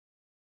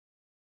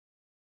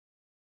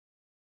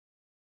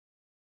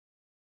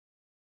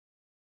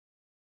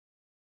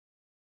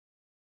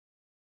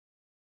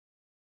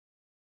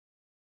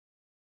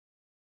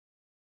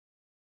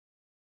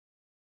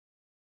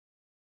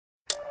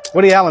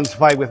Woody Allen's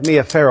fight with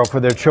Mia Farrow for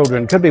their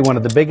children could be one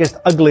of the biggest,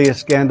 ugliest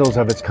scandals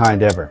of its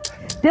kind ever.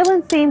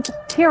 Dylan seemed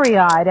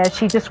teary-eyed as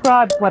she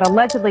described what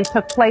allegedly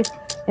took place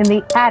in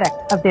the attic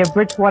of their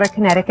Bridgewater,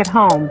 Connecticut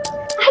home.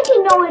 I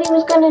didn't know what he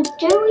was going to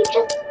do. He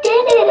just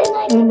did it,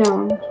 and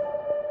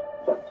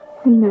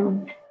I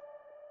know.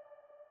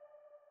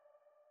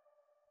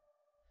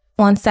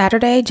 On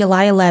Saturday,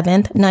 July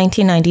 11th,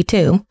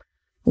 1992,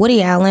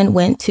 Woody Allen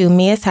went to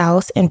Mia's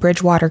house in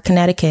Bridgewater,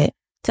 Connecticut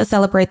to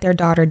celebrate their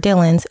daughter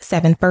Dylan's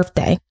 7th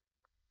birthday.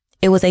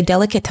 It was a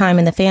delicate time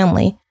in the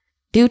family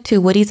due to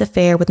Woody's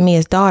affair with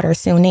Mia's daughter,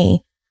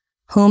 Suni,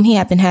 whom he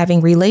had been having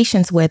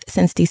relations with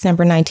since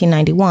December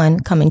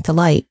 1991, coming to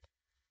light.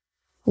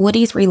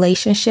 Woody's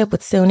relationship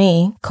with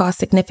Suni caused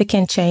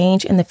significant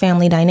change in the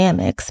family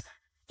dynamics,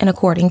 and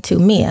according to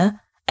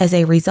Mia, as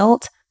a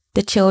result,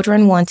 the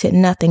children wanted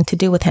nothing to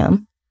do with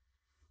him.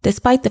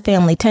 Despite the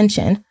family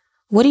tension,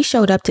 Woody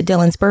showed up to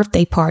Dylan's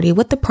birthday party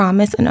with the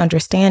promise and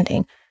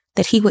understanding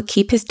that he would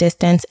keep his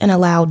distance and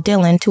allow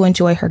Dylan to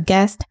enjoy her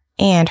guest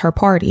and her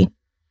party.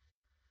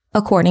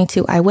 According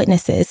to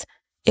eyewitnesses,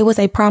 it was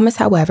a promise,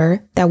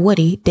 however, that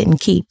Woody didn't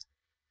keep.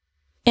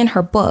 In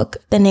her book,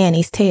 The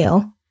Nanny's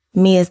Tale,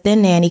 Mia's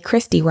then nanny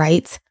Christy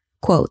writes,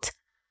 quote,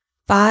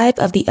 5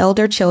 of the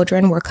elder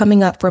children were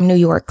coming up from New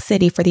York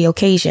City for the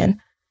occasion,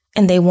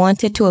 and they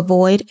wanted to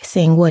avoid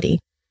seeing Woody.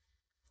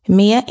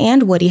 Mia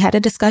and Woody had a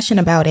discussion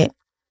about it,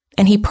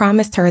 and he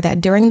promised her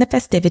that during the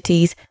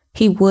festivities,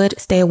 he would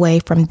stay away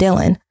from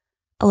Dylan,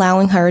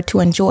 allowing her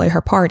to enjoy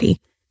her party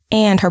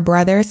and her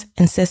brothers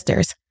and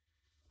sisters.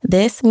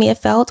 This, Mia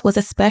felt, was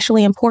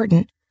especially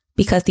important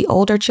because the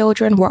older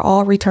children were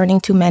all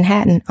returning to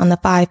Manhattan on the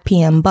 5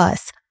 p.m.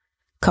 bus.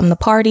 Come the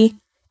party,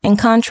 and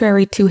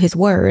contrary to his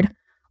word,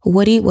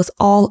 Woody was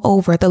all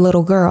over the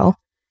little girl.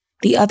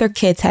 The other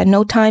kids had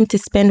no time to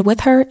spend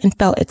with her and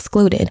felt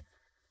excluded.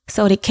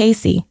 So did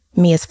Casey,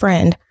 Mia's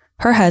friend,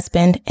 her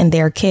husband, and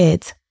their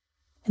kids.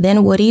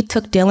 Then Woody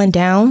took Dylan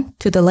down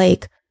to the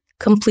lake,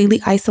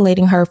 completely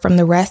isolating her from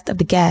the rest of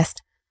the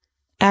guests.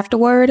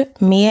 Afterward,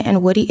 Mia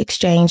and Woody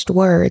exchanged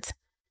words.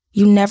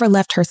 "You never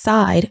left her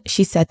side,"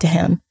 she said to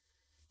him.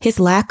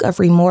 His lack of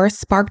remorse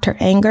sparked her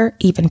anger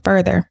even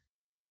further.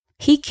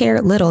 He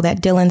cared little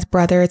that Dylan's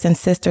brothers and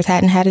sisters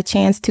hadn't had a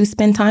chance to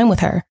spend time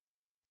with her.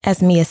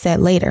 As Mia said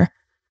later,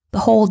 the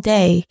whole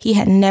day he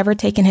had never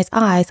taken his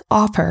eyes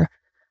off her,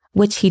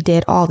 which he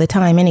did all the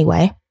time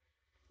anyway.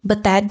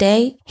 But that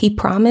day, he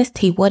promised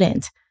he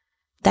wouldn't.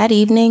 That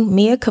evening,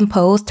 Mia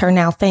composed her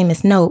now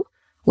famous note,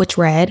 which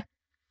read,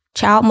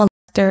 "Child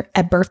molester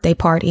at birthday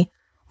party,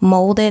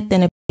 molded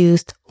then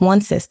abused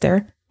one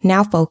sister,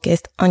 now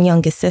focused on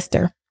youngest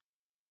sister."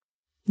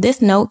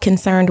 This note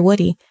concerned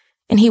Woody,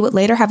 and he would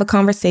later have a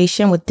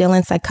conversation with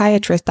Dylan's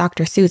psychiatrist,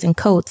 Dr. Susan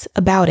Coates,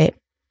 about it.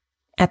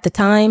 At the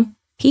time,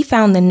 he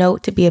found the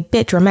note to be a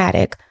bit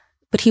dramatic,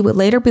 but he would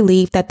later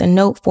believe that the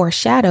note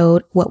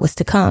foreshadowed what was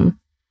to come.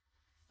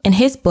 In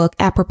his book,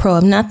 Apropos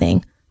of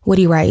Nothing,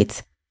 Woody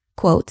writes,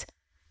 quote,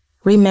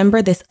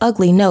 "Remember this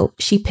ugly note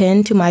she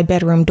pinned to my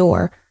bedroom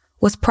door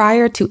was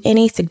prior to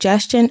any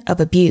suggestion of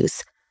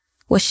abuse.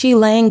 Was she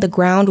laying the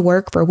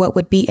groundwork for what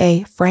would be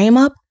a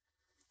frame-up?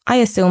 I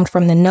assumed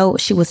from the note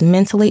she was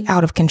mentally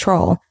out of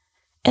control,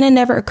 and it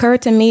never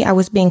occurred to me I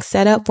was being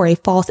set up for a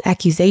false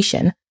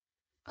accusation.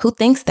 Who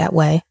thinks that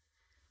way?"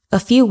 A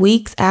few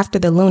weeks after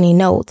the loony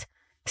note,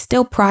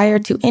 still prior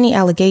to any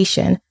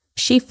allegation,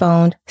 she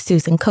phoned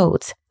Susan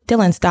Coates,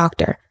 Dylan's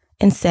doctor,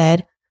 and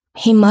said,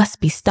 "He must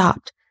be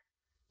stopped."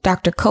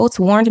 Dr. Coates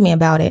warned me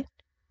about it.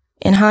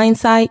 In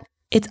hindsight,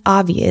 it's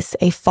obvious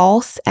a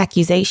false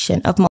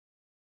accusation of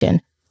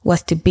molestation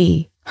was to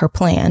be her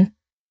plan.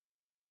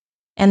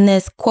 And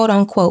this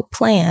quote-unquote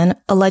plan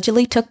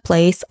allegedly took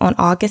place on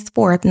August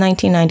 4th,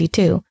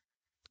 1992,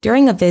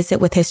 during a visit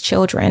with his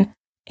children,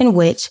 in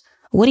which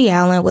Woody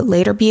Allen would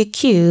later be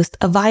accused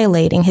of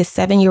violating his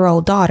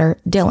 7-year-old daughter,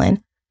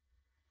 Dylan.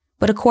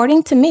 But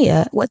according to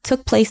Mia, what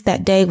took place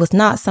that day was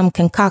not some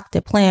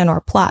concocted plan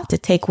or plot to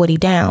take Woody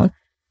down.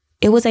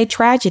 It was a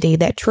tragedy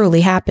that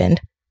truly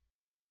happened.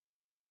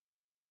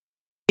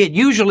 It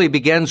usually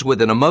begins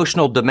with an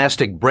emotional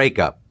domestic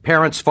breakup,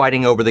 parents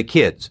fighting over the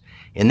kids.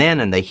 And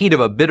then, in the heat of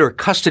a bitter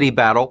custody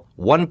battle,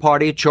 one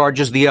party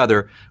charges the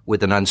other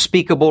with an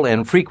unspeakable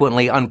and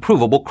frequently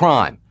unprovable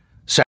crime,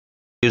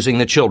 sexually abusing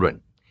the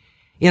children.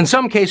 In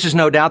some cases,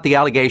 no doubt, the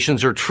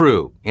allegations are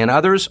true. In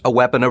others, a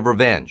weapon of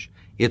revenge.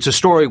 It's a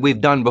story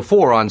we've done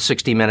before on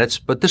 60 Minutes,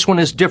 but this one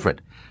is different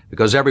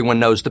because everyone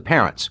knows the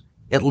parents,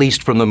 at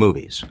least from the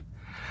movies.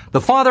 The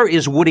father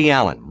is Woody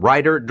Allen,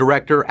 writer,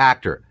 director,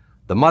 actor.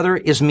 The mother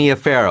is Mia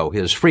Farrow,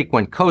 his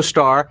frequent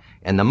co-star,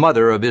 and the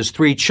mother of his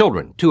 3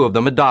 children, 2 of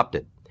them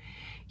adopted.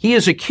 He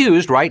is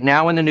accused right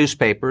now in the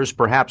newspapers,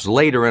 perhaps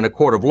later in a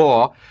court of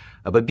law,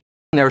 of abusing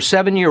their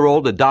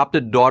 7-year-old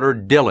adopted daughter,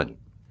 Dylan.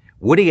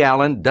 Woody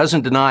Allen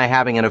doesn't deny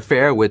having an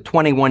affair with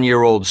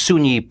 21-year-old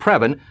Suni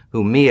Previn,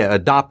 whom Mia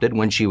adopted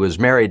when she was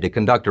married to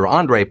conductor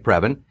Andre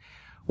Previn.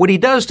 What he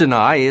does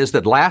deny is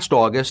that last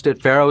August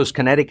at Farrow's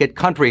Connecticut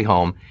country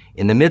home,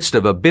 in the midst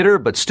of a bitter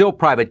but still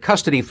private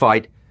custody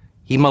fight,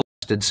 he molested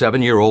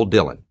 7-year-old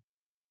Dylan.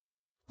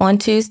 On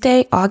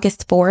Tuesday,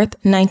 August 4th,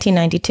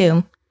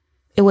 1992,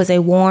 it was a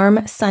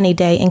warm, sunny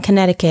day in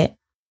Connecticut.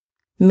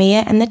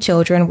 Mia and the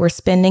children were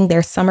spending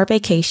their summer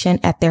vacation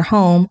at their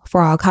home,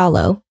 Frog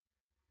Hollow.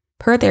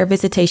 Per their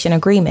visitation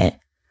agreement,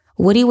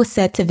 Woody was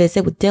set to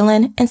visit with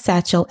Dylan and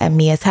Satchel at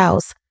Mia's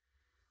house.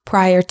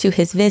 Prior to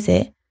his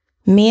visit,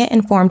 Mia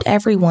informed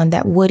everyone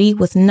that Woody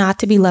was not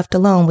to be left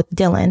alone with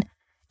Dylan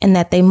and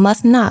that they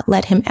must not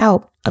let him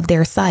out of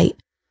their sight.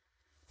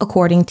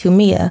 According to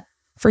Mia,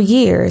 for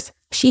years,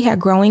 she had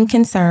growing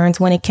concerns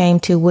when it came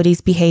to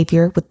Woody's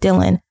behavior with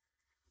Dylan.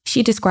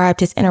 She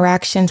described his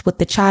interactions with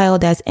the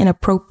child as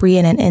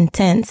inappropriate and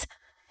intense,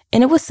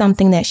 and it was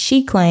something that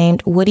she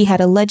claimed Woody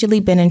had allegedly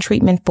been in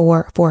treatment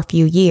for a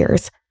few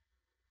years.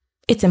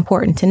 It's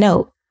important to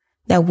note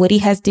that Woody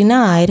has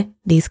denied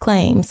these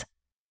claims.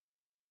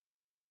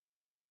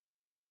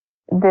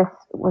 This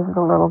was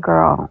the little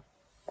girl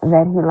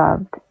that he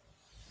loved,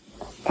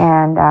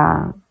 and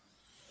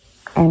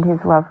his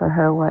love for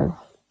her was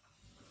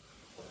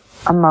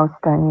a most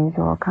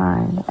unusual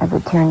kind, as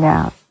it turned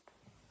out.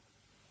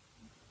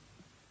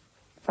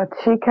 But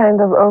she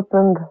kind of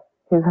opened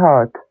his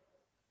heart.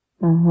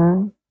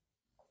 Mm-hmm.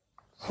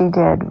 She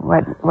did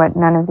what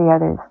none of the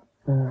others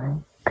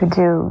could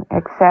do,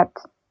 except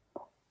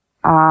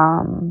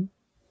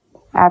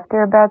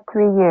after about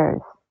 3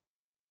 years,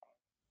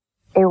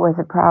 it was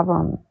a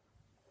problem.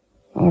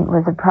 It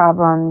was a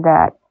problem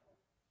that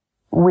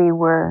we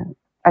were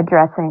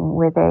addressing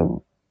with a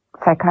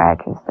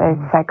psychiatrist, a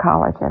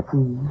psychologist.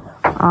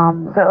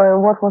 So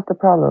what was the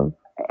problem?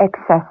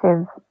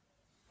 Excessive,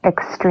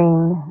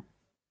 extremely,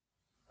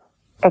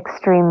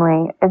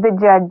 the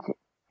judge,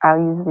 I'll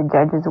use the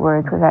judge's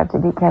words because I have to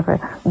be careful,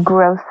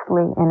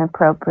 grossly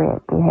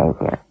inappropriate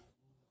behavior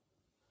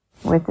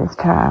with this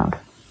child.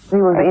 He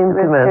was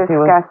intimate. It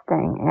was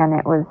disgusting, and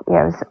it was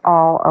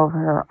all over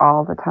her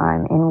all the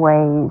time in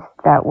ways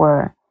that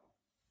were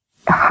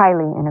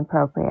highly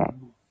inappropriate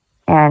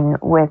and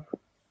with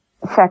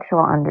sexual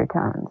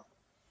undertones.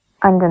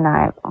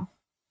 Undeniable.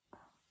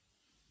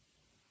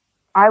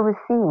 I was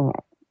seeing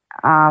it.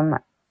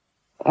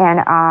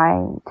 And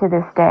I, to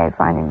this day,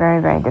 find it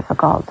very, very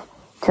difficult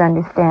to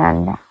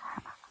understand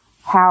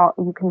how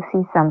you can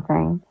see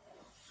something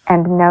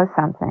and know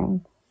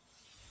something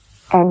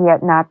and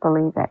yet not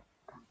believe it.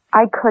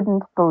 I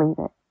couldn't believe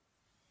it.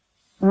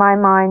 My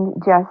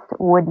mind just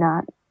would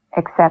not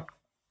accept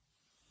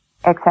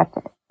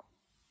it.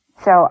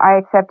 So I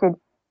accepted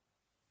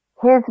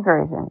his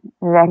version,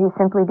 that he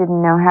simply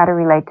didn't know how to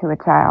relate to a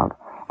child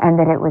and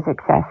that it was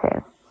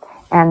excessive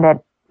and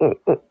that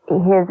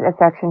his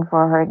affection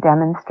for her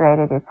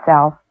demonstrated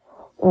itself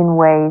in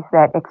ways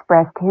that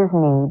expressed his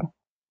need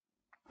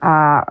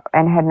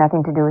and had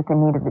nothing to do with the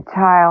need of the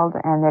child,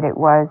 and that it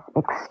was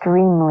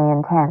extremely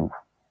intense,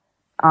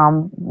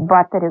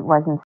 but that it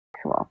wasn't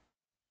sexual.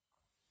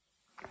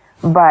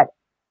 But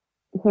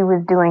he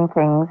was doing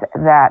things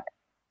that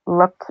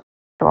looked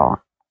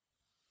sexual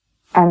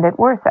and that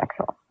were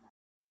sexual.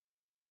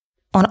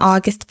 On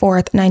August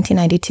 4th,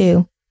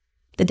 1992,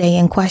 the day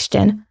in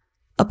question,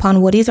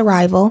 upon Woody's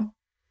arrival,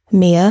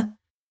 Mia,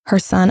 her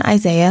son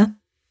Isaiah,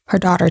 her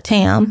daughter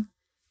Tam,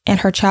 and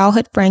her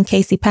childhood friend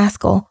Casey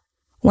Pascal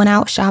went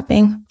out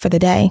shopping for the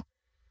day.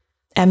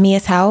 At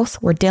Mia's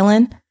house were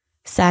Dylan,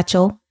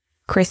 Satchel,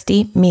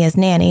 Christy, Mia's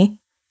nanny,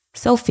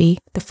 Sophie,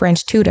 the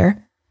French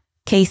tutor,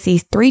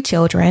 Casey's 3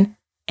 children,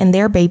 and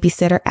their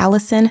babysitter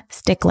Allison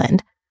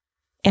Stickland.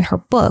 In her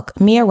book,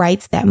 Mia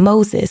writes that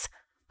Moses,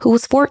 who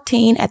was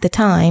 14 at the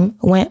time,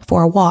 went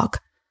for a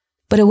walk,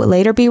 but it would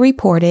later be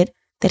reported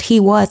that he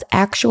was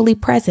actually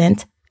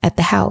present at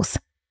the house.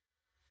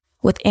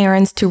 With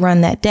errands to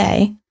run that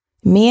day,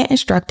 Mia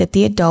instructed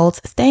the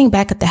adults staying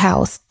back at the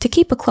house to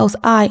keep a close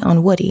eye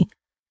on Woody.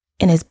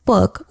 In his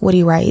book,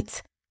 Woody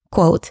writes,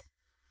 quote,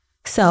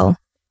 "So,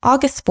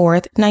 August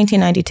 4th,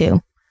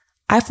 1992,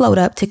 I float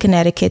up to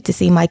Connecticut to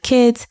see my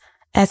kids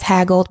as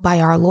haggled by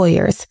our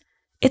lawyers.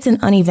 It's an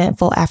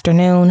uneventful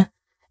afternoon.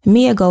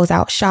 Mia goes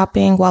out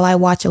shopping while I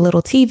watch a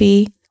little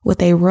TV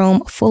with a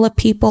room full of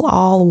people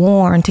all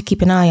warned to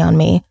keep an eye on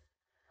me.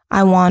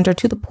 I wander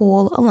to the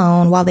pool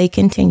alone while they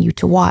continue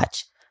to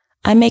watch.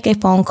 I make a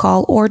phone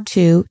call or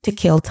two to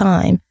kill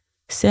time.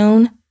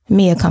 Soon,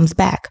 Mia comes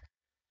back.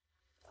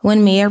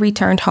 When Mia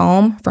returned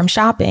home from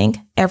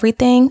shopping,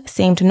 everything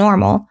seemed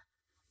normal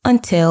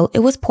until it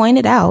was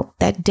pointed out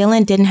that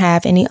Dylan didn't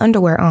have any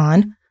underwear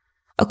on.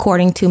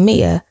 According to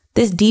Mia,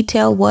 this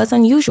detail was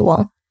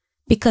unusual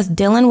because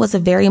Dylan was a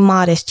very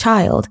modest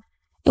child.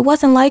 It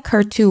wasn't like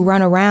her to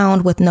run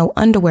around with no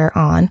underwear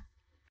on.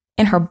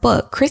 In her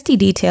book, Christy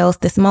details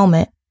this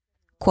moment.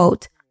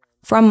 Quote,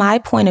 "From my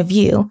point of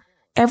view,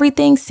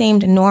 everything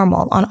seemed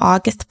normal on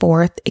August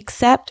 4th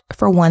except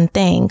for one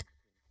thing.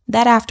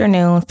 That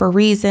afternoon, for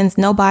reasons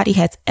nobody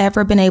has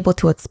ever been able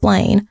to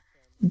explain,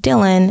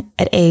 Dylan,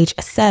 at age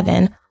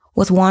 7,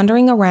 was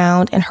wandering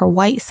around in her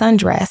white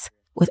sundress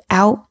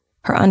without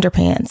her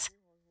underpants.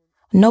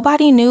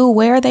 Nobody knew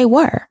where they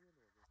were.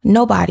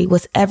 Nobody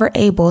was ever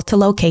able to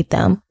locate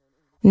them,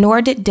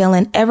 nor did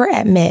Dylan ever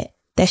admit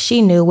that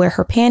she knew where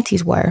her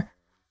panties were.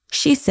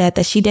 She said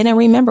that she didn't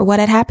remember what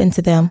had happened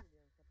to them.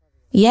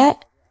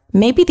 Yet,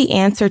 maybe the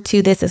answer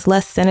to this is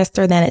less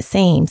sinister than it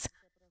seems.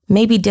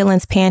 Maybe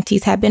Dylan's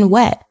panties had been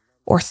wet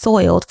or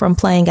soiled from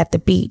playing at the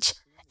beach,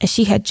 and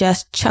she had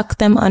just chucked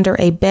them under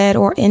a bed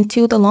or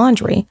into the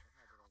laundry.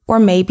 Or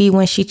maybe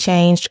when she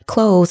changed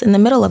clothes in the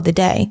middle of the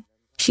day,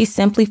 she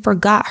simply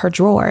forgot her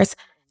drawers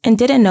and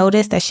didn't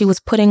notice that she was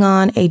putting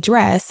on a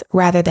dress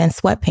rather than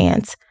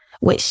sweatpants,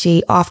 which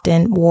she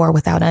often wore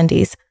without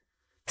undies.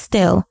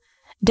 Still,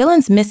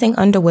 Dylan's missing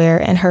underwear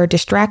and her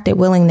distracted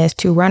willingness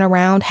to run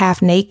around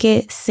half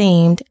naked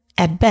seemed,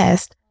 at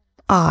best,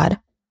 odd.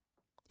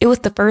 It was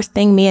the first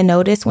thing Mia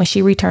noticed when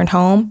she returned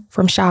home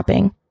from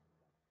shopping.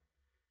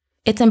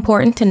 It's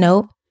important to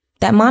note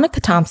that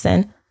Monica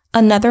Thompson,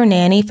 another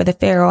nanny for the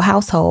Farrow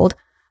household,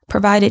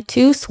 provided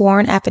 2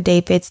 sworn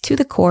affidavits to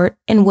the court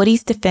in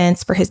Woody's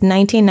defense for his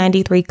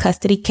 1993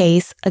 custody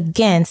case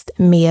against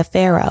Mia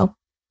Farrow.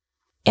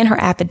 In her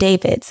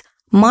affidavits,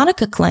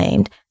 Monica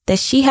claimed that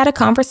she had a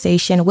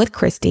conversation with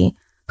Christy,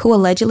 who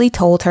allegedly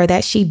told her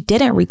that she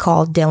didn't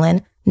recall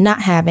Dylan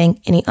not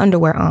having any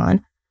underwear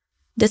on.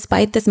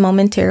 Despite this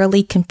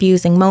momentarily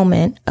confusing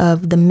moment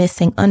of the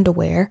missing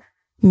underwear,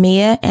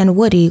 Mia and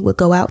Woody would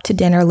go out to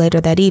dinner later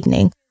that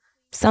evening,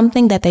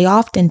 something that they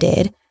often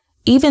did,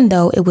 even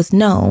though it was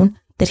known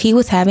that he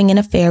was having an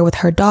affair with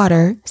her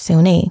daughter,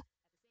 Suni.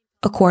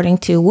 According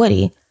to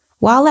Woody,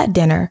 while at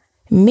dinner,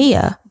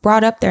 Mia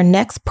brought up their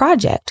next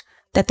project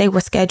that they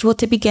were scheduled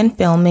to begin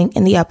filming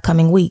in the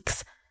upcoming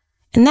weeks,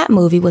 and that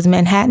movie was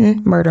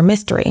Manhattan Murder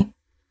Mystery.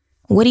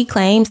 Woody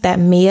claims that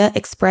Mia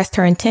expressed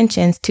her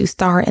intentions to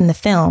star in the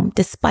film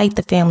despite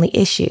the family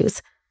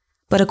issues,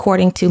 but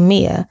according to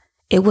Mia,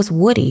 it was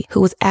Woody who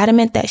was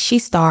adamant that she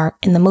star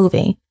in the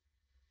movie.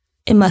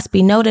 It must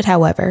be noted,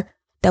 however,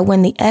 that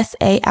when the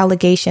SA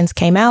allegations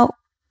came out,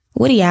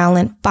 Woody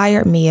Allen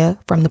fired Mia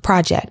from the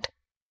project.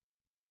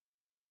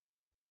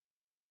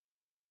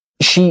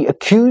 She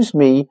accused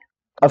me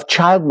of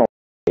child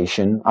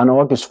molestation on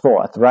August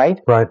 4th,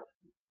 right? Right.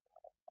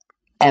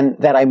 And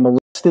that I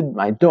molested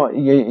my daughter,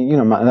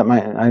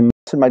 I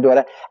molested my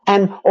daughter.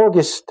 And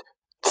August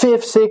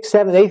 5th, 6th,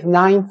 7th, 8th,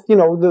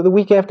 9th, the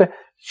week after,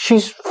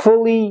 she's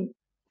fully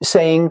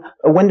saying,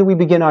 when do we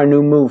begin our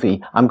new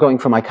movie? I'm going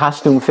for my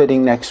costume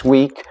fitting next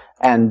week.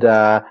 And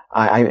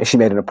she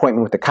made an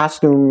appointment with the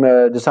costume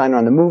designer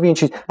on the movie,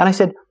 and I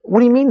said, "What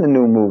do you mean the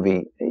new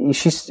movie?" And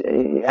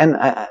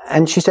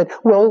she said,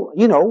 "Well,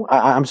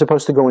 I'm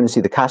supposed to go in and see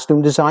the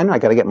costume designer. I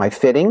got to get my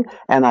fitting,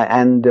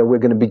 and we're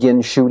going to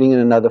begin shooting in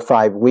another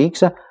 5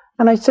 weeks."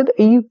 And I said,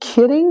 "Are you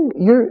kidding?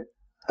 You're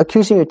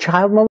accusing of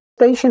child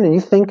molestation, and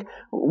you think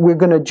we're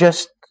going to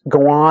just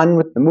go on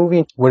with the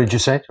movie?" What did you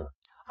say to her?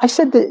 I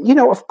said that,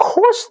 of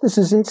course this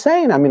is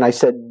insane. I mean, I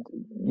said,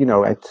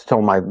 I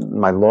told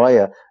my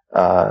lawyer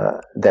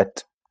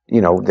that,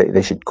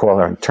 they should call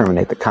her and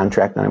terminate the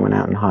contract. And I went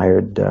out and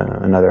hired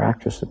another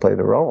actress to play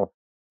the role.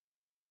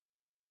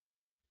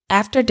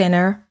 After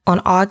dinner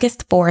on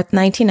August 4th,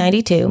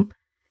 1992,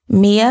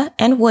 Mia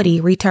and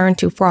Woody returned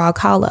to Frog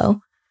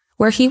Hollow,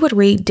 where he would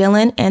read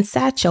Dylan and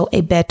Satchel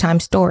a bedtime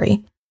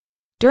story.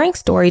 During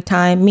story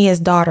time, Mia's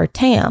daughter,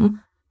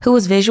 Tam, who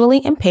was visually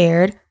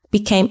impaired,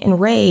 became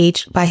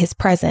enraged by his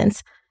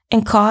presence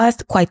and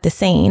caused quite the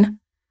scene.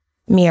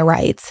 Mia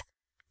writes,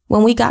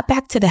 "When we got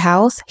back to the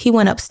house, he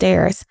went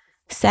upstairs,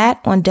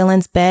 sat on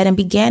Dylan's bed and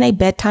began a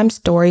bedtime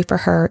story for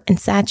her and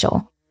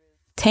Satchel.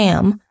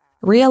 Tam,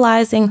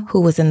 realizing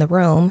who was in the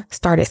room,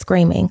 started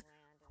screaming,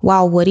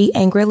 while Woody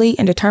angrily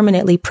and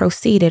determinedly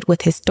proceeded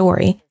with his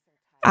story.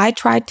 I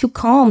tried to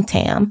calm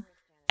Tam.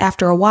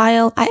 After a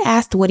while, I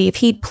asked Woody if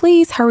he'd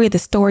please hurry the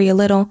story a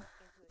little,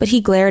 but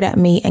he glared at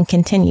me and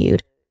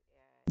continued.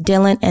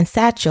 Dylan and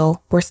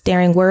Satchel were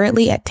staring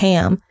worriedly at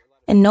Tam,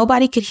 and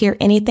nobody could hear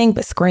anything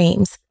but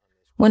screams.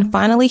 When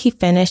finally he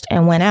finished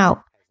and went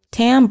out,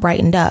 Tam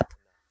brightened up.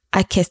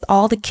 I kissed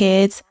all the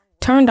kids,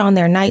 turned on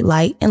their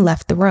nightlight, and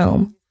left the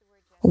room.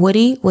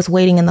 Woody was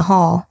waiting in the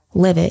hall,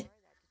 livid.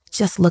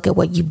 Just look at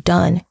what you've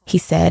done, he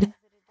said.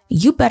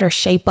 You better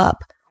shape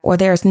up, or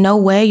there's no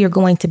way you're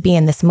going to be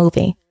in this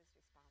movie.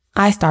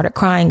 I started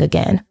crying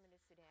again.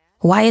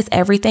 Why is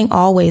everything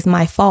always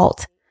my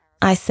fault?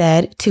 I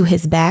said to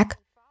his back.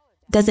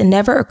 Does it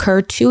never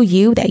occur to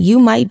you that you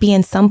might be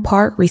in some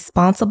part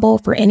responsible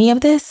for any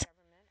of this?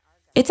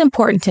 It's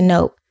important to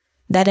note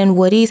that in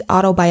Woody's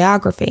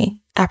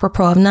autobiography,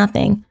 Apropos of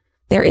Nothing,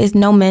 there is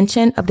no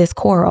mention of this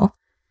quarrel.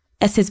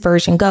 As his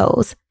version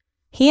goes,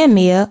 he and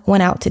Mia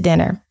went out to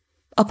dinner.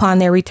 Upon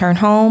their return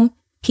home,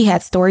 he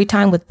had story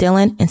time with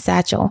Dylan and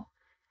Satchel.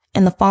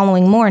 And the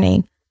following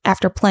morning,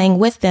 after playing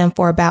with them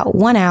for about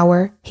 1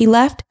 hour, he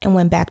left and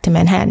went back to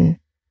Manhattan.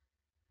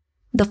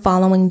 The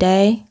following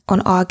day,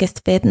 on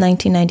August 5th,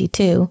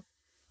 1992,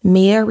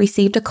 Mia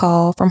received a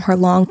call from her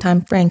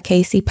longtime friend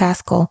Casey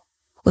Pascal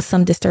with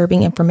some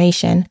disturbing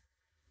information.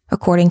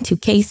 According to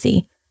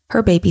Casey,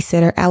 her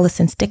babysitter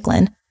Allison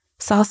Sticklin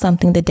saw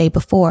something the day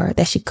before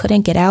that she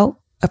couldn't get out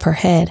of her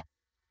head.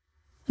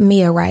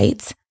 Mia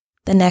writes,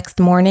 the next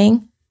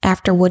morning,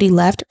 after Woody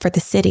left for the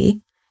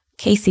city,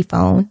 Casey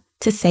phoned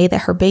to say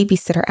that her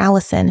babysitter,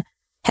 Allison,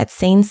 had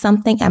seen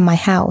something at my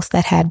house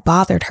that had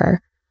bothered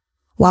her.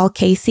 While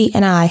Casey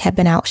and I had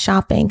been out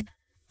shopping,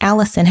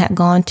 Allison had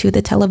gone to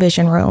the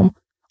television room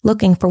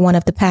looking for one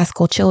of the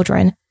Pascal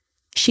children.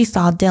 She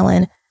saw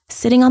Dylan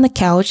sitting on the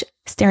couch,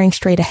 staring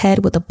straight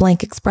ahead with a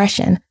blank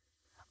expression.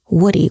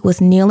 Woody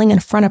was kneeling in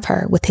front of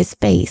her with his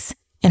face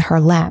in her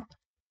lap.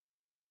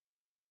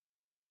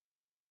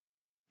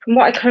 From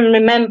what I can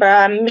remember,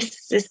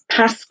 Mrs.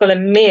 Pascal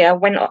and Mia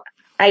went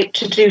out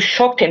to do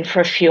shopping for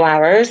a few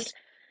hours,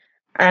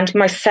 and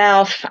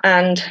myself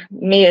and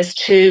Mia's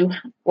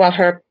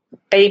her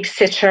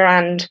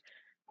babysitter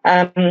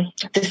and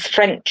this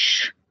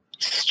French,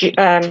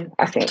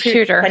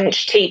 tutor.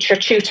 French teacher,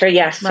 tutor,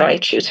 yes, Right. sorry,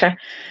 tutor.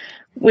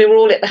 We were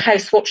all at the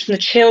house watching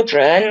the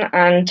children,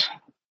 and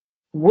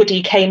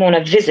Woody came on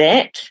a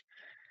visit.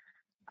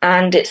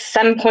 And at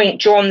some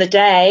point during the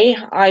day,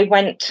 I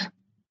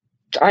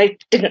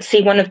didn't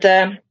see one of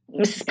the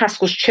Mrs.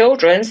 Pascal's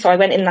children, so I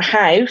went in the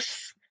house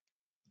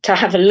to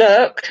have a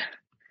look,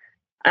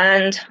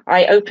 and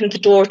I opened the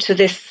door to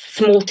this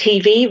small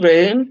TV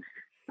room,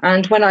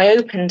 and when I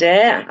opened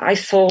it, I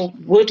saw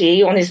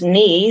Woody on his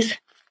knees,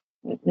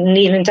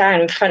 kneeling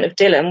down in front of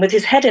Dylan with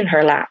his head in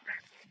her lap.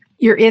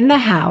 You're in the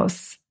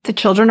house. The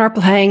children are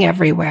playing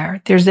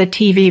everywhere. There's a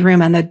TV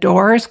room and the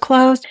door is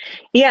closed.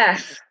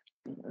 Yes.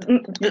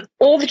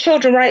 All the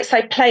children were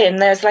outside playing.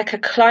 There's like a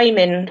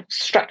climbing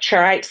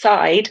structure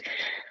outside.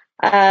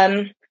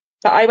 But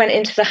I went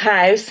into the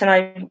house and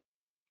I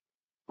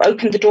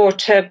opened the door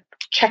to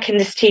check in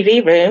this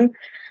TV room,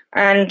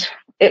 and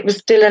it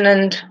was Dylan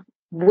and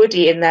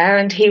Woody in there,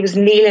 and he was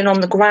kneeling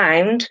on the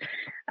ground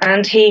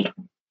and he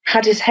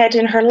had his head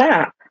in her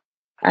lap.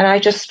 And I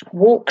just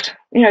walked,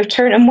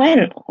 turned and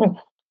went. Oh,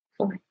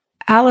 sorry.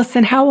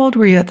 Allison, how old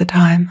were you at the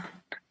time?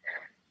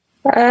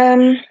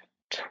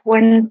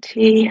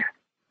 20.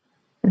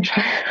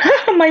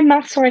 My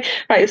math, sorry.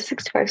 Right, it's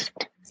 65.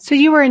 So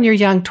you were in your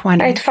young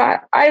 20s.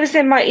 I was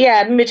in my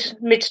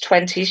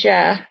mid-20s,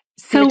 yeah.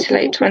 So mid to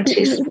late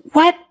 20s.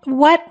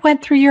 What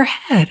went through your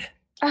head?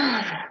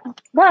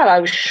 Well, I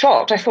was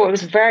shocked. I thought it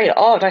was very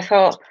odd. I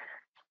thought,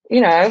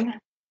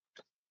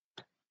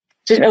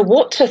 didn't know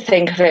what to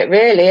think of it,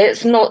 really.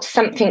 It's not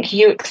something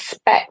you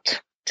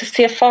expect to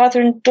see a father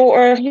and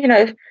daughter,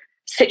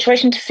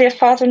 situation to see a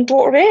father and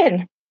daughter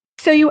in.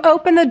 So you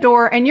open the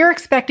door and you're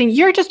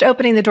just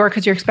opening the door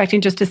because you're expecting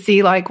just to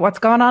see like what's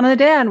going on in the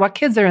den, what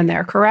kids are in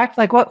there, correct?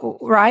 Like what,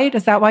 right?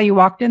 Is that why you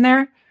walked in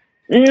there?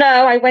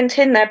 No, I went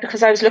in there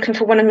because I was looking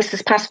for one of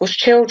Mrs. Pascal's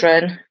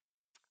children.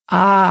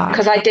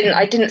 Because I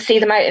didn't see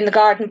them out in the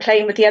garden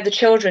playing with the other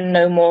children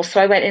no more.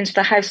 So I went into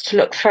the house to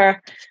look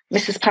for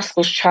Mrs.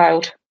 Pascal's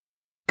child.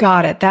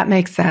 Got it. That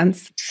makes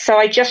sense. So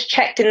I just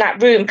checked in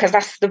that room because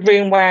that's the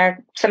room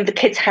where some of the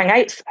kids hung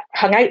out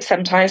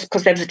sometimes,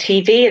 because there was a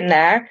TV in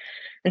there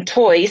and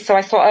toys. So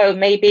I thought,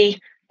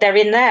 maybe they're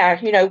in there,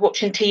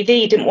 watching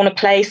TV, didn't want to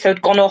play, so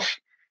had gone off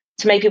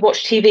to maybe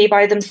watch TV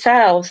by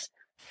themselves.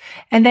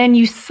 And then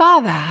you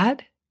saw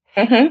that.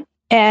 Mm-hmm.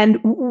 And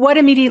what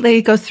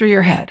immediately goes through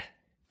your head?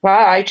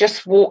 Well, I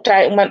just walked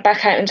out and went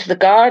back out into the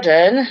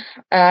garden.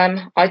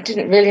 I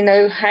didn't really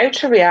know how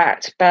to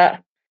react, but,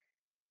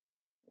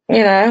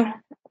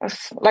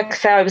 like I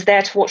said, I was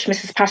there to watch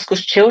Mrs.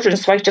 Pascal's children,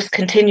 so I just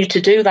continued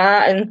to do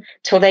that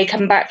until they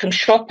come back from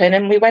shopping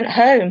and we went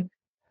home.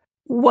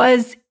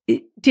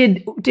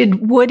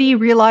 Did Woody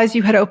realize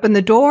you had opened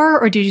the door,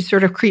 or did you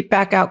sort of creep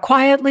back out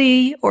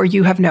quietly, or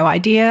you have no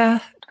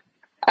idea?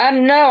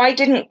 No, I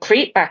didn't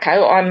creep back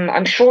out.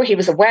 I'm sure he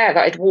was aware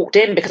that I'd walked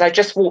in, because I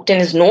just walked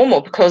in as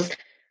normal, because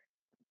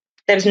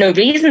there was no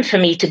reason for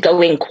me to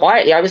go in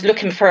quietly. I was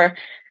looking for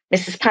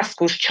Mrs.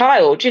 Pascal's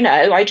child,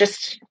 I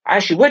just,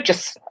 as you would,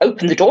 just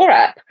open the door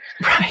up.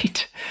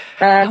 Right.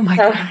 Oh my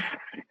God.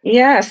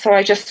 Yeah, so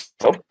I just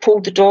sort of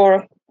pulled the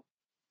door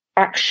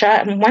back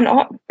shut and went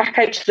back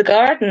out to the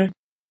garden.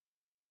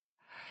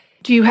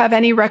 Do you have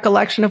any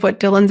recollection of what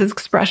Dylan's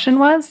expression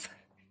was?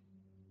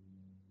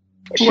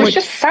 She was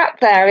just sat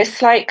there.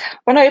 It's like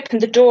when I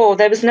opened the door,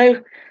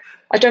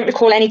 I don't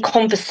recall any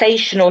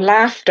conversation or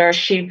laughter.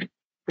 She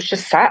was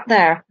just sat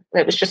there.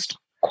 It was just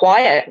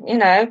quiet,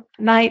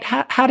 Knight,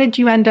 how did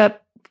you end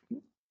up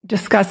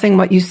discussing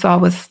what you saw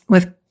with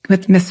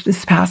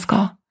Miss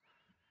Pascal?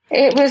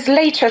 It was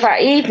later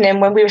that evening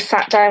when we were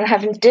sat down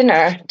having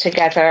dinner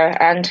together,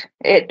 and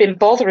it had been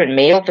bothering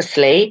me,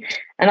 obviously,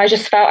 and I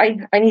just felt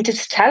I needed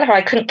to tell her.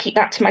 I couldn't keep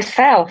that to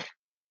myself.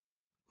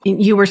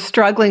 You were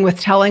struggling with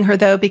telling her,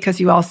 though, because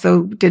you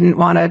also didn't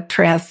want to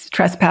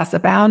trespass a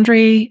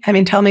boundary. I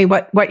mean, tell me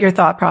what your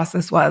thought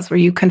process was. Were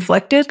you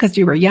conflicted because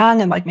you were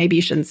young and like maybe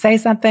you shouldn't say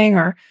something,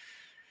 or?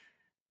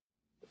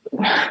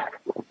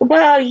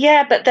 Well,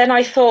 yeah, but then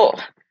I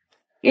thought,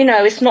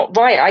 it's not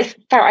right. I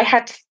felt I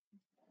had to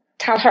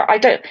tell her.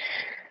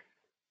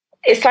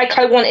 It's like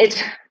I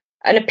wanted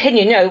an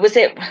opinion. Was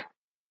it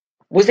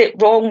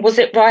wrong? Was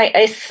it right?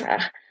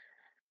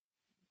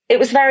 It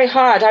was very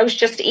hard. I was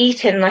just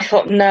eating and I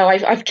thought, no,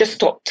 I've just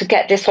got to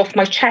get this off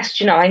my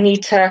chest. I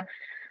need to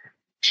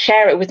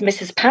share it with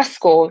Mrs.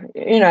 Pascal,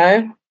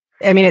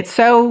 I mean, it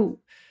so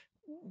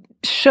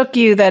shook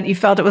you that you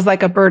felt it was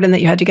like a burden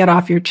that you had to get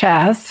off your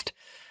chest.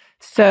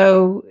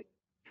 So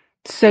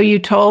you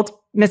told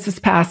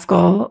Mrs.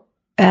 Pascal,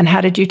 and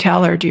how did you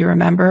tell her? Do you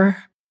remember?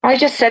 I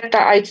just said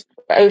that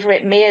over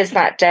at Mia's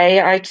that day,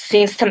 I'd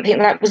seen something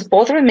that was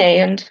bothering me,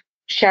 and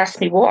she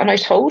asked me what, and I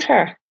told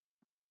her.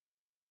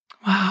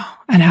 Wow.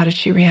 And how did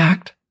she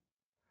react?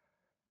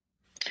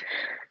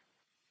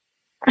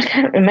 I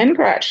can't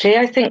remember, actually.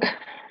 I think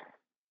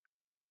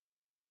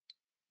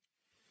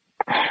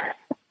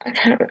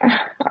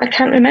I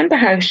can't remember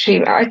how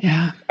she.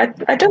 I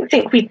don't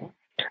think we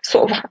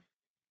sort of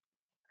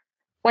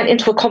went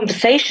into a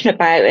conversation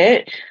about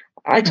it.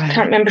 I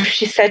can't remember if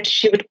she said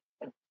she would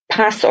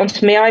pass it on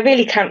to me. I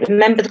really can't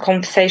remember the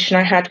conversation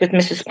I had with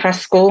Mrs.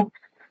 Pascal.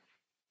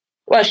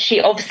 Well,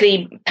 she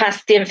obviously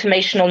passed the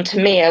information on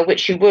to Mia,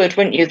 which you would,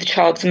 wouldn't you, the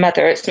child's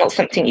mother? It's not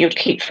something you would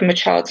keep from a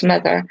child's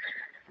mother.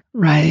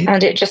 Right.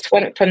 And it just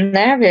went from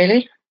there,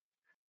 really.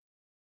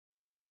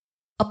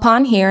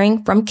 Upon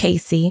hearing from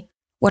Casey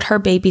what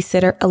her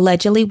babysitter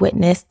allegedly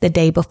witnessed the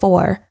day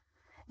before,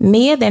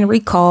 Mia then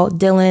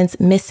recalled Dylan's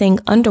missing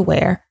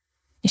underwear.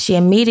 She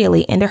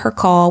immediately ended her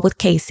call with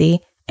Casey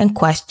and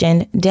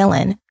questioned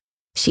Dylan.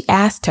 She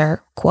asked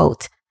her,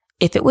 quote,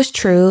 if it was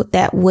true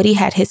that Woody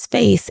had his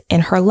face in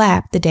her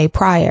lap the day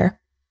prior.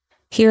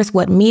 Here's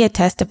what Mia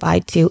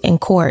testified to in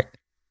court.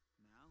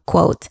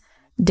 Quote,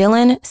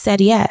 Dylan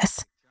said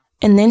yes,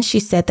 and then she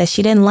said that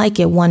she didn't like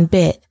it one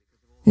bit.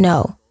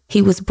 No,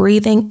 he was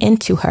breathing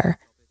into her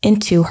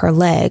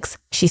legs,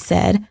 she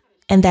said,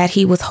 and that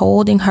he was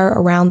holding her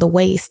around the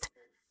waist.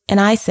 And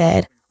I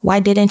said, why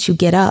didn't you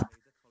get up?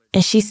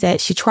 And she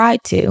said she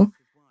tried to,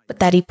 but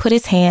that he put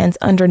his hands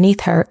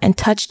underneath her and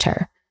touched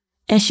her.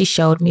 And she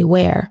showed me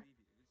where.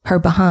 Her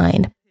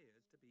behind.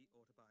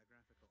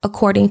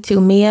 According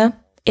to Mia,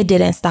 it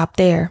didn't stop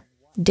there.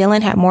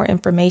 Dylan had more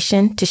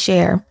information to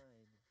share.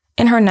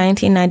 In her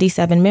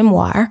 1997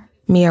 memoir,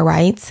 Mia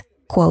writes,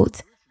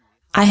 quote,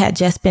 I had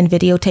just been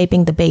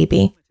videotaping the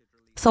baby,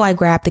 so I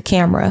grabbed the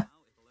camera.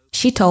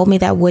 She told me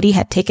that Woody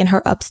had taken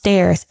her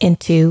upstairs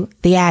into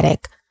the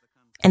attic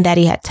and that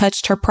he had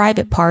touched her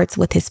private parts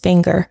with his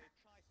finger.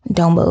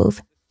 Don't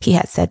move, he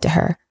had said to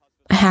her.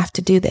 I have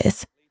to do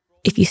this.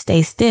 If you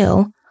stay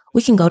still,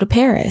 we can go to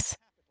Paris.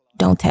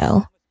 Don't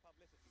tell.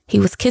 He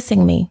was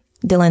kissing me,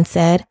 Dylan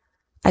said.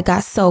 I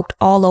got soaked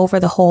all over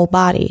the whole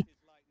body.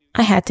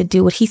 I had to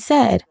do what he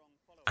said.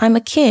 I'm a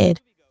kid.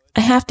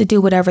 I have to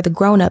do whatever the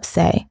grown-ups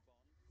say.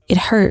 It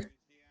hurt.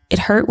 It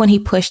hurt when he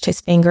pushed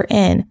his finger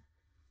in.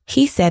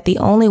 He said the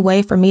only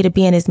way for me to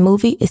be in his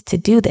movie is to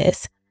do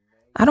this.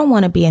 I don't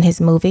want to be in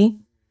his movie.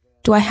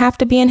 Do I have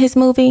to be in his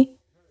movie?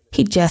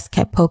 He just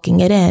kept poking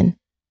it in.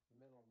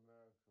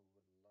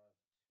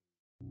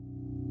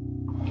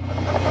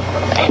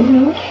 I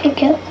never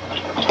forget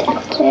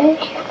that day,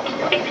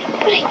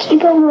 but I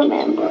keep on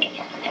remembering.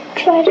 I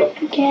try to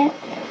forget.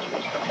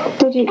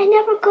 I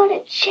never got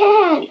a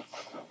chance.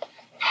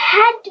 I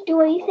had to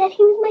do it. He said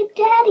he was my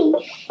daddy.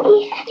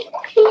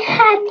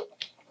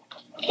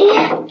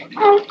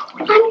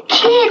 I'm a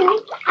kid.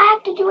 I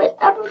have to do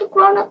whatever the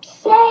grown-ups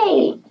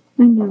say.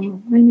 I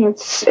know.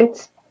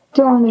 It's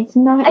Dawn, it's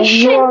not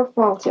your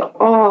fault at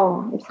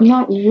all. It's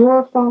not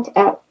your fault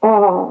at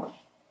all.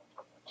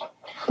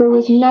 There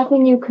was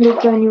nothing you could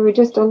have done. You were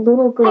just a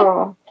little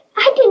girl.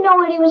 I didn't know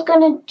what he was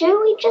going to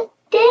do. He just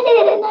did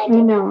it, and I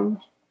know.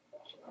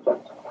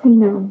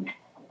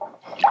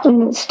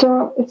 And it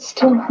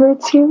still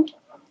hurts you?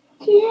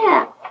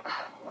 Yeah.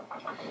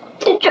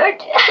 Did your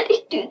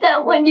daddy do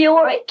that when you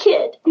were a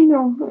kid?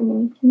 No,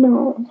 honey.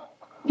 No,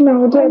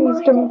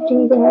 daddies don't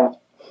do that.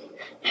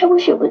 I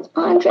wish it was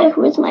Andre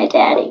who was my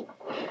daddy.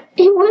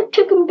 He would have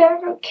taken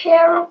better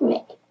care of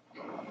me.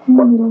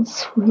 My little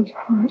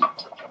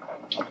sweetheart.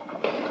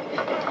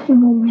 Oh,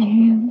 my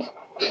hand.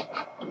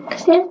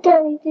 Because his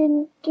daddy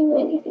didn't do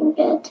anything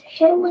bad to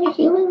him when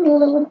he was a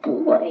little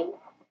boy.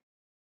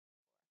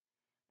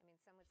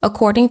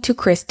 According to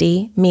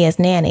Christy, Mia's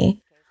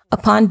nanny,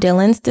 upon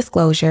Dylan's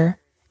disclosure,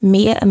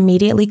 Mia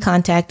immediately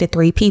contacted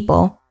 3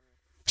 people.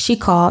 She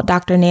called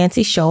Dr.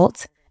 Nancy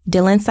Schultz,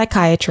 Dylan's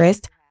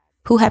psychiatrist,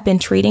 who had been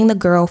treating the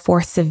girl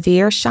for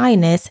severe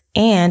shyness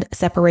and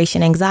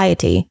separation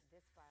anxiety.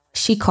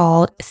 She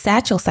called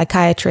Satchel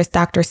psychiatrist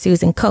Dr.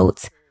 Susan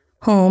Coates,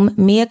 whom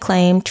Mia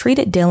claimed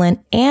treated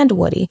Dylan and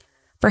Woody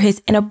for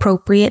his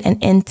inappropriate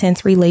and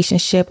intense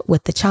relationship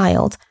with the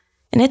child,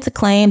 and it's a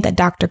claim that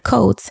Dr.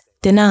 Coates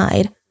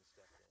denied.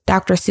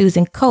 Dr.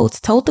 Susan Coates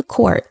told the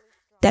court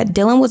that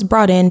Dylan was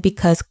brought in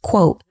because,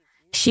 quote,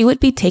 she would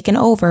be taken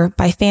over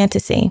by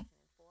fantasy.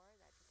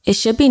 It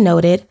should be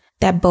noted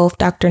that both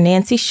Dr.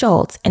 Nancy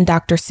Schultz and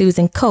Dr.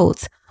 Susan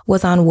Coates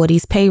was on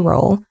Woody's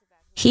payroll.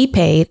 He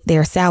paid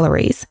their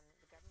salaries.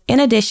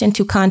 In addition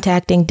to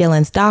contacting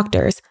Dylan's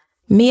doctors,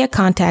 Mia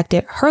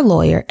contacted her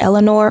lawyer,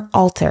 Eleanor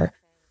Alter,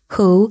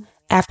 who,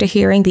 after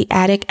hearing the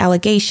attic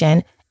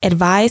allegation,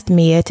 advised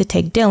Mia to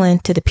take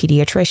Dylan to the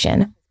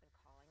pediatrician.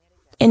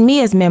 In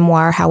Mia's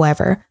memoir,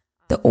 however,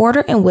 the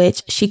order in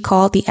which she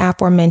called the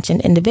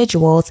aforementioned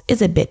individuals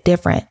is a bit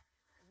different.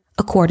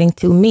 According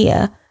to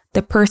Mia,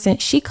 the person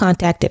she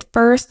contacted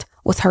first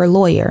was her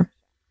lawyer.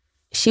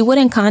 She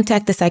wouldn't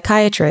contact the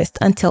psychiatrist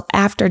until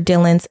after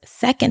Dylan's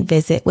second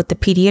visit with the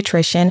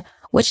pediatrician,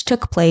 which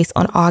took place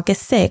on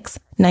August 6,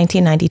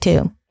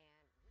 1992.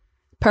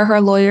 Per her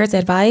lawyer's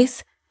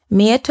advice,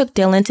 Mia took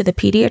Dylan to the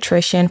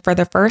pediatrician for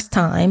the first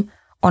time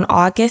on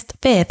August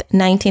 5,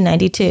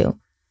 1992.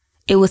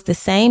 It was the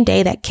same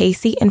day that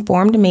Casey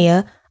informed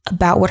Mia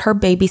about what her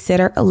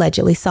babysitter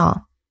allegedly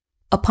saw.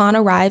 Upon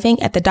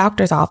arriving at the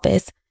doctor's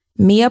office,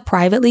 Mia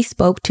privately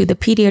spoke to the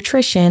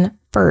pediatrician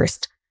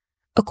first.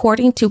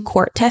 According to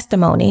court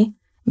testimony,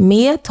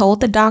 Mia told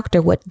the doctor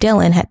what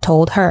Dylan had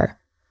told her.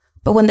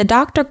 But when the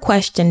doctor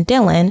questioned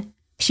Dylan,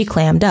 she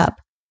clammed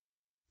up.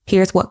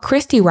 Here's what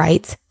Christy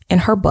writes in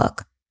her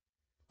book.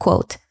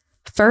 Quote,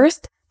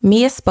 "First,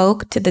 Mia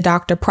spoke to the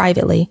doctor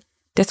privately,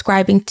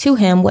 describing to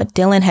him what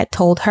Dylan had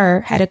told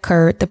her had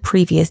occurred the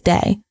previous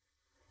day.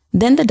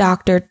 Then the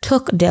doctor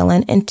took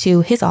Dylan into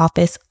his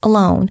office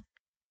alone.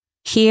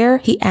 Here,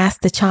 he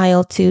asked the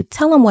child to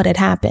tell him what had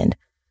happened.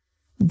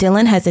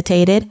 Dylan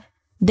hesitated,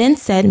 then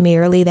said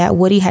merely that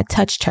Woody had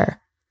touched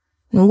her.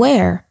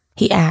 Where?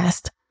 He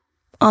asked.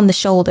 On the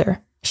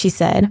shoulder, she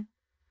said.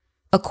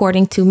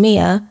 According to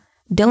Mia,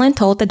 Dylan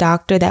told the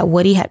doctor that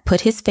Woody had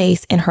put his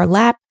face in her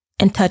lap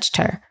and touched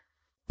her.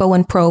 But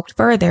when probed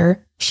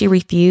further, she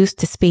refused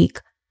to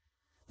speak.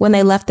 When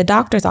they left the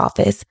doctor's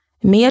office,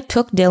 Mia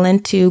took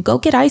Dylan to go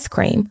get ice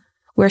cream,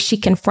 where she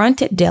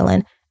confronted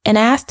Dylan and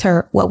asked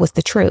her what was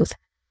the truth.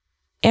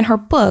 In her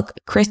book,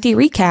 Christy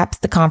recaps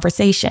the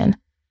conversation.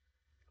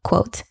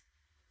 Quote,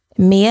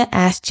 Mia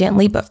asked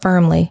gently but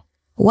firmly,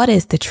 "What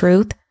is the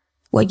truth?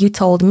 What you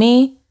told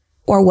me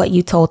or what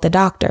you told the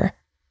doctor?"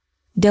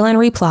 Dylan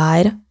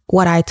replied,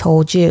 "What I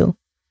told you."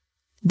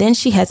 Then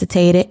she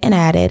hesitated and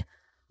added,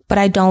 "But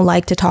I don't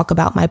like to talk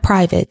about my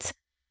privates."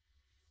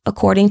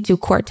 According to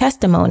court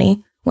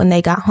testimony, when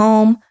they got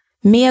home,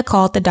 Mia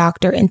called the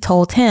doctor and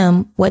told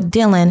him what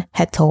Dylan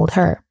had told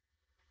her.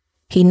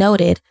 He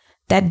noted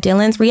that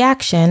Dylan's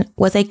reaction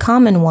was a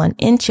common one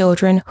in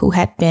children who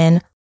had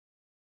been,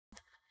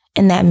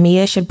 and that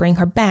Mia should bring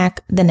her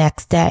back the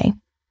next day.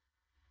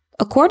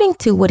 According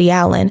to Woody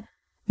Allen,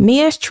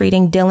 Mia's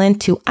treating Dylan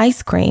to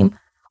ice cream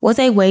was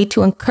a way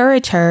to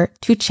encourage her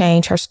to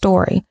change her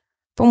story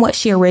from what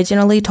she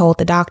originally told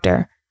the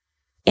doctor.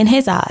 In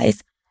his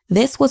eyes,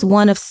 this was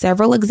one of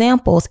several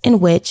examples in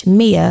which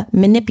Mia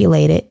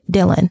manipulated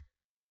Dylan.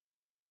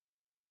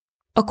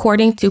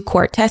 According to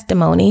court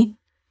testimony,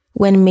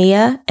 when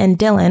Mia and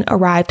Dylan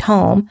arrived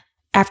home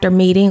after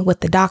meeting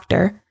with the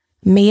doctor,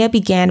 Mia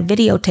began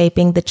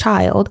videotaping the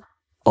child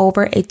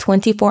over a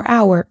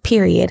 24-hour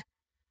period.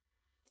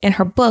 In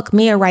her book,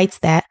 Mia writes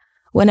that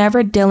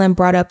whenever Dylan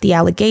brought up the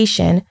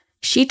allegation,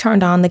 she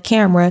turned on the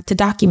camera to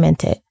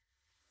document it.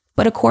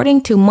 But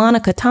according to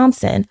Monica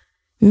Thompson,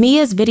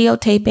 Mia's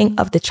videotaping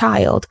of the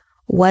child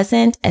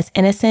wasn't as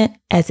innocent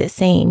as it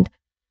seemed.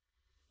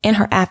 In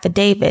her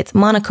affidavits,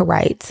 Monica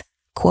writes,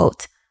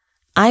 quote,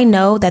 "I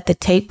know that the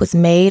tape was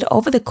made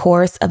over the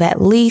course of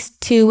at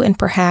least 2 and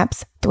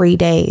perhaps 3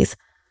 days.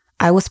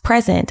 I was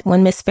present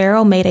when Miss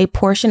Farrow made a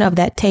portion of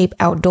that tape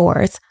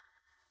outdoors.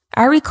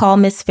 I recall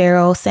Miss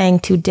Farrow saying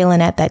to Dylan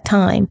at that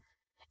time,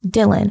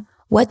 'Dylan,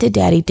 what did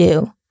Daddy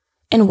do?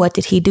 And what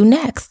did he do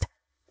next?'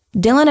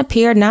 Dylan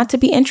appeared not to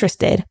be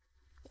interested,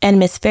 and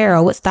Miss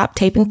Farrow would stop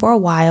taping for a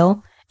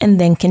while and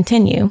then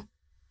continue.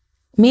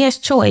 Mia's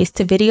choice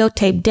to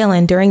videotape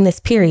Dylan during this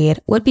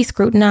period would be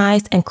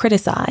scrutinized and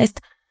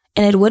criticized,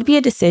 and it would be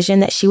a decision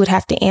that she would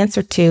have to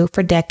answer to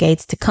for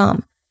decades to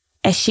come,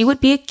 as she would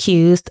be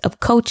accused of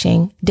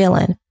coaching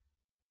Dylan."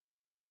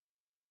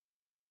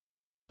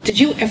 Did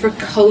you ever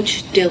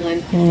coach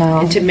Dylan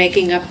into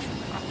making up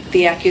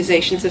the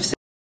accusations of sex?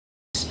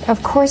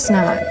 Of course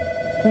not.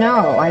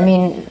 No, I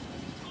mean,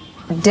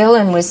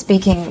 Dylan was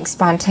speaking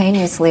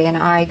spontaneously and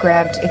I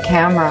grabbed a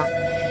camera.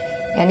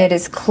 And it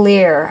is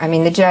clear, I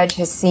mean, the judge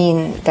has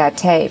seen that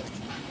tape,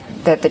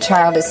 that the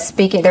child is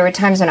speaking. There were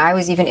times when I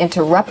was even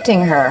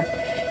interrupting her.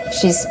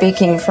 She's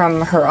speaking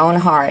from her own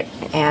heart.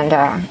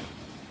 And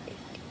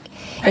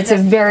it's a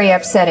very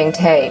upsetting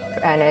tape.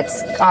 And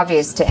it's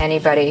obvious to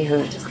anybody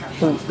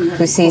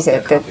who sees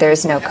it that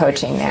there's no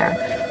coaching there.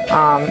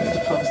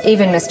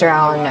 Even Mr.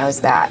 Allen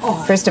knows that.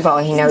 First of all,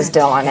 he knows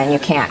Dylan, and you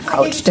can't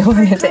coach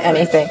Dylan into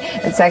anything.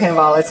 And second of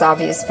all, it's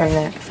obvious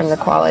from the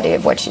quality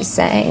of what she's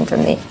saying,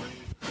 from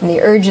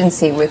the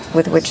urgency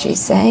with which she's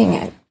saying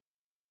it.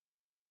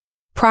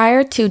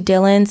 Prior to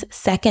Dylan's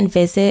second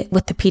visit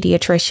with the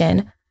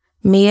pediatrician,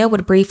 Mia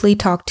would briefly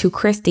talk to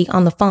Christy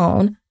on the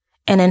phone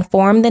and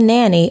inform the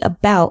nanny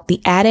about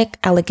the attic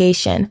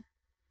allegation.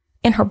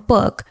 In her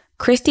book,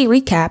 Christy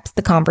recaps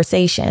the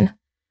conversation.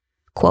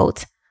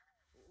 Quote,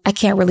 "I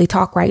can't really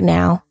talk right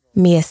now,"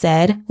 Mia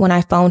said when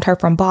I phoned her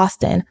from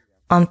Boston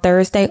on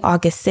Thursday,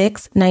 August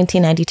 6,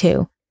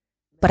 1992.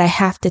 "But I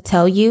have to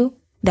tell you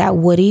that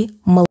Woody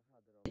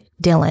molested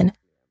Dylan."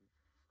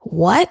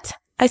 "What?"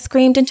 I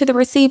screamed into the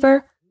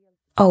receiver.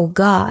 "Oh,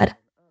 God."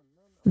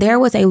 There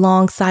was a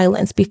long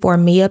silence before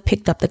Mia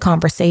picked up the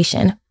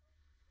conversation.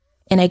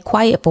 In a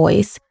quiet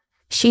voice,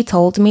 She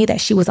told me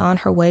that she was on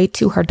her way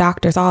to her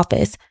doctor's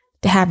office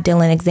to have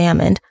Dylan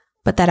examined,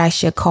 but that I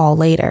should call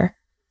later.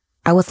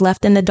 I was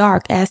left in the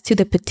dark as to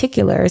the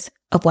particulars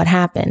of what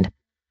happened.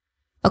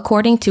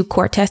 According to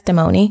court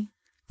testimony,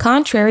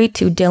 contrary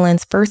to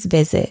Dylan's first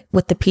visit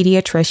with the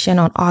pediatrician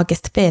on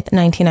August 5th,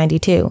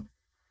 1992,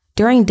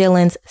 during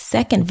Dylan's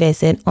second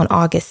visit on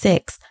August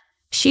 6th,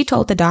 she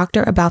told the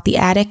doctor about the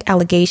attic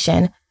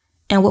allegation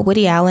and what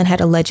Woody Allen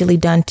had allegedly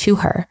done to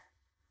her.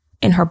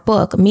 In her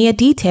book, Mia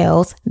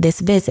details this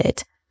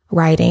visit,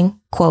 writing,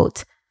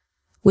 quote,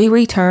 "We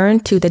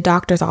returned to the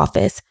doctor's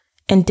office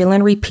and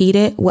Dylan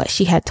repeated what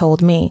she had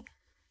told me.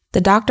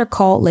 The doctor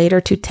called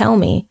later to tell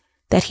me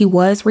that he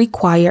was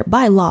required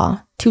by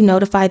law to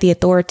notify the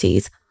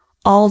authorities,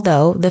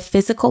 although the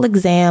physical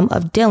exam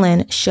of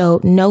Dylan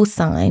showed no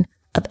sign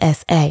of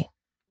SA.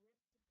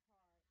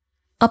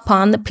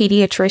 Upon the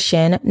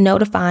pediatrician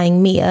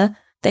notifying Mia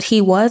that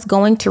he was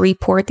going to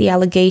report the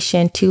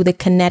allegation to the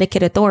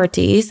Connecticut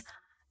authorities,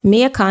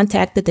 Mia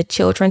contacted the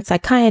children's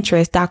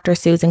psychiatrist, Dr.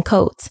 Susan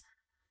Coates.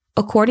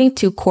 According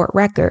to court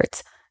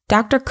records,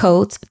 Dr.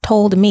 Coates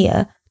told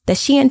Mia that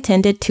she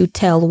intended to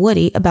tell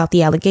Woody about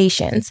the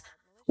allegations,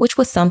 which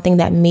was something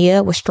that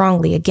Mia was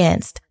strongly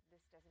against.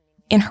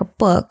 In her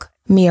book,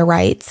 Mia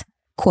writes,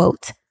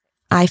 quote,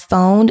 "I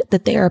phoned the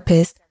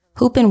therapist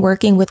who'd been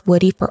working with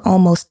Woody for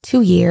almost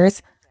 2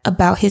 years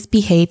about his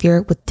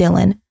behavior with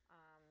Dylan.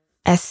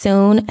 As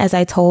soon as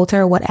I told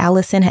her what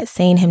Allison had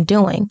seen him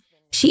doing,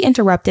 she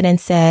interrupted and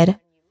said,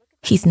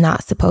 'He's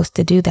not supposed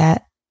to do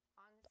that.'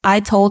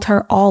 I told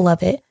her all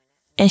of it,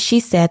 and she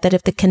said that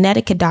if the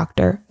Connecticut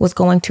doctor was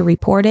going to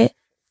report it,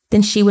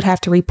 then she would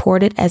have to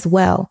report it as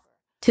well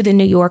to the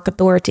New York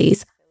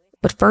authorities.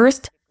 But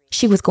first,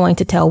 she was going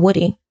to tell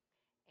Woody.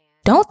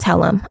 'Don't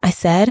tell him,' I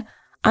said.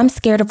 'I'm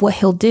scared of what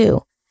he'll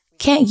do.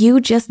 Can't you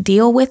just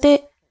deal with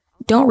it?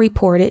 Don't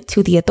report it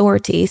to the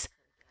authorities.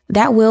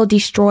 That will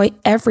destroy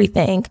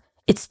everything.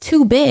 It's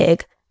too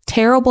big.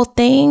 Terrible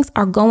things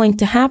are going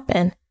to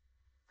happen.'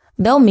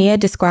 Though Mia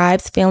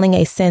describes feeling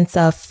a sense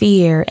of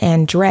fear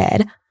and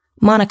dread,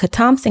 Monica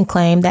Thompson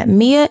claimed that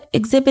Mia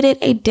exhibited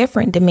a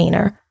different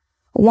demeanor,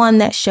 one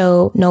that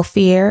showed no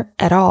fear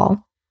at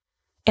all.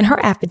 In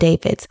her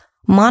affidavits,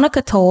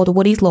 Monica told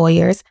Woody's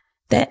lawyers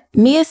that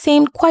Mia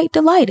seemed quite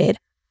delighted,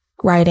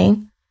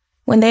 writing,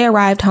 "When they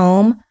arrived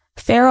home,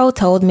 Farrow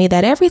told me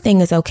that everything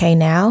is okay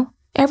now.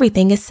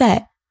 Everything is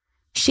set.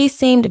 She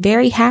seemed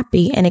very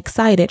happy and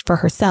excited for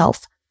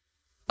herself."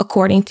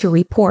 According to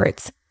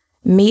reports,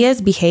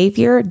 Mia's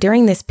behavior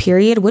during this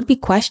period would be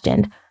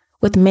questioned,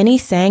 with many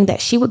saying that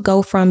she would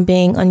go from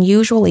being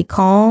unusually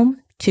calm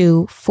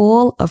to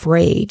full of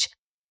rage.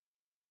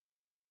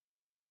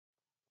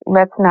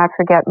 Let's not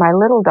forget my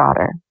little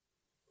daughter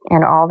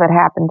and all that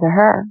happened to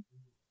her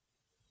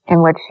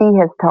and what she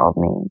has told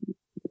me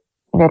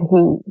that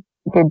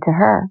he did to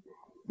her.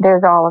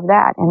 There's all of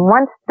that. And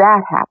once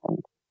that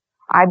happened,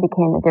 I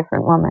became a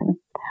different woman.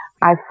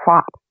 I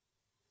fought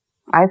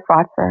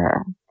for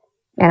her.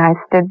 And I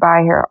stood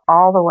by her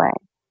all the way.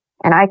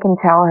 And I can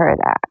tell her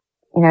that,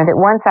 that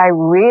once I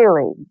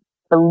really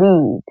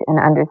believed and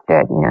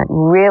understood, it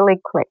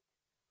really clicked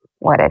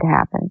what had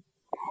happened,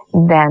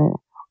 then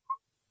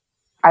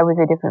I was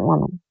a different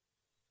woman.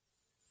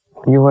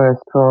 You were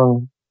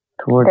strong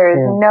towards him.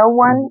 There's no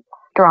one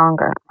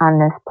stronger on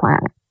this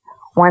planet.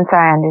 Once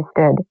I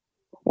understood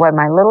what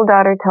my little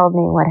daughter told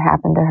me, what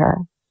happened to her,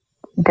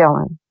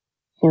 Dylan,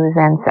 she was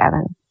then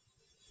 7.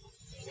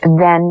 And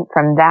then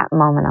from that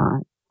moment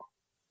on,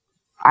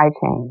 I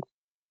changed.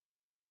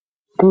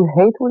 Do you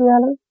hate Woody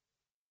Allen?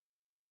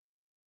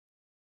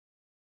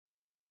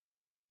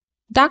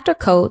 Dr.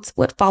 Coates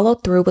would follow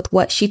through with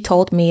what she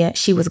told Mia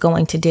she was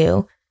going to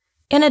do.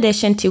 In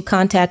addition to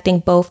contacting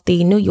both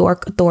the New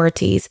York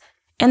authorities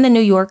and the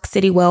New York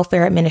City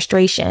Welfare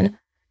Administration,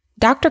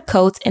 Dr.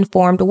 Coates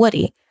informed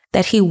Woody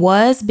that he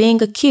was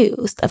being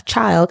accused of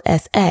child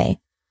SA.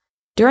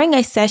 During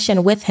a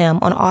session with him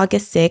on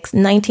August 6,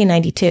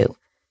 1992,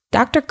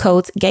 Dr.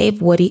 Coates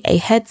gave Woody a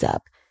heads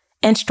up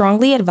and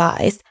strongly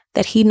advised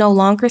that he no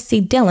longer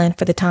see Dylan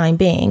for the time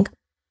being.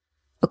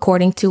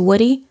 According to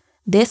Woody,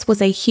 this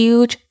was a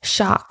huge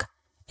shock,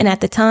 and at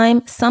the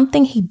time,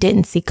 something he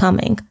didn't see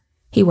coming.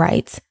 He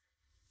writes,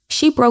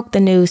 "She broke the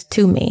news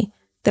to me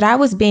that I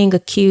was being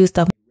accused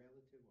of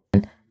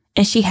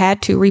and she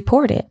had to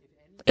report it.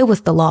 It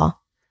was the law.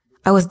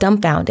 I was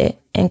dumbfounded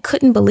and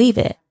couldn't believe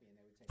it.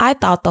 I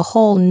thought the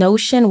whole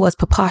notion was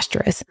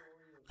preposterous.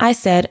 I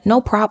said,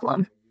 no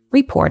problem,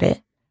 report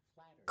it."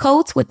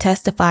 Coates would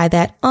testify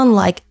that,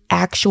 unlike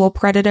actual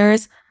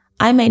predators,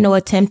 I made no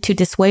attempt to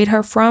dissuade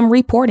her from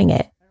reporting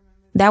it.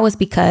 That was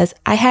because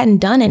I hadn't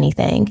done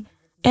anything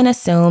and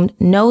assumed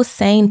no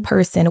sane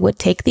person would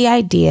take the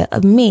idea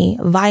of me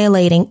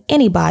violating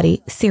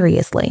anybody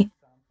seriously.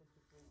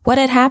 What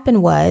had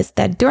happened was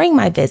that during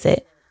my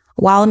visit,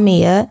 while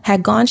Mia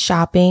had gone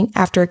shopping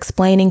after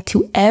explaining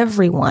to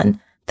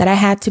everyone that I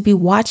had to be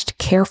watched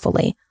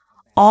carefully,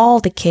 all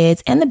the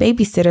kids and the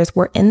babysitters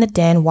were in the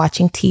den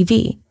watching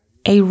TV,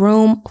 a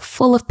room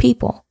full of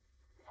people.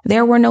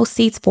 There were no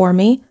seats for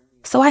me,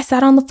 So I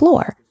sat on the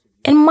floor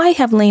and might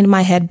have leaned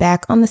my head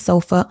back on the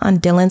sofa on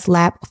Dylan's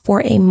lap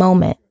for a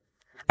moment.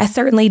 I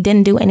certainly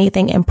didn't do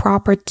anything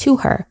improper to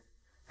her.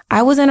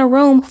 I was in a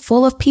room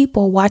full of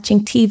people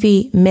watching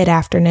TV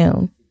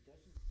mid-afternoon.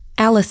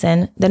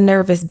 Allison, the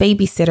nervous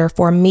babysitter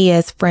for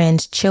Mia's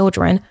friend's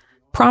children,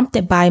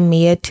 prompted by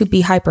Mia to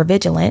be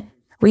hypervigilant,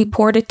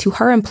 reported to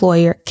her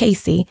employer,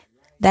 Casey,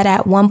 that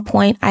at one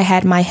point I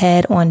had my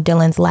head on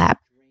Dylan's lap.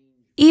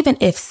 Even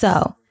if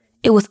so,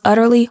 it was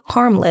utterly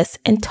harmless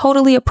and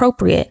totally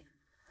appropriate.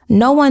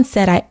 No one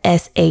said I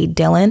S.A.'d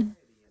Dylan,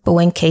 but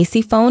when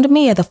Casey phoned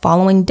Mia the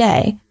following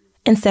day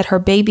and said her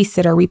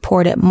babysitter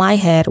reported my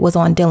head was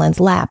on Dylan's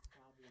lap,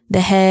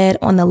 the head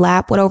on the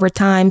lap would over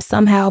time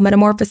somehow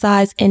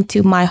metamorphosize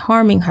into my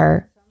harming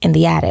her in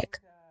the attic.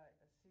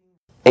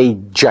 A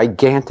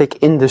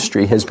gigantic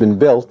industry has been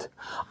built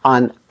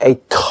on a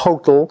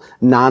total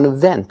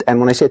non-event. And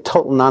when I say a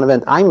total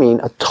non-event, I mean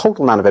a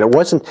total non-event.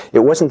 It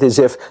wasn't as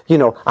if,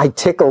 I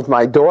tickled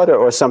my daughter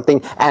or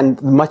something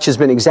and much has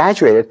been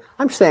exaggerated.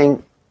 I'm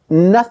saying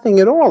nothing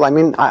at all. I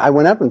mean, I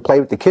went up and played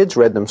with the kids,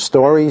 read them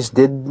stories,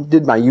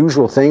 did my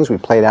usual things. We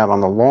played out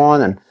on the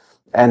lawn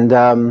and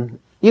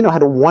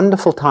had a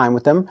wonderful time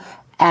with them.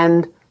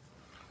 And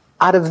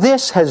out of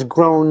this has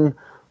grown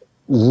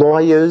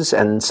lawyers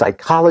and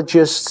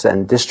psychologists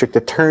and district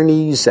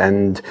attorneys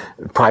and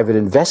private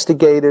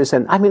investigators.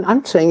 And I mean,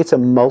 I'm saying it's a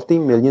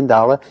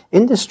multi-million-dollar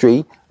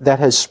industry that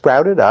has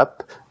sprouted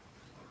up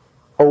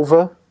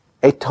over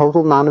a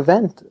total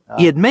non-event.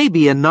 It may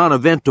be a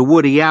non-event to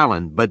Woody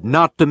Allen, but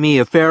not to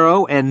Mia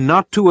Farrow and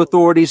not to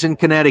authorities in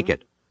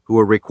Connecticut, who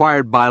are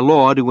required by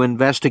law to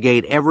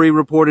investigate every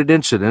reported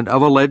incident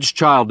of alleged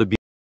child abuse.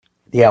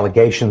 The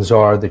allegations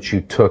are that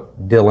you took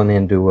Dylan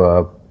into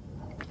a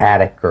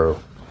attic or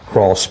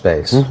crawl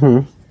space,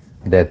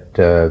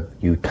 that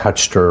you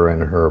touched her in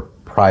her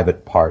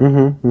private part.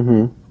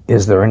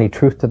 Is there any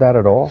truth to that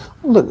at all?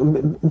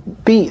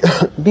 Look, be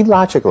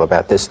logical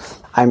about this.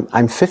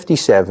 I'm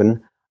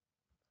 57.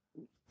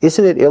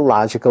 Isn't it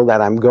illogical that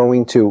I'm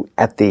going to,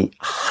 at the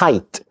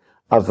height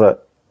of a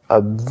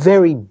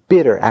very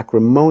bitter,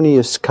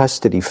 acrimonious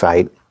custody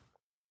fight,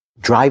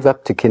 drive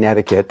up to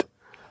Connecticut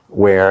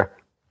where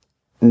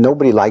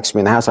nobody likes me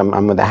in the house.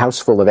 I'm with a house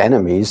full of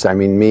enemies. I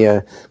mean,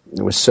 Mia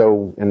was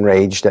so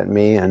enraged at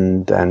me,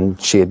 and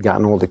she had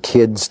gotten all the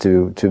kids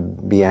to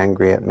be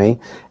angry at me,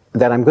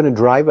 that I'm going to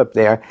drive up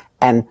there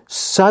and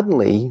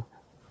suddenly,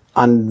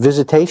 on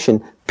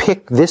visitation,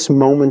 pick this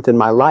moment in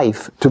my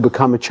life to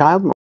become a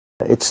child molester.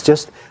 It's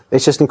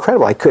just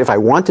incredible. If I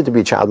wanted to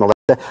be a child molester,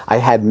 I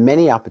had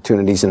many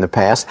opportunities in the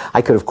past.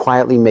 I could have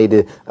quietly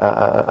made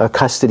a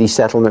custody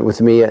settlement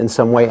with Mia in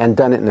some way and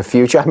done it in the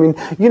future. I mean,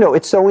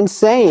 it's so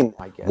insane.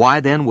 Why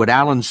then would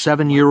Allen's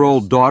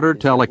 7-year-old daughter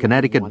tell a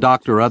Connecticut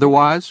doctor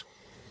otherwise?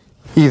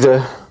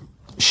 Either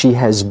she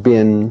has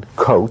been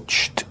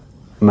coached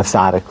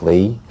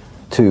methodically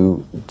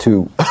to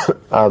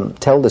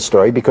tell the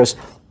story, because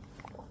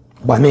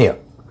by Mia,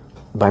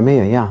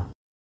 yeah.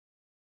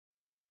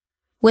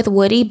 With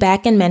Woody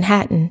back in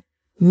Manhattan,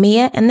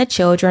 Mia and the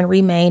children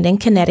remained in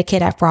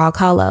Connecticut at Frog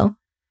Hollow.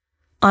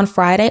 On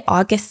Friday,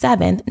 August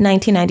 7,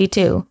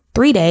 1992,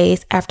 3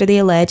 days after the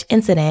alleged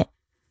incident,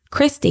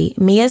 Christy,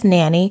 Mia's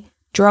nanny,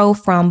 drove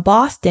from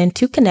Boston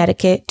to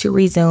Connecticut to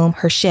resume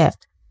her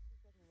shift.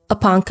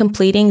 Upon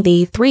completing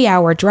the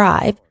 3-hour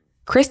drive,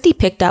 Christy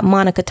picked up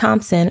Monica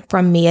Thompson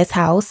from Mia's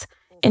house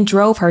and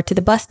drove her to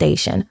the bus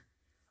station.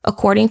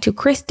 According to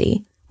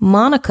Christy,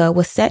 Monica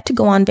was set to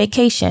go on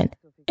vacation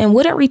and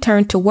wouldn't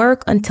return to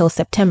work until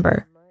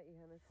September.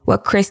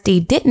 What Christy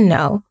didn't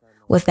know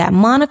was that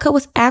Monica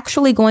was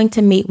actually going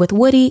to meet with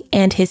Woody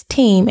and his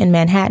team in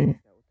Manhattan.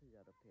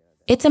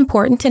 It's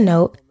important to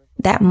note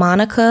that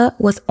Monica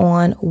was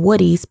on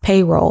Woody's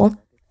payroll.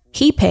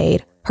 He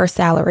paid her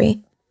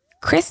salary.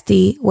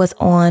 Christy was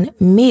on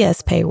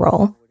Mia's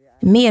payroll.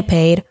 Mia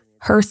paid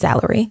her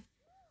salary.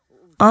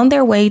 On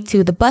their way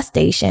to the bus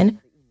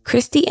station,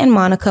 Christy and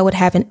Monica would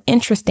have an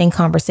interesting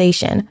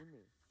conversation,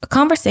 a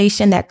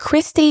conversation that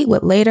Christy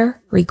would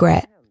later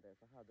regret.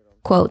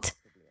 Quote,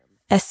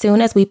 "As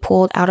soon as we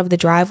pulled out of the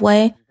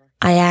driveway,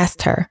 I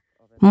asked her,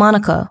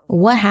 'Monica,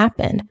 what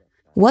happened?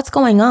 What's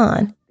going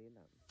on?'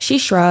 She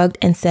shrugged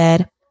and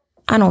said,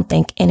 'I don't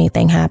think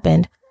anything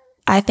happened.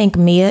 I think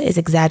Mia is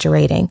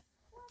exaggerating.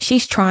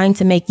 She's trying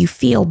to make you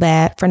feel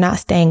bad for not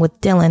staying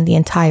with Dylan the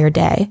entire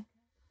day.'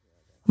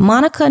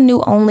 Monica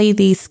knew only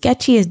the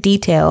sketchiest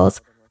details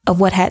of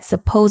what had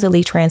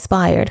supposedly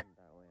transpired.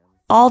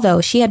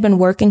 Although she had been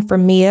working for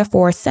Mia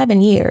for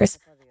 7 years,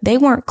 they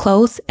weren't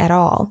close at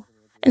all,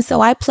 and so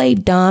I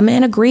played dumb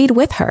and agreed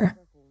with her.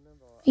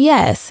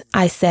 'Yes,'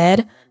 I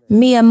said,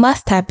 'Mia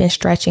must have been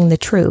stretching the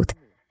truth.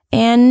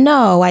 And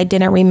no, I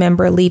didn't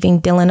remember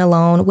leaving Dylan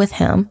alone with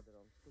him.'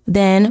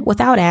 Then,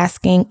 without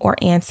asking or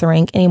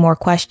answering any more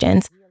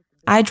questions,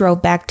 I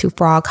drove back to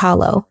Frog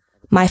Hollow,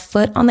 my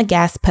foot on the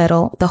gas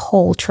pedal the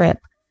whole trip.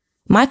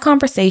 My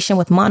conversation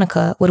with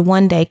Monica would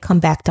one day come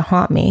back to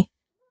haunt me.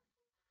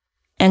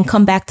 And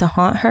come back to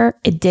haunt her,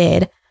 it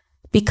did,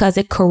 because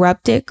it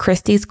corrupted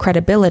Christy's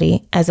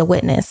credibility as a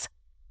witness.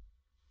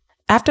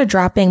 After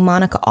dropping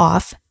Monica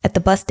off at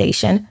the bus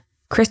station,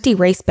 Christy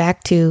raced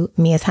back to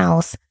Mia's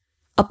house.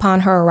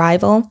 Upon her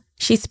arrival,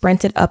 she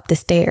sprinted up the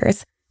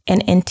stairs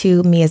and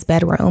into Mia's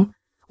bedroom,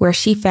 where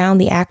she found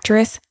the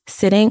actress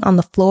sitting on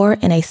the floor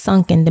in a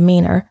sunken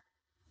demeanor.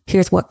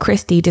 Here's what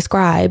Christy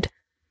described.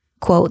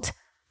 Quote,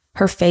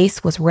 "Her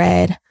face was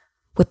red,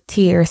 with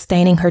tears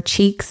staining her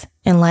cheeks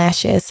and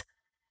lashes.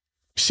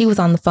 She was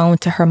on the phone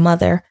to her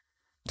mother,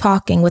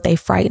 talking with a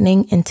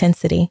frightening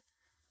intensity.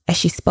 As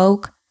she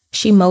spoke,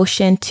 she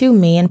motioned to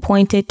me and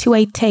pointed to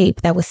a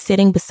tape that was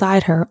sitting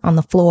beside her on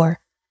the floor.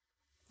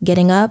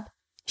 Getting up,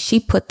 she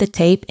put the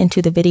tape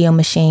into the video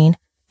machine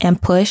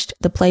and pushed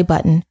the play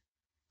button,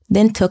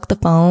 then took the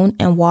phone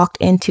and walked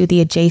into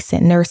the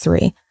adjacent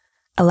nursery,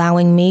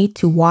 allowing me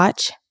to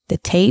watch the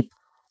tape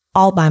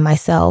all by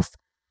myself.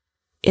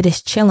 It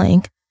is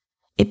chilling.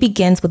 It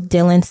begins with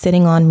Dylan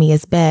sitting on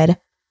Mia's bed.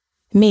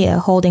 Mia,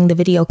 holding the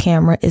video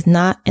camera, is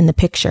not in the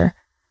picture,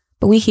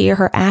 but we hear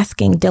her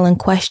asking Dylan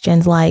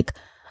questions like,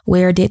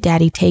 'Where did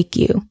Daddy take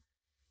you?'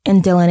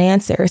 And Dylan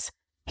answers,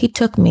 'He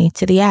took me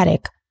to the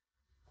attic.'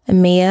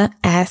 Mia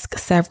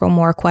asks several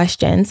more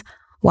questions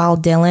while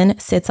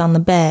Dylan sits on the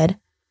bed.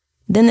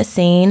 Then the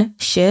scene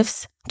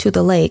shifts to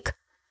the lake.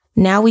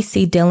 Now we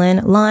see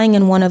Dylan lying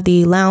in one of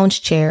the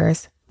lounge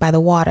chairs by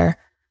the water.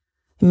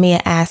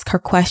 Mia asks her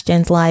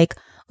questions like,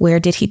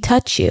 'Where did he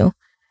touch you?'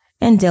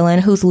 And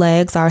Dylan, whose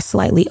legs are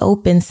slightly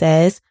open,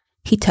 says,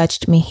 'He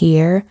touched me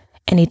here,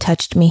 and he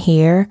touched me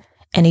here,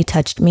 and he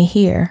touched me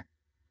here.'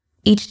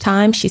 Each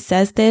time she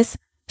says this,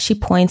 she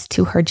points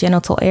to her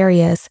genital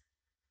areas.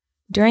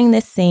 During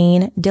this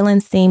scene,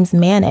 Dylan seems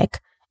manic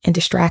and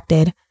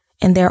distracted,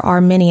 and there are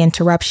many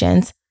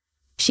interruptions.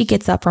 She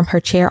gets up from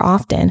her chair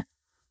often.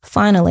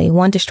 Finally,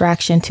 one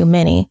distraction too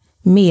many,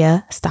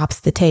 Mia stops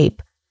the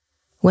tape.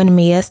 When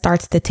Mia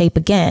starts the tape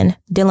again,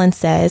 Dylan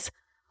says,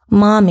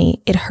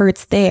 'Mommy, it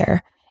hurts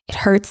there,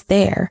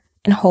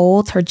 and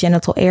holds her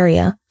genital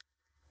area.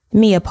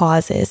 Mia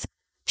pauses.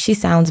 She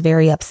sounds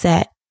very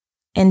upset.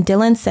 And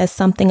Dylan says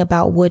something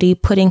about Woody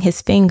putting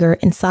his finger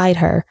inside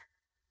her.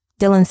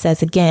 Dylan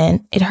says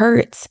again, 'It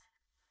hurts.'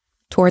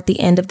 Toward the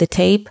end of the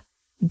tape,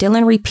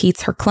 Dylan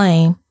repeats her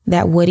claim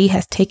that Woody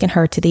has taken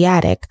her to the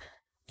attic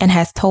and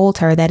has told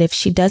her that if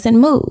she doesn't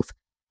move,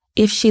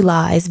 if she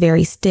lies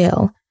very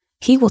still,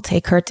 he will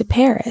take her to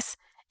Paris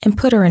and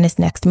put her in his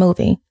next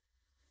movie.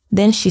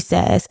 Then she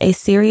says, a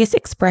serious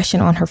expression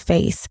on her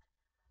face,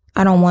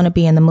 'I don't want to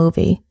be in the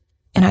movie,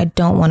 and I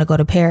don't want to go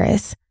to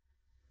Paris.'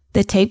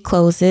 The tape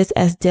closes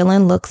as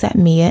Dylan looks at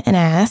Mia and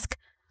asks,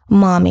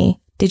 'Mommy,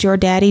 did your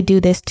daddy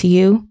do this to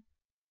you?'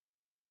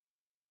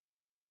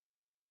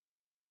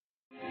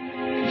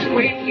 It's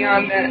way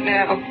beyond that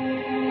now.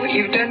 What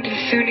you've done to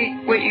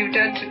Suni, what you've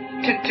done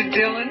to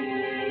Dylan.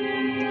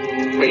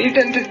 What you've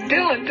done to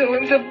Dylan.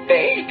 Dylan's a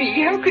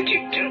baby. How could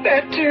you do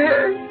that to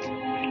her?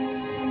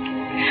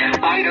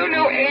 I don't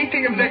know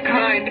anything of the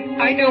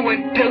kind. I know what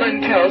Dylan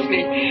tells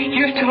me.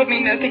 You've told me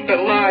nothing but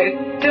lies.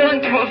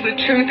 Dylan tells the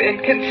truth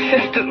and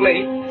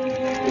consistently.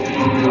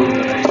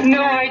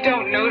 No, I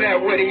don't know that,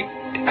 Woody.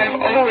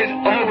 I've always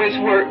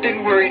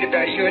been worried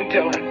about you and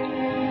Dylan.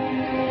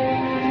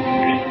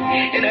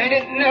 And I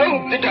didn't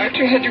know the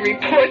doctor had to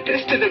report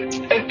this to the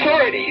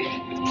authorities.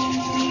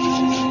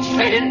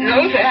 I didn't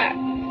know that.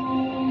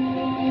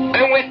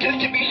 I went just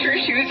to be sure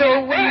she was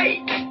all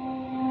right.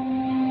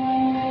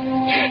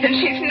 And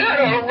she's not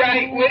all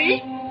right,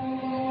 Woody.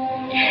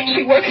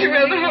 She walks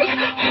around the house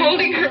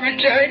holding her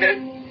vagina.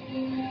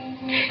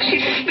 She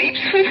sleeps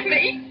with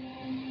me.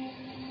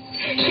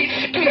 She's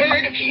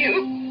scared of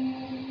you.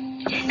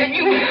 And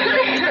you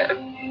hurt her.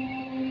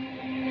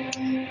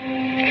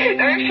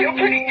 And I feel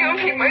pretty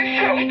guilty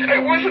myself that I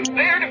wasn't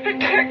there to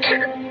protect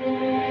her.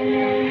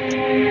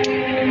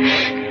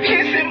 She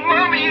said,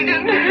 "Mommy, you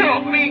didn't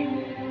help me."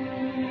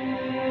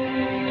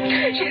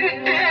 She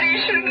said,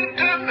 "Daddy shouldn't have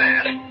done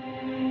that.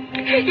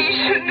 He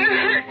shouldn't have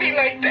hurt me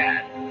like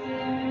that.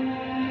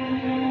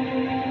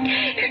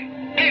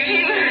 If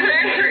you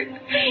hurt her,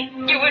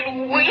 you would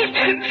weep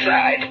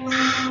inside.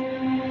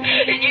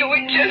 And you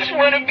would just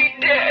want to be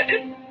dead.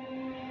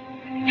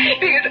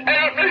 Because I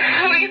don't know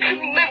how you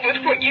can live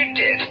with what you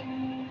did."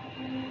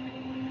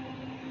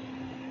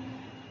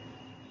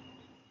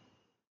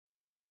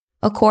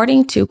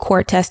 According to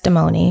court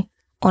testimony,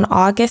 on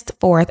August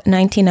 4th,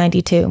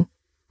 1992,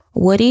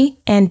 Woody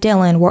and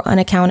Dylan were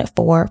unaccounted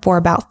for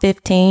about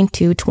 15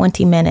 to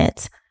 20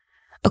 minutes.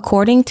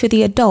 According to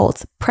the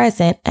adults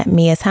present at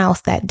Mia's house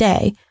that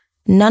day,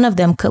 none of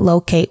them could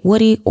locate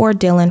Woody or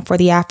Dylan for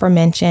the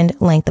aforementioned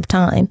length of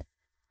time.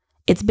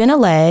 It's been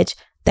alleged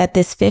that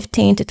this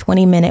 15 to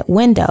 20 minute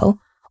window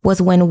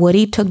was when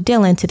Woody took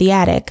Dylan to the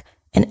attic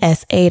and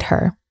SA'd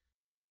her.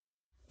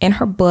 In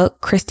her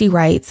book, Christy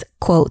writes,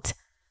 quote,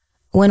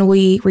 "When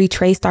we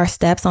retraced our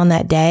steps on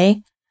that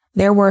day,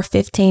 there were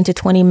 15 to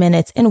 20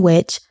 minutes in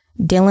which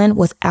Dylan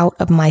was out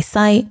of my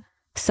sight,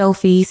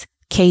 Sophie's,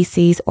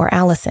 Casey's, or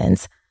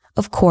Allison's.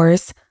 Of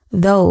course,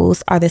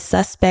 those are the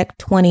suspect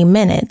 20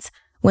 minutes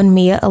when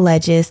Mia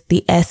alleges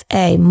the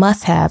SA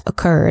must have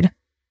occurred."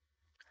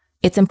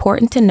 It's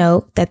important to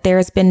note that there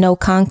has been no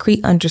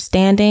concrete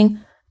understanding,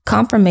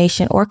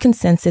 confirmation, or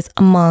consensus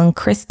among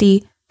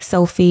Christy,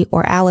 Sophie,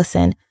 or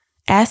Allison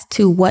as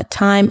to what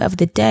time of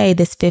the day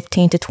this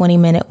 15 to 20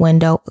 minute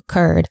window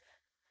occurred.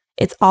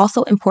 It's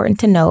also important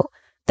to note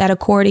that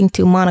according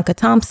to Monica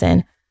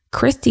Thompson,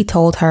 Christy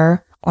told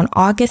her on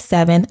August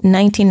 7,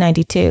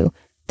 1992,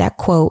 that,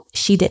 quote,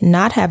 she did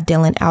not have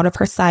Dylan out of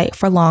her sight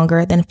for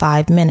longer than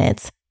 5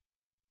 minutes.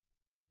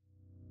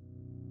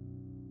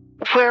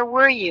 Where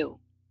were you?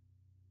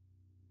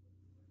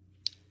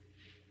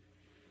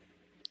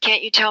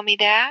 Can't you tell me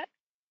that?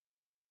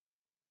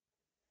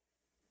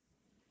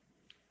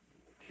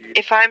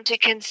 If I were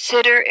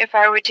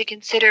to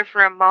consider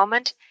for a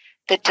moment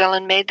that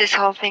Dylan made this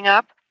whole thing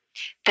up,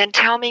 then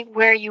tell me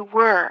where you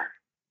were.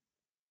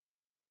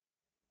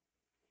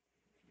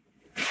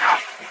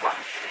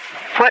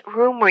 What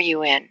room were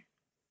you in?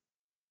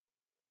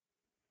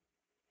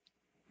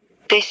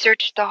 They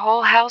searched the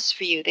whole house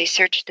for you. They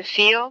searched the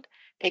field.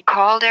 They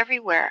called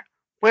everywhere.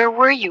 Where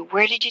were you?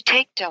 Where did you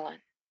take Dylan?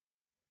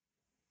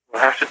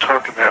 We'll have to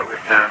talk about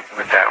that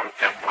with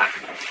them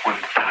when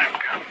the time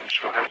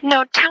comes.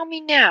 No, tell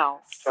me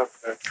now. Talk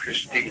about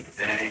Christy and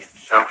Danny and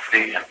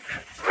Sophie and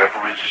whoever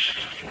was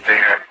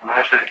there. We'll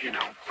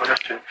have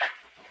to,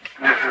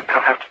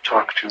 they'll have to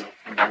talk to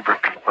a number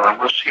of people, and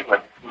we'll see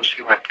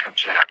what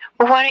comes out.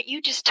 Well, why don't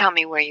you just tell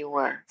me where you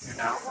were? You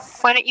know?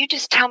 Why don't you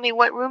just tell me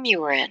what room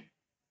you were in?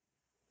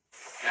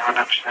 You know what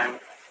I'm saying?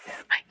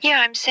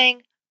 Yeah, I'm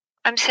saying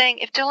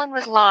if Dylan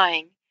was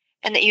lying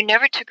and that you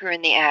never took her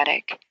in the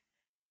attic,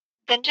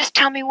 then just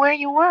tell me where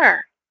you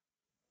were.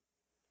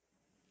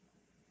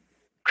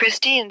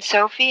 Christy and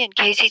Sophie and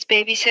Casey's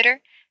babysitter,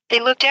 they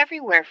looked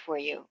everywhere for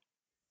you.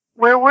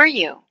 Where were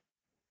you?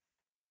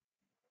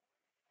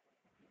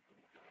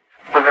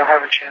 Well, they'll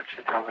have a chance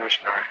to tell their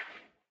story.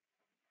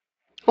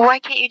 Why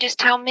can't you just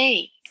tell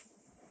me?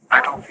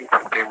 I don't think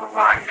that they were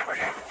lying for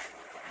you.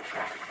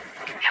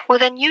 Well,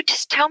 then you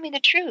just tell me the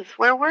truth.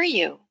 Where were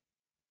you?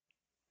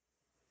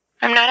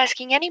 I'm not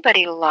asking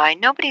anybody to lie.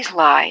 Nobody's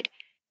lied.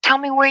 Tell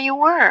me where you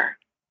were.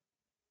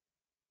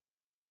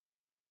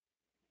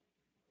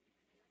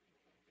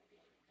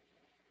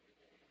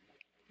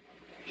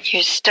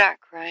 You're stuck,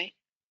 right?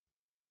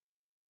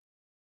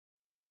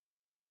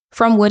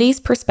 From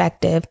Woody's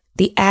perspective,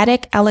 the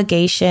attic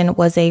allegation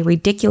was a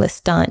ridiculous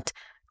stunt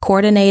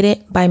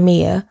coordinated by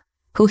Mia,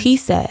 who he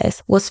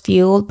says was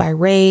fueled by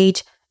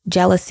rage,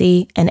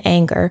 jealousy, and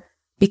anger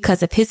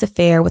because of his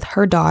affair with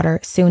her daughter,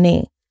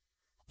 Suni.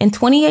 In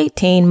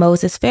 2018,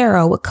 Moses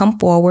Farrow would come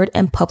forward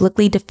and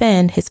publicly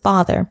defend his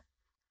father.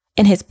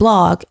 In his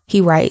blog,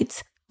 he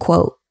writes,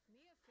 quote,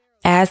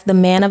 "As the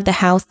man of the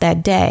house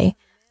that day,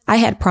 I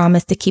had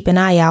promised to keep an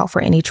eye out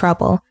for any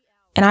trouble,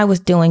 and I was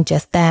doing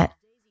just that.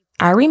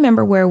 I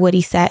remember where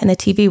Woody sat in the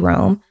TV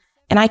room,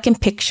 and I can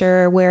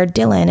picture where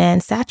Dylan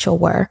and Satchel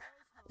were.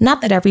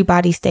 Not that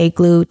everybody stayed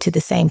glued to the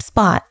same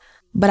spot,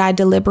 but I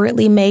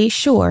deliberately made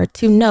sure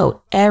to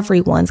note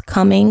everyone's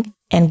coming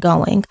and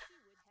going.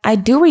 I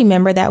do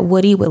remember that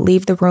Woody would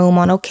leave the room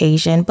on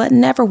occasion, but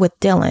never with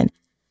Dylan.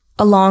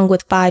 Along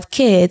with 5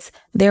 kids,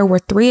 there were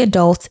 3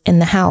 adults in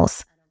the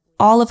house,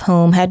 all of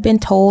whom had been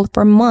told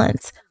for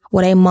months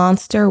what a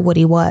monster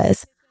Woody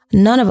was.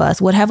 None of us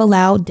would have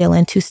allowed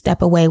Dylan to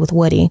step away with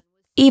Woody,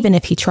 even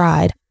if he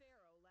tried."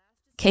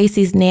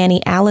 Casey's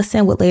nanny,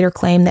 Allison, would later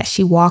claim that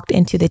she walked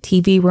into the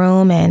TV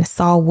room and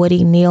saw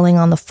Woody kneeling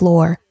on the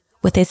floor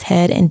with his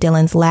head in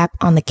Dylan's lap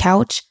on the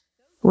couch.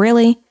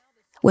 Really?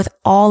 With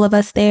all of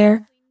us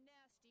there?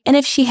 And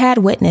if she had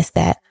witnessed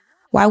that,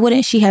 why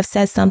wouldn't she have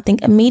said something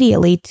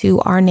immediately to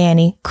our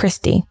nanny,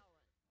 Christy?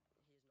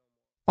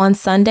 On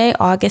Sunday,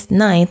 August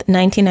 9th,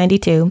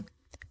 1992,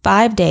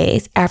 5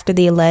 days after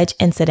the alleged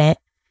incident,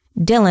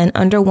 Dylan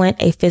underwent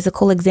a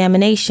physical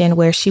examination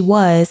where she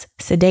was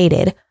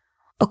sedated.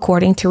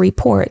 According to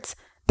reports,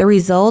 the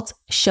results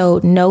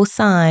showed no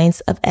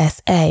signs of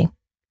SA.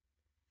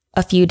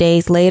 A few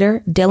days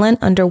later, Dylan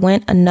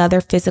underwent another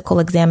physical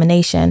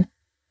examination.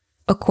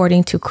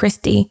 According to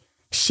Christy,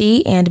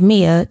 she and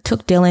Mia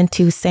took Dylan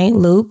to St.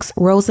 Luke's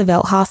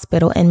Roosevelt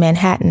Hospital in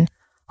Manhattan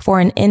for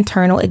an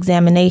internal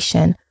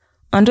examination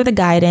under the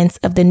guidance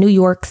of the New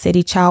York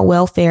City Child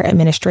Welfare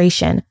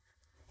Administration.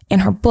 In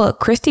her book,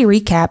 Christy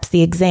recaps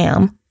the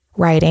exam,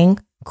 writing,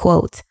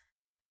 quote,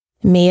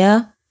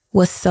 "Mia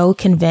was so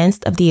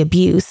convinced of the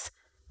abuse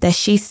that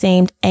she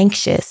seemed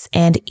anxious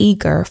and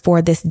eager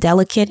for this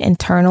delicate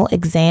internal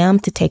exam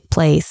to take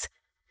place.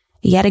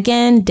 Yet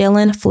again,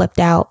 Dylan flipped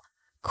out,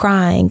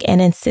 crying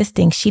and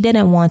insisting she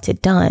didn't want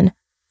it done.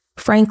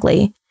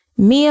 Frankly,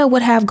 Mia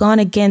would have gone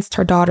against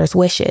her daughter's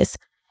wishes,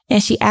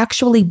 and she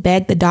actually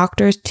begged the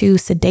doctors to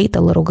sedate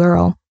the little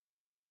girl.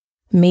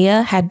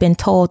 Mia had been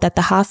told that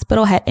the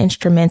hospital had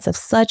instruments of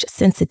such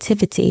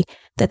sensitivity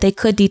that they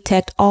could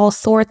detect all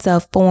sorts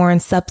of foreign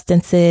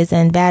substances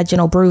and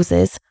vaginal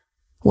bruises.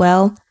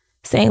 Well,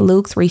 St.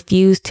 Luke's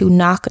refused to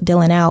knock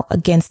Dylan out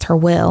against her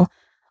will,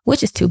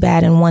 which is too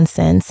bad in one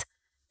sense,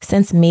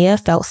 since Mia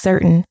felt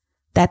certain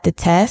that the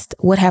test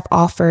would have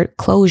offered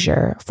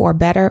closure for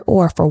better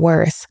or for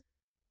worse.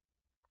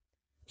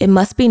 It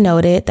must be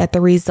noted that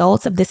the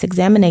results of this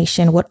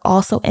examination would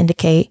also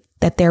indicate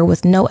that there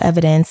was no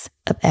evidence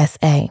of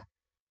SA.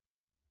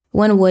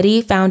 When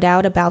Woody found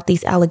out about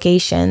these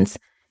allegations,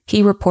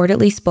 he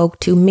reportedly spoke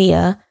to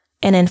Mia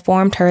and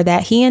informed her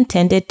that he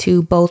intended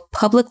to both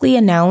publicly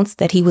announce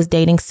that he was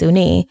dating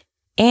Suni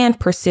and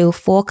pursue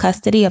full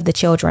custody of the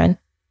children.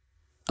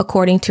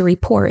 According to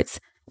reports,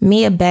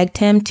 Mia begged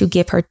him to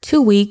give her 2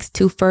 weeks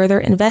to further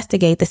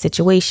investigate the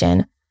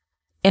situation.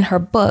 In her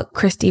book,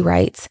 Christie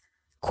writes,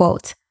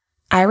 quote,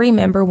 "I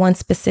remember one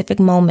specific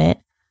moment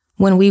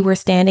when we were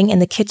standing in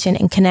the kitchen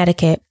in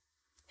Connecticut.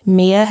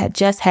 Mia had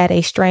just had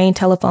a strained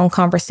telephone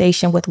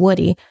conversation with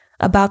Woody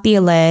about the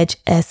alleged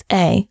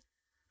SA.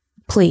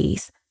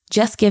 Please,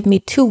 just give me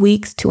 2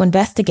 weeks to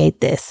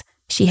investigate this,"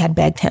 she had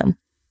begged him.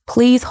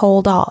 "Please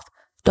hold off.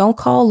 Don't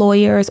call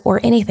lawyers or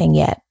anything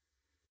yet."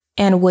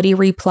 And Woody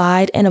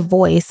replied in a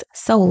voice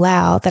so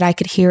loud that I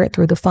could hear it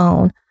through the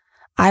phone,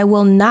 "I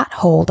will not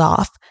hold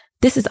off.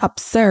 This is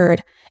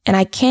absurd, and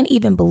I can't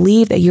even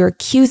believe that you're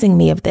accusing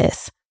me of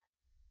this."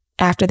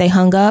 After they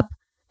hung up,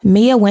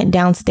 Mia went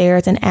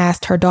downstairs and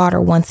asked her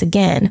daughter once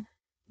again,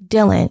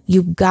 "Dylan,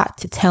 you've got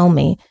to tell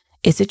me,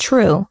 is it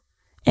true?"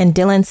 And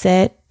Dylan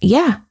said,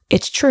 "Yeah,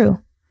 it's true."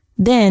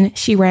 Then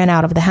she ran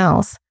out of the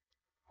house.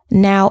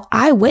 Now,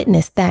 I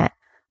witnessed that,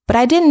 but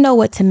I didn't know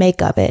what to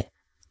make of it.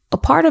 A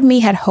part of me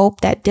had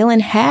hoped that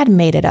Dylan had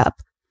made it up.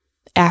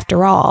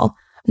 After all,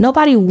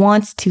 nobody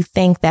wants to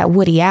think that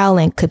Woody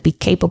Allen could be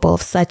capable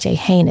of such a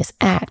heinous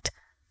act.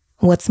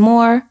 What's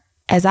more,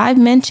 as I've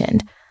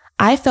mentioned,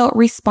 I felt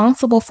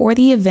responsible for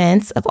the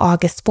events of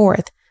August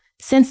 4th,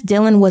 since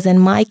Dylan was in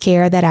my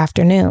care that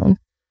afternoon.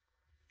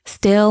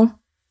 Still,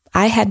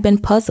 I had been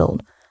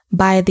puzzled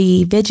by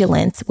the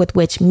vigilance with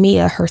which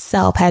Mia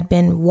herself had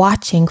been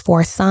watching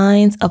for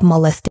signs of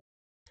molestation.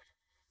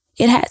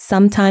 It had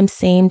sometimes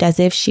seemed as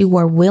if she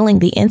were willing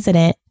the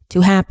incident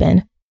to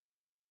happen.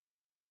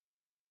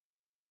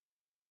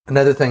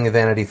 Another thing the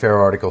Vanity Fair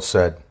article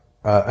said,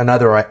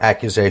 another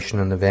accusation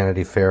in the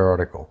Vanity Fair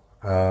article.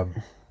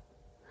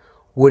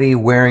 Woody,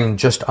 wearing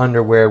just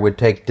underwear, would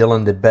take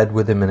Dylan to bed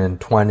with him and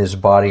entwine his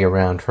body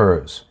around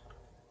hers.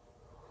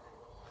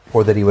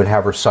 Or that he would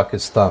have her suck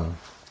his thumb.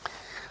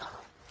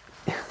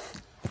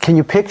 Can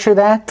you picture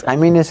that? I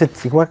mean, is it,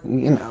 what,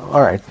 you know,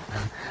 all right.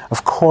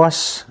 Of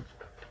course,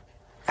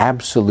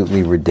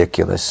 absolutely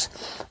ridiculous.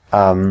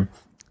 There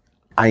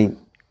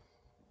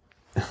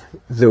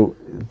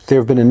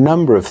have been a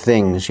number of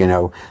things, you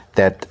know,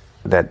 that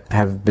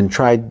have been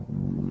tried,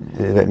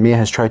 that Mia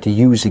has tried to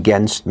use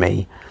against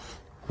me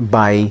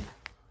by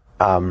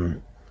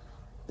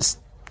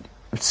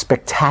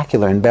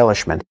spectacular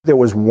embellishment. There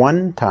was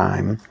one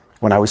time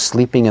when I was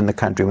sleeping in the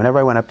country, whenever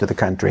I went up to the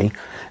country,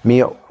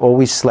 Mia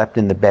always slept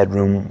in the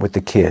bedroom with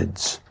the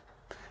kids,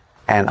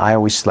 and I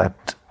always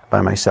slept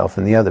by myself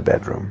in the other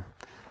bedroom.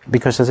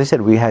 Because, as I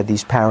said, we had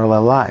these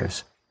parallel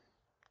lives.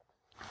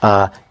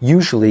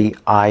 Usually,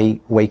 I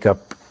wake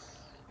up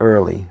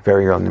early,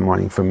 very early in the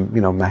morning, from,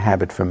 you know, my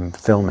habit from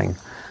filming.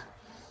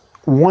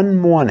 One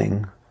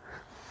morning,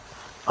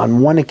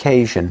 on one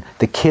occasion,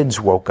 the kids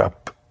woke up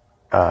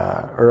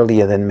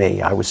earlier than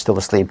me. I was still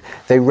asleep.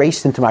 They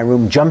raced into my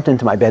room, jumped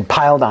into my bed,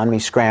 piled on me,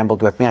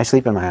 scrambled with me. I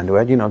sleep in my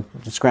underwear, you know,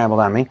 scrambled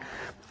on me.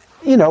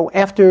 You know,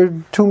 after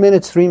 2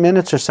 minutes, 3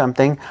 minutes or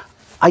something,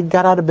 I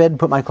got out of bed and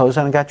put my clothes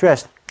on and got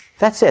dressed.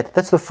 That's it.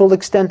 That's the full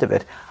extent of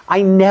it.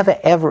 I never,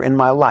 ever in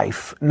my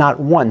life, not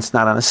once,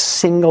 not on a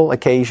single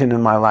occasion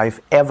in my life,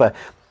 ever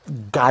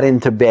got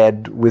into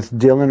bed with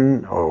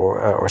Dylan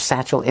or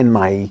Satchel in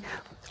my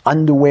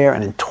underwear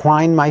and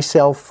entwined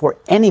myself for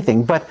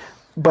anything but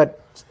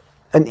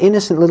an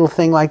innocent little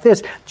thing like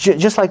this.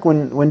 Just like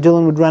when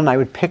Dylan would run, I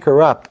would pick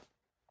her up.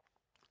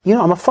 You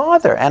know, I'm a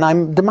father, and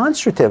I'm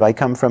demonstrative. I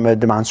come from a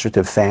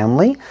demonstrative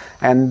family,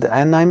 and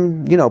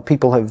I'm, you know,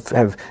 people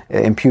have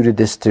imputed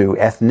this to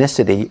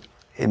ethnicity.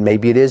 And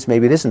maybe it is,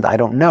 maybe it isn't. I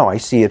don't know. I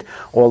see it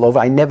all over.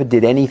 I never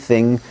did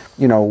anything,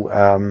 you know,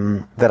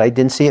 that I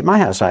didn't see at my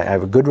house. I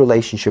have a good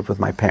relationship with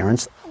my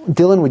parents.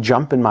 Dylan would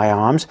jump in my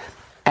arms,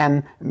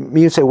 and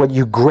you'd say, well,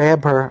 you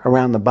grab her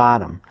around the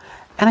bottom.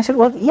 And I said,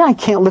 well, yeah, I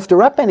can't lift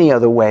her up any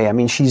other way. I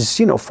mean, she's,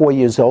 you know, 4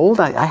 years old.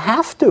 I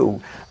have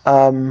to.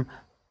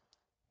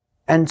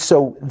 And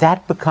so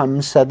that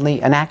becomes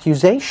suddenly an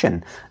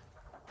accusation.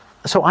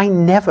 So I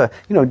never,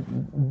 you know,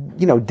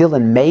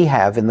 Dylan may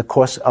have, in the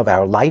course of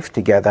our life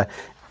together,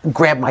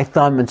 grabbed my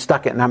thumb and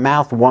stuck it in her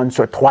mouth once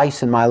or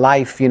twice in my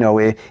life, you know,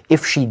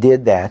 if she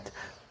did that.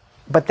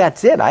 But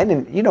that's it. I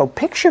didn't, you know,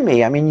 picture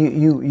me. I mean,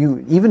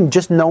 you even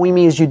just knowing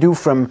me as you do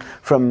from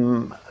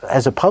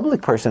as a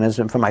public person, as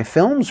from my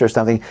films or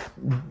something,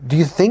 do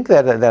you think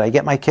that I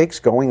get my kicks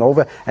going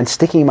over and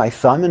sticking my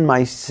thumb in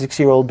my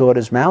 6-year-old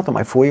daughter's mouth or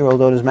my 4-year-old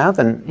daughter's mouth?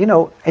 And, you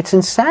know, it's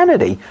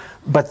insanity.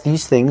 But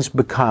these things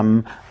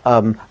become,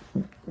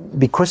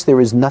 because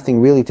there is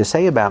nothing really to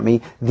say about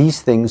me,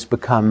 these things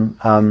become,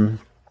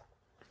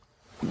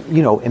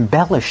 you know,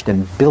 embellished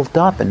and built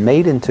up and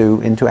made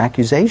into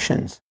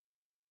accusations.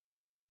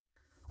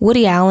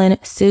 Woody Allen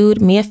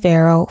sued Mia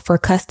Farrow for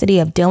custody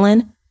of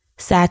Dylan,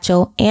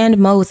 Satchel, and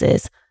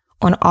Moses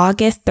on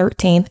August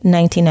 13,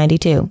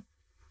 1992.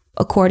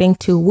 According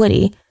to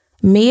Woody,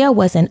 Mia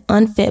was an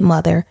unfit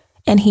mother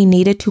and he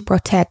needed to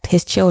protect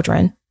his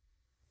children.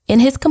 In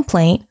his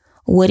complaint,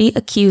 Woody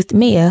accused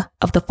Mia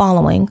of the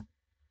following.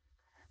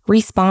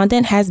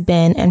 Respondent has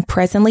been and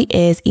presently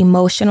is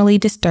emotionally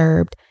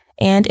disturbed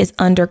and is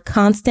under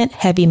constant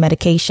heavy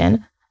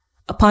medication.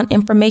 Upon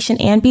information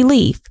and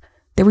belief,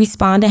 the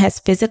respondent has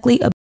physically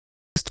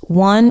abused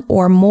one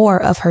or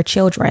more of her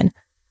children.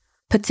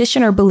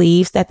 Petitioner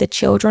believes that the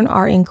children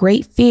are in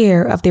great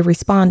fear of the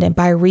respondent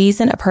by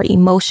reason of her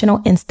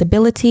emotional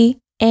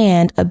instability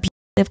and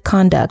abusive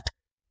conduct.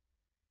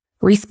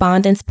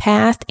 Respondent's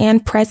past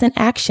and present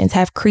actions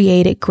have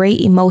created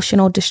great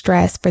emotional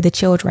distress for the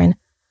children,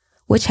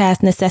 which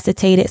has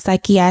necessitated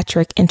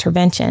psychiatric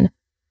intervention.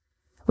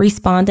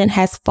 Respondent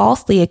has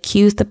falsely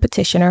accused the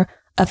petitioner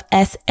of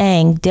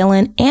S.ing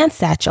Dylan and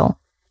Satchel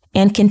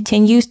and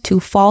continues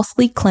to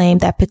falsely claim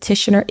that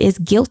petitioner is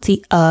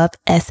guilty of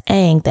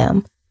S.ing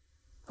them.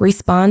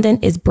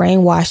 Respondent is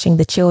brainwashing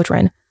the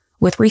children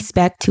with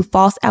respect to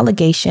false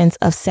allegations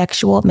of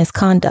sexual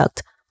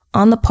misconduct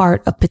on the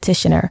part of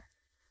petitioner.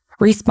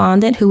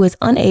 Respondent, who is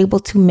unable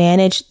to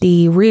manage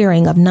the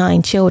rearing of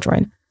 9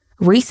 children,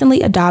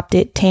 recently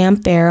adopted Tam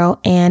Farrow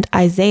and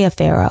Isaiah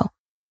Farrow.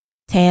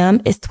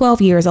 Tam is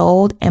 12 years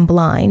old and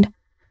blind.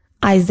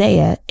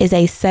 Isaiah is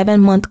a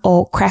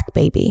 7-month-old crack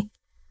baby.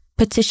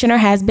 Petitioner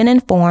has been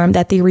informed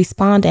that the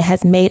respondent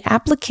has made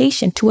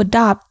application to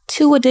adopt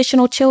 2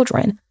 additional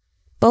children,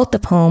 both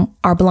of whom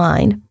are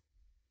blind.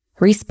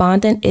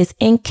 Respondent is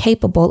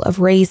incapable of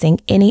raising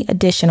any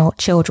additional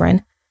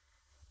children.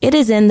 It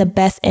is in the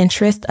best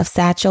interest of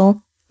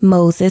Satchel,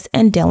 Moses,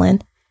 and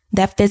Dylan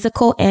that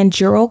physical and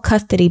jural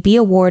custody be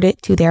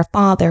awarded to their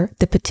father,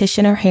 the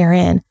petitioner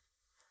herein.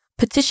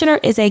 Petitioner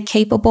is a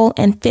capable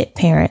and fit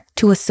parent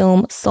to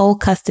assume sole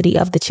custody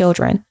of the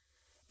children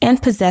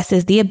and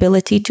possesses the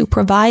ability to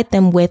provide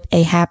them with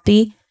a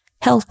happy,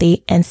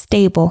 healthy, and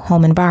stable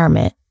home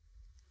environment.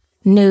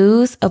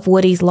 News of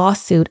Woody's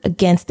lawsuit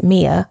against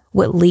Mia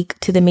would leak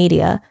to the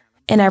media,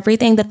 and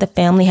everything that the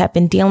family had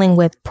been dealing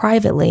with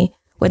privately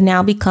would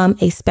now become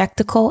a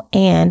spectacle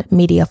and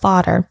media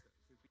fodder.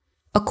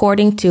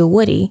 According to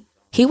Woody,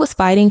 he was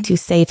fighting to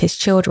save his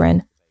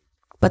children,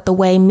 but the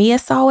way Mia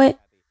saw it,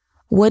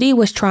 Woody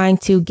was trying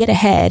to get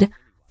ahead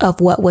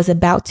of what was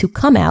about to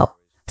come out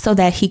so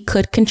that he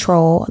could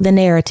control the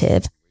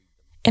narrative.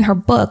 In her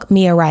book,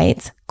 Mia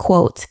writes,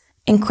 quote,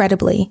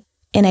 "Incredibly,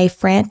 in a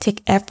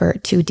frantic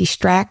effort to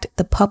distract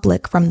the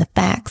public from the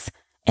facts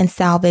and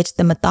salvage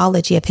the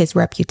mythology of his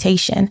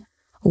reputation,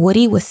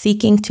 Woody was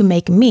seeking to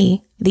make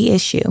me the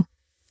issue.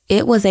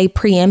 It was a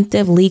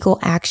preemptive legal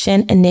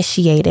action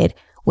initiated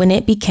when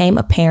it became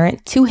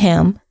apparent to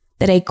him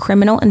that a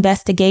criminal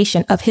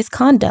investigation of his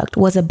conduct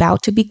was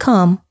about to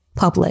become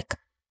public."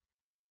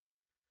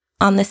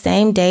 On the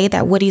same day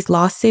that Woody's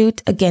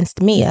lawsuit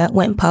against Mia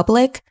went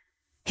public,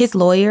 his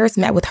lawyers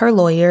met with her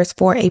lawyers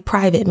for a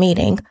private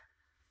meeting.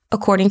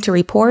 According to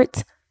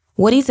reports,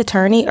 Woody's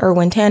attorney,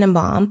 Erwin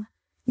Tannenbaum,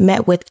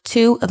 met with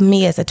 2 of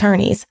Mia's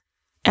attorneys,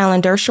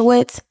 Alan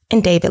Dershowitz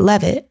and David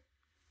Levitt.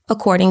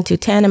 According to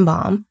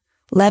Tannenbaum,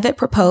 Levitt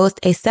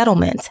proposed a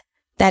settlement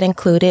that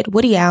included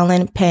Woody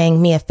Allen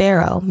paying Mia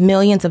Farrow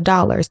millions of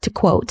dollars to,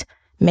 quote,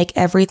 "make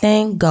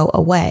everything go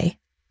away."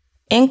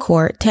 In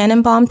court,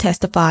 Tannenbaum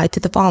testified to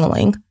the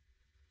following,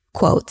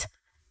 quote,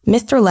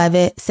 "Mr.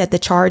 Levitt said the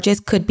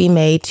charges could be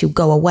made to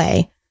go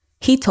away.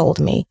 He told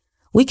me,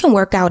 we can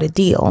work out a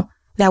deal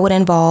that would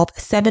involve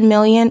 $7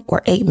 million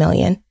or $8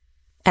 million.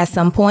 At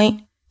some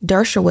point,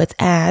 Dershowitz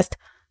asked,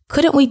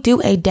 couldn't we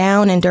do a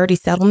down and dirty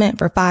settlement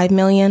for $5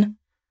 million?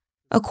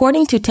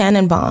 According to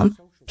Tannenbaum,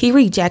 he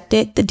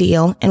rejected the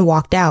deal and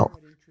walked out.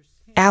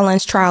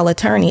 Allen's trial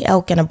attorney,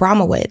 Elkin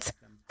Abramowitz,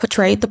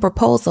 portrayed the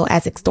proposal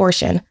as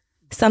extortion,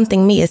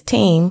 something Mia's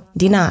team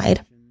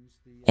denied.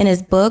 In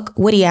his book,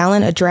 Woody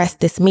Allen addressed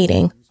this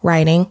meeting,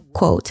 writing,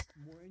 quote,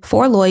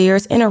 "4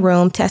 lawyers in a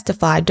room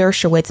testified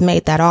Dershowitz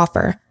made that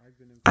offer.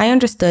 I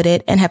understood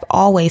it and have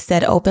always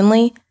said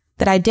openly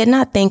that I did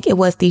not think it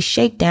was the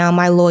shakedown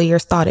my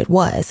lawyers thought it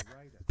was,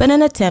 but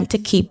an attempt to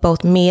keep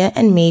both Mia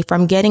and me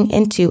from getting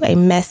into a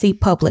messy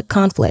public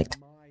conflict.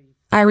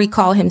 I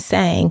recall him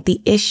saying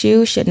the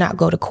issue should not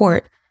go to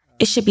court.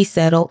 It should be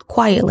settled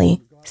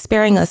quietly,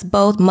 sparing us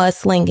both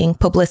mudslinging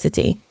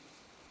publicity.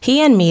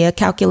 He and Mia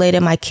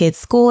calculated my kids'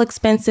 school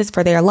expenses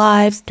for their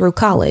lives through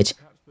college.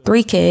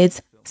 3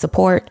 kids,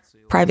 support,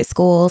 private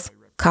schools,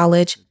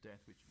 college.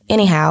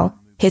 Anyhow,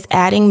 his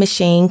adding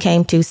machine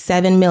came to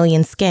 7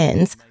 million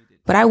skins,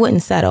 but I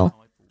wouldn't settle.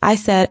 I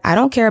said, I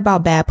don't care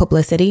about bad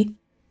publicity.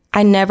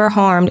 I never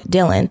harmed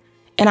Dylan,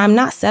 and I'm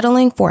not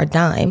settling for a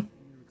dime.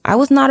 I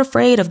was not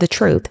afraid of the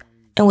truth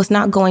and was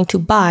not going to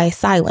buy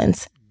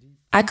silence.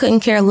 I couldn't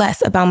care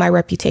less about my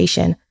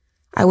reputation.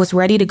 I was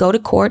ready to go to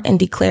court and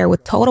declare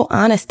with total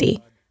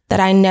honesty that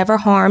I never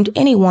harmed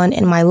anyone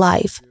in my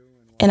life,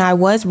 and I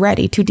was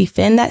ready to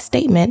defend that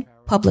statement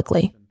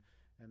publicly."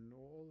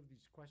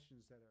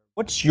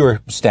 What's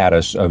your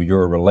status of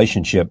your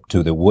relationship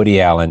to the Woody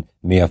Allen,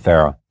 Mia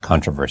Farrow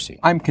controversy?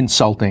 I'm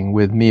consulting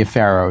with Mia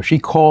Farrow. She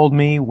called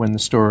me when the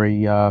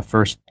story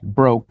first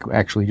broke,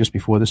 actually just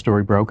before the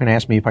story broke, and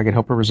asked me if I could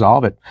help her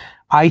resolve it.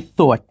 I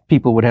thought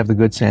people would have the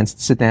good sense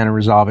to sit down and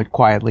resolve it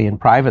quietly and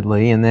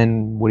privately, and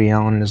then Woody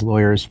Allen and his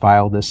lawyers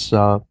filed this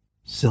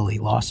silly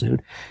lawsuit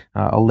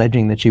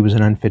alleging that she was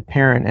an unfit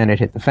parent, and it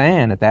hit the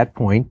fan. At that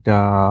point,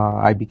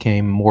 I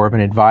became more of an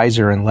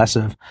advisor and less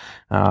of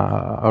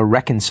a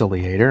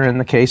reconciliator, and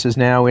the case is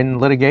now in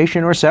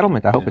litigation or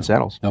settlement. I hope it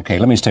settles. Okay,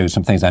 let me tell you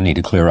some things I need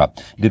to clear up.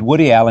 Did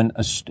Woody Allen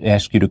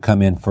ask you to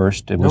come in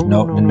first? It was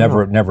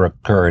never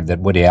occurred that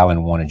Woody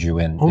Allen wanted you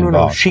involved.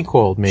 No. She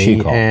called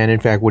me, and in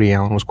fact, Woody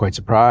Allen was quite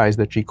surprised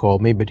that she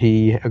called me, but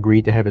he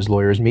agreed to have his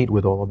lawyers meet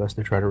with all of us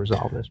to try to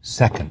resolve this.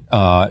 Second,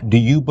 do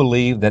you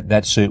believe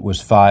that suit was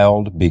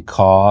filed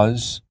because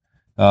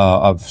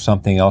of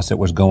something else that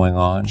was going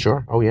on?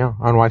 Sure. Oh, yeah.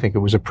 I think it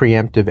was a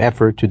preemptive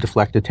effort to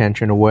deflect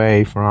attention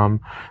away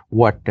from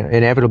what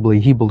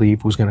inevitably he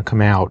believed was going to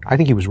come out. I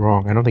think he was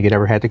wrong. I don't think it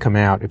ever had to come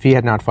out. If he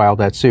had not filed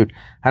that suit,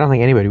 I don't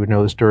think anybody would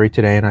know the story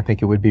today, and I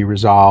think it would be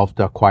resolved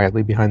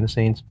quietly behind the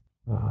scenes.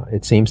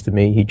 It seems to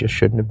me he just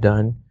shouldn't have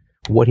done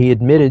what he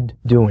admitted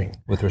doing.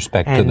 With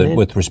respect to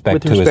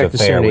his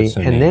affair with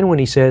Suni. And then when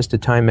he says to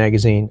Time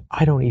magazine,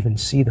 I don't even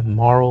see the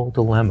moral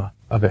dilemma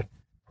of it.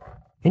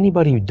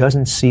 Anybody who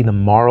doesn't see the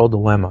moral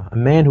dilemma, a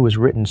man who has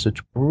written such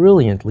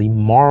brilliantly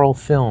moral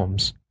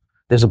films,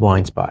 there's a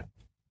blind spot.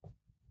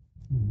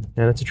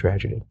 And it's a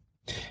tragedy.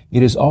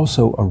 It is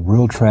also a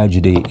real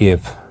tragedy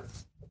if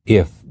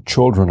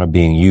children are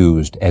being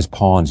used as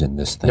pawns in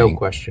this thing. No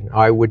question.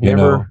 I would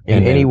never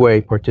in any way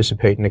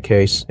participate in a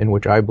case in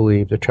which I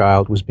believed a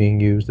child was being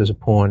used as a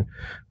pawn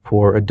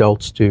for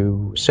adults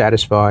to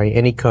satisfy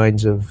any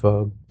kinds of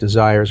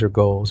desires or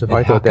goals. If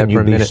I thought that for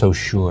a minute, how can you be so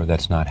sure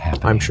that's not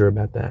happening? I'm sure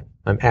about that.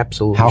 I'm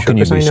absolutely sure. How can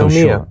you be so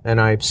Mia, sure?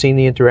 And I've seen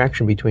the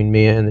interaction between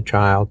Mia and the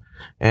child,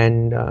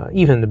 and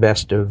even the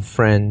best of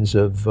friends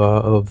of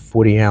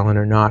Woody Allen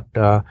are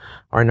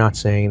not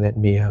saying that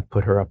Mia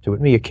put her up to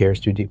it. Mia cares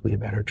too deeply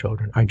about her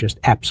children. I just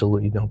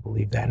absolutely don't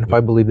believe that. And if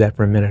I believed that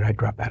for a minute, I'd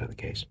drop out of the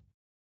case.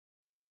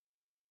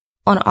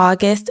 On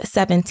August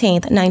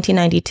 17th,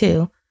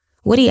 1992,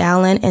 Woody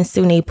Allen and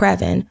Suni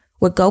Previn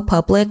would go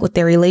public with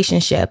their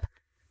relationship.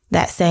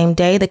 That same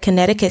day, the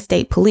Connecticut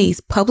State Police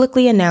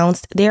publicly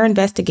announced their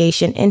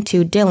investigation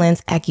into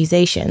Dylan's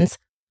accusations.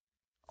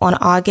 On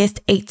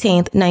August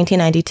 18th,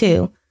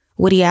 1992,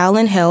 Woody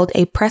Allen held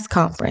a press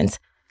conference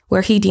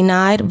where he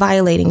denied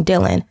violating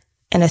Dylan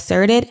and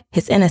asserted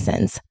his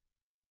innocence.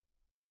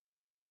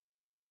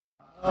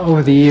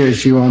 Over the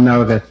years, you all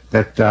know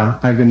that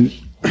I've been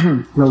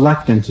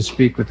reluctant to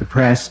speak with the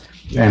press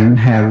and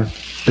have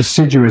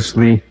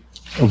assiduously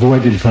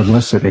avoided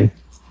publicity.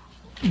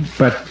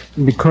 But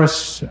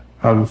because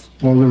of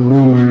all the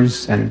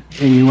rumors and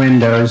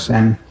innuendos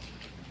and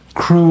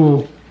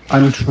cruel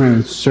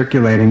untruths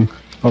circulating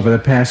over the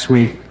past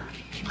week,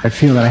 I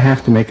feel that I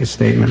have to make a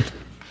statement.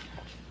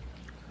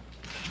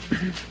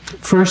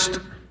 First,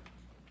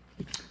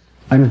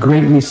 I'm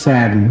greatly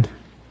saddened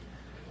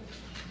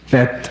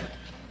that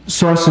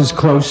sources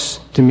close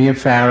to Mia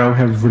Farrow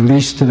have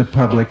released to the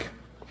public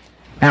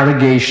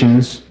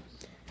allegations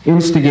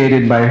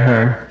instigated by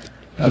her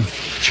of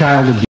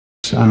child abuse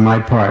on my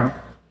part.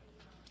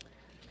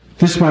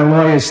 This, my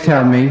lawyers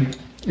tell me,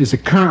 is a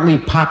currently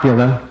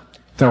popular,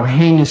 though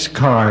heinous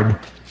card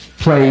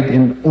played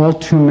in all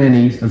too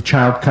many of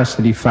child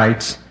custody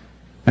fights,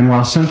 and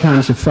while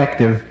sometimes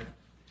effective,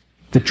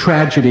 the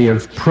tragedy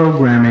of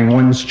programming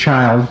one's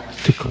child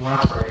to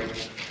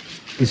cooperate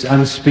is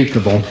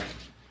unspeakable.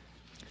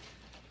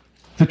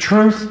 The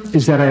truth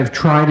is that I have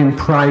tried in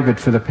private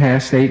for the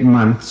past 8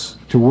 months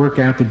to work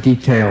out the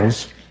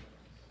details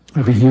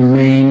of a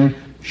humane,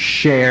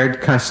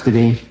 shared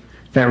custody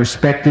that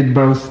respected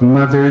both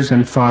mother's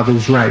and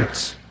father's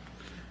rights.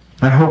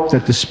 I hope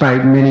that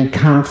despite many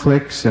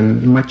conflicts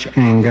and much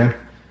anger,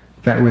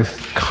 that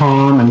with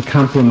calm and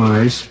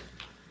compromise,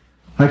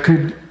 I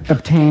could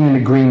obtain an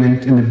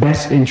agreement in the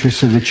best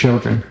interests of the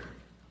children.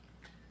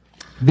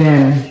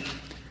 Then,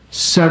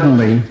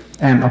 suddenly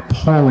and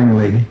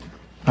appallingly,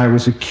 I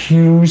was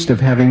accused of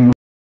having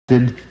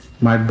molested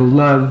my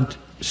beloved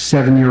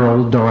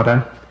 7-year-old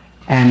daughter,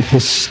 and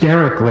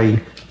hysterically,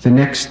 the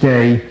next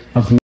day,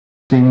 of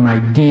molesting my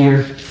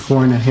dear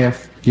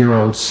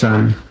 4.5-year-old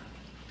son.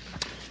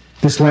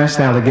 This last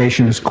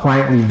allegation has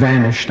quietly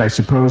vanished, I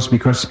suppose,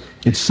 because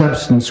its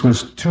substance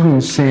was too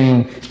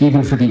insane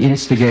even for the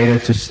instigator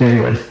to stay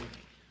with.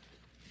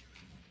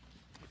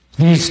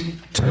 These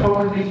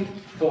totally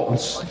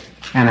false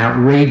and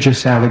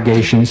outrageous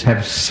allegations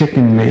have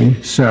sickened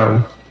me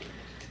so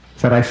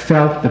that I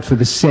felt that for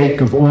the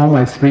sake of all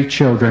my 3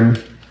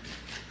 children,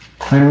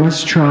 I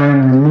must try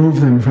and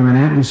remove them from an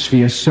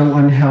atmosphere so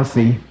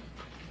unhealthy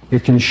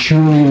it can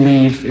surely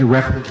leave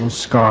irreparable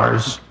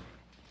scars.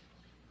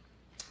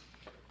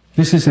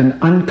 This is an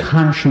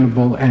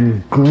unconscionable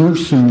and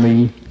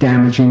gruesomely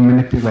damaging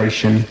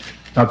manipulation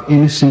of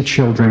innocent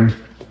children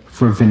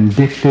for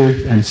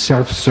vindictive and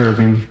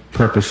self-serving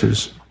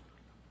purposes.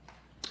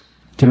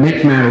 To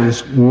make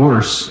matters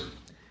worse,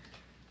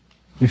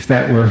 if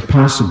that were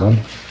possible,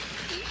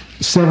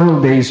 several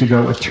days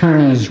ago,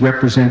 attorneys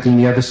representing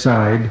the other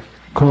side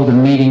called a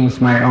meeting with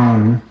my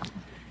own,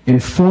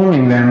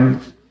 informing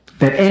them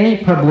that any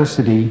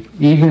publicity,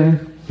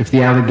 even if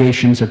the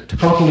allegations are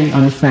totally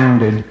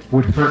unfounded,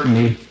 would hurt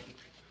me.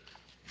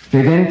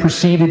 They then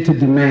proceeded to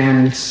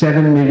demand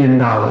 $7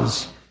 million,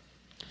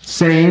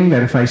 saying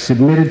that if I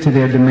submitted to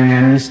their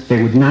demands,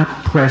 they would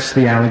not press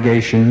the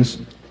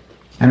allegations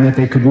and that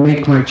they could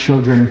make my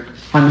children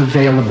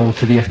unavailable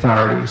to the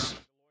authorities.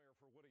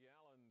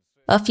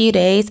 A few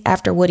days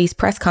after Woody's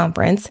press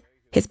conference,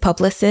 his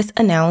publicist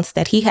announced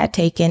that he had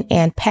taken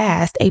and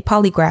passed a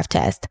polygraph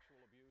test,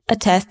 a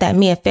test that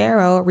Mia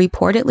Farrow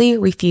reportedly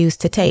refused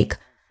to take.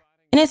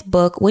 In his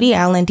book, Woody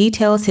Allen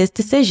details his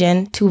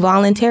decision to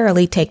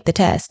voluntarily take the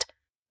test.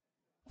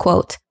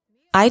 Quote,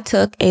 "I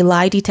took a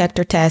lie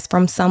detector test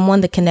from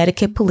someone the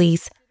Connecticut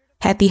police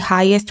had the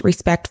highest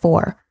respect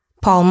for,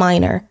 Paul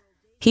Miner.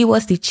 He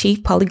was the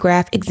chief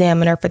polygraph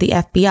examiner for the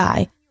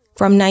FBI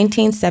from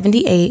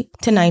 1978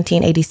 to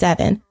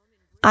 1987.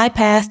 I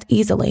passed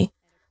easily,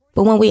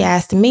 but when we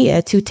asked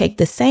Mia to take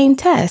the same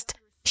test,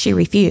 she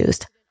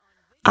refused.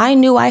 I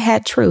knew I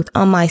had truth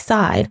on my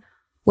side,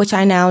 which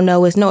I now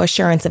know is no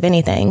assurance of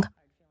anything."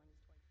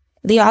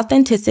 The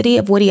authenticity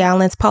of Woody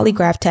Allen's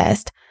polygraph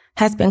test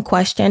has been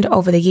questioned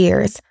over the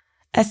years,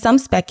 as some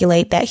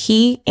speculate that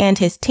he and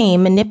his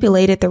team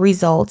manipulated the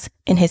results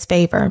in his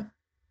favor.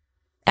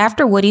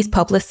 After Woody's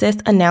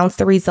publicist announced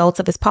the results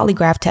of his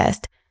polygraph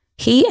test,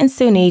 he and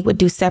Suni would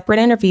do separate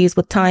interviews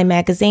with Time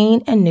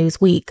magazine and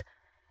Newsweek.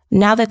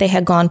 Now that they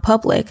had gone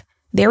public,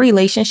 their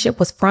relationship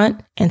was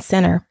front and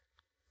center.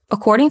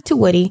 According to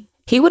Woody,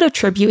 he would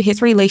attribute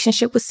his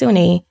relationship with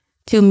Suni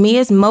to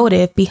Mia's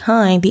motive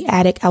behind the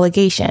attic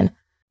allegation.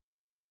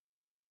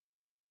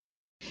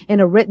 In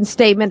a written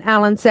statement,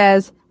 Allen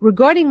says,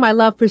 "Regarding my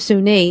love for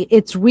Suni,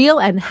 it's real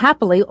and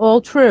happily all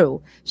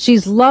true.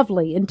 She's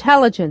lovely,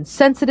 intelligent,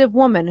 sensitive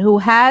woman who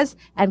has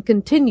and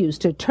continues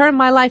to turn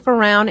my life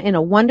around in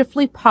a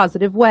wonderfully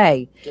positive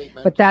way."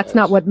 But that's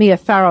not what Mia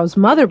Farrow's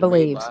mother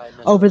believes.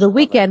 Over the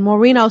weekend,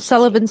 Maureen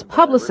O'Sullivan's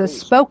publicist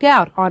spoke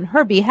out on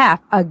her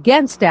behalf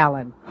against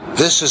Allen.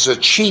 "This is a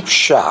cheap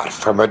shot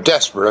from a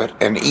desperate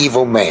and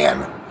evil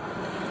man.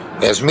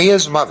 As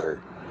Mia's mother,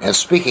 and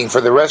speaking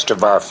for the rest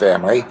of our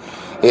family,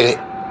 it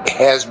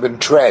has been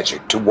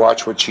tragic to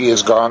watch what she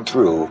has gone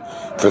through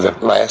for the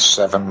last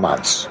 7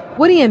 months."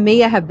 Woody and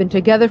Mia have been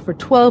together for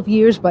 12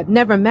 years but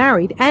never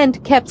married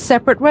and kept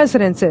separate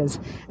residences.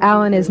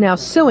 Allen is now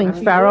suing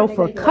Farrow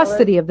for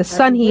custody of the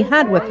son he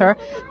had with her,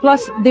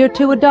 plus their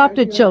 2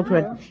 adopted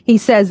children. He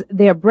says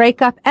their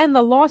breakup and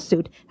the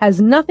lawsuit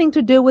has nothing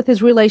to do with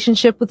his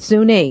relationship with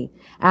Suni.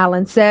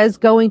 Allen says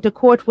going to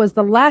court was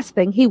the last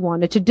thing he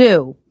wanted to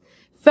do.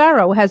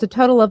 Farrow has a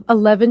total of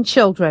 11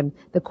 children.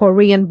 The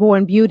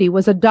Korean-born beauty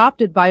was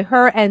adopted by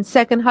her and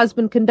second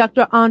husband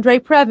conductor Andre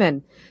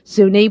Previn.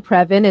 Suni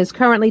Previn is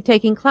currently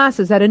taking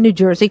classes at a New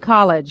Jersey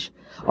college.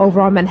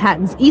 Over on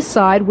Manhattan's east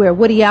side, where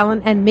Woody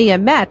Allen and Mia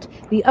met,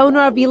 the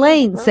owner of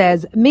Elaine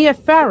says Mia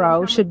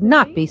Farrow should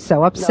not be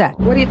so upset.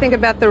 What do you think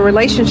about the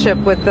relationship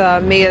with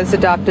Mia's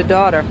adopted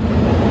daughter?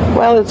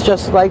 Well, it's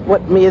just like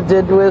what Mia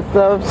did with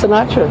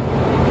Sinatra.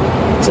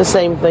 It's the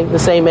same thing, the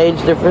same age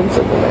difference.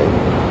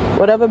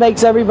 Whatever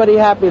makes everybody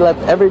happy, let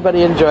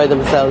everybody enjoy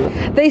themselves.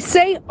 They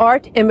say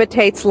art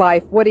imitates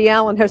life. Woody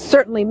Allen has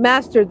certainly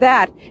mastered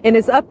that. In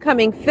his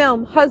upcoming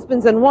film,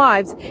 Husbands and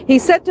Wives,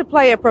 he's set to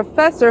play a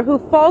professor who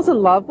falls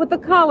in love with a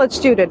college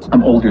student.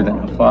 I'm older than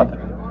her father.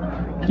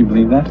 Can you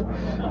believe that?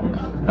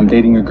 I'm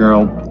dating a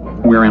girl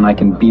wherein I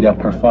can beat up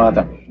her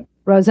father.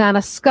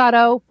 Rosanna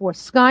Scotto for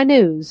Sky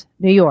News,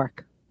 New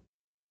York.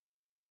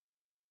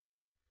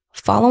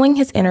 Following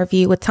his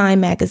interview with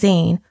Time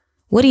magazine,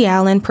 Woody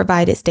Allen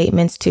provided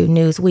statements to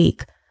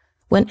Newsweek.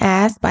 When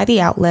asked by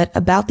the outlet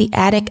about the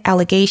attic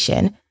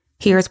allegation,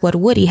 here's what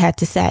Woody had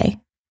to say.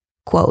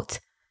 Quote,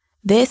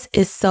 "This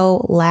is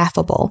so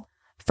laughable.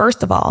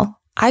 First of all,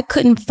 I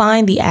couldn't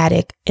find the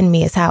attic in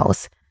Mia's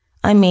house.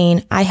 I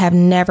mean, I have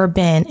never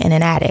been in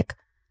an attic.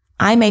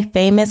 I'm a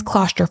famous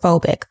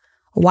claustrophobic.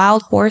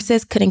 Wild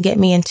horses couldn't get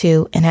me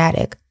into an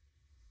attic."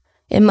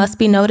 It must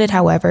be noted,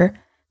 however,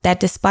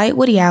 that despite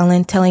Woody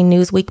Allen telling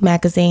Newsweek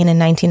magazine in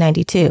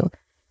 1992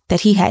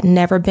 that he had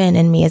never been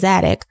in Mia's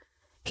attic,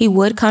 he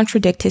would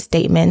contradict his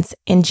statements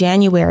in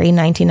January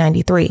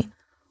 1993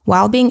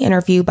 while being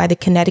interviewed by the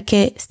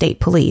Connecticut State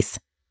Police.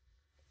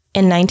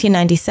 In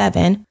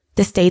 1997,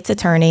 the state's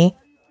attorney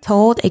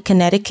told a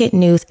Connecticut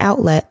news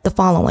outlet the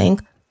following,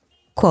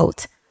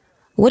 quote,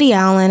 "Woody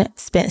Allen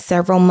spent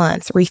several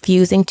months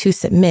refusing to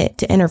submit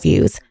to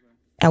interviews.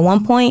 At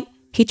one point,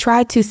 he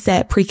tried to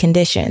set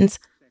preconditions.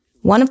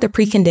 One of the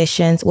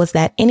preconditions was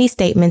that any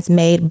statements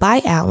made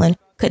by Allen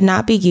could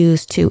not be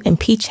used to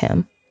impeach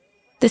him.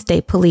 The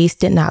state police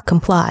did not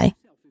comply.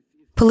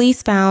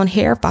 Police found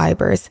hair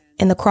fibers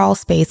in the crawl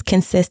space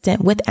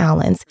consistent with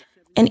Allen's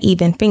and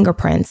even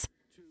fingerprints,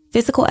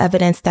 physical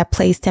evidence that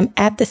placed him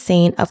at the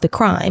scene of the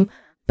crime,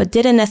 but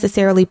didn't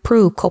necessarily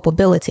prove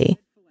culpability.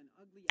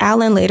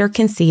 Allen later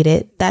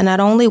conceded that not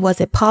only was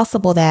it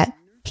possible that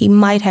he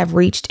might have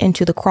reached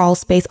into the crawl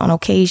space on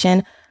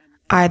occasion,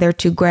 either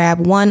to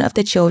grab one of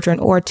the children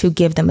or to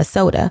give them a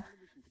soda,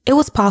 it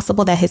was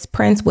possible that his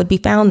prints would be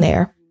found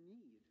there.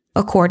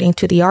 According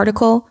to the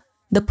article,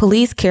 the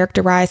police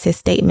characterized his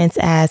statements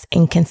as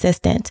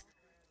inconsistent.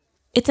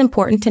 It's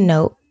important to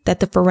note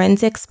that the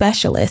forensic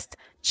specialist,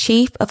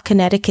 chief of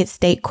Connecticut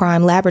State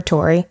Crime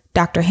Laboratory,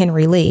 Dr.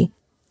 Henry Lee,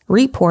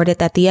 reported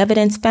that the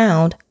evidence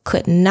found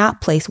could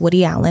not place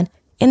Woody Allen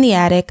in the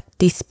attic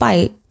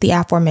despite the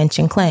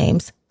aforementioned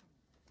claims.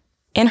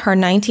 In her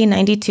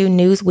 1992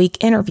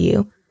 Newsweek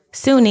interview,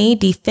 Suni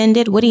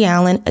defended Woody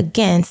Allen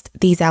against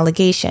these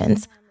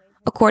allegations.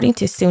 According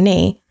to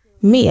Suni,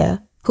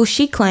 Mia, who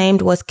she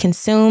claimed was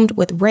consumed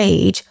with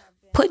rage,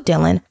 put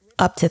Dylan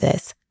up to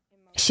this.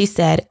 She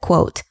said,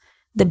 quote,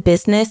 "The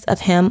business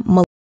of him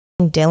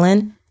molesting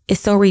Dylan is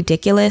so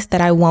ridiculous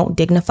that I won't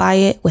dignify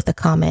it with a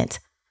comment.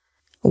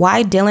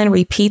 Why Dylan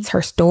repeats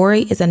her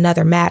story is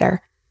another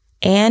matter,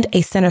 and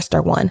a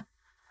sinister one.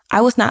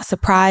 I was not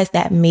surprised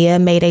that Mia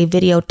made a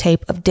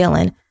videotape of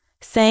Dylan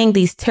saying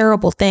these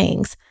terrible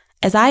things,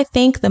 as I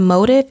think the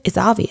motive is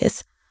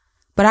obvious.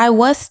 But I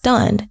was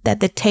stunned that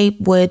the tape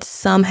would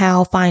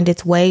somehow find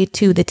its way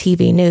to the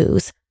TV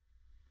news.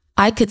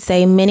 I could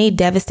say many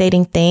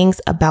devastating things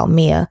about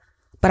Mia,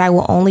 but I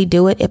will only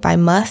do it if I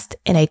must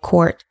in a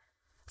court.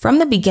 From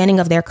the beginning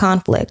of their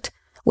conflict,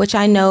 which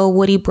I know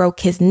Woody broke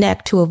his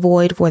neck to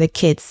avoid for the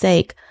kids'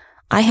 sake,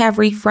 I have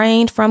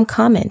refrained from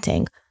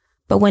commenting.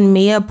 But when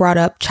Mia brought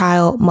up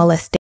child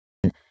molestation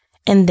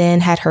and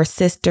then had her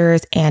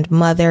sisters and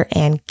mother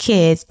and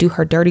kids do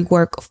her dirty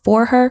work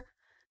for her,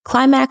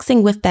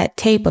 climaxing with that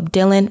tape of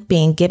Dylan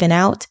being given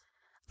out,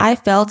 I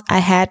felt I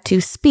had to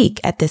speak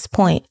at this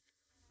point.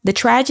 The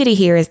tragedy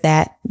here is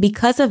that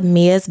because of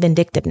Mia's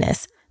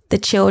vindictiveness, the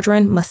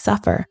children must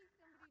suffer.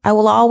 I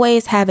will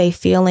always have a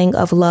feeling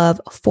of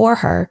love for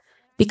her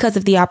because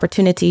of the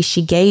opportunity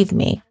she gave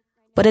me,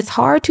 but it's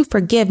hard to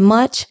forgive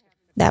much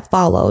that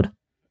followed."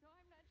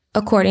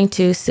 According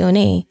to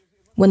Suni,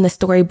 when the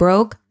story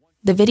broke,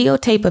 the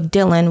videotape of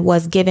Dylan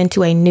was given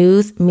to a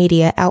news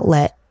media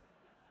outlet.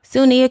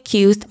 Suni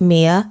accused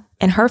Mia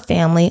and her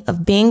family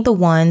of being the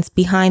ones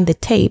behind the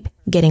tape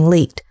getting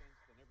leaked.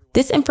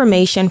 This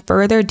information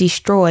further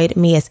destroyed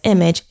Mia's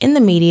image in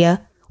the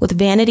media, with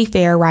Vanity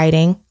Fair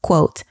writing,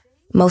 quote,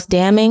 "Most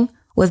damning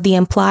was the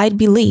implied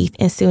belief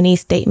in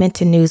Suni's statement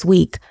to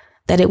Newsweek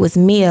that it was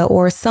Mia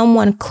or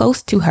someone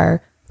close to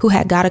her who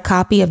had got a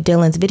copy of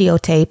Dylan's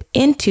videotape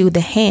into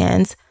the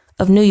hands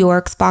of New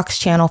York's Fox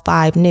Channel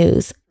 5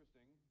 News.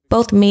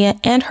 Both Mia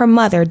and her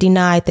mother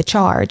denied the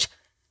charge.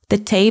 The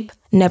tape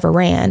never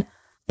ran,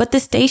 but the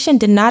station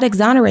did not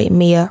exonerate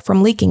Mia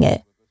from leaking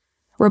it.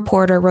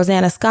 Reporter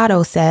Rosanna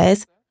Scotto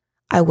says,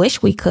 "I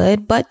wish we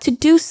could, but to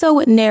do so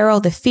would narrow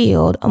the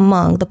field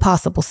among the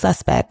possible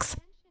suspects."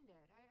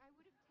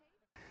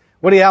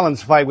 Woody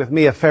Allen's fight with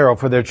Mia Farrow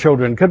for their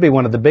children could be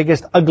one of the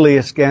biggest,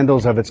 ugliest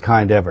scandals of its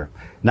kind ever.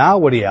 Now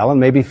Woody Allen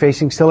may be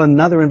facing still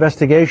another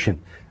investigation.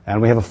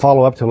 And we have a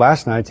follow-up to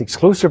last night's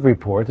exclusive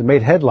report that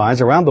made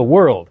headlines around the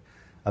world.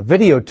 A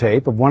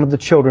videotape of one of the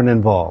children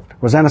involved.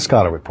 Rosanna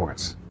Scotto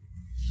reports.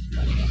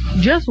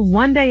 Just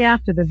one day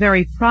after the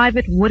very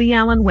private Woody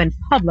Allen went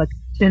public,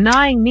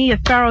 denying Mia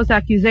Farrow's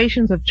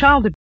accusations of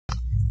child abuse,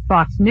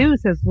 Fox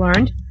News has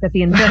learned that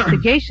the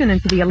investigation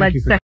into the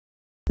alleged sex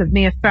of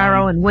Mia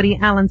Farrow and Woody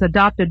Allen's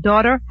adopted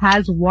daughter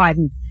has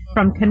widened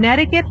from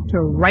Connecticut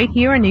to right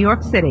here in New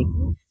York City.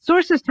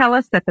 Sources tell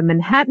us that the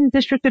Manhattan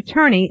District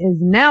Attorney is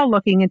now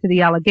looking into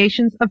the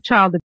allegations of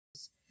child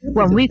abuse.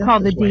 When we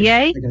called the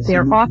DA,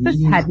 their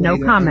office had no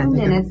comment.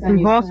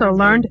 We've also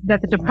learned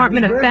that the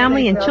Department of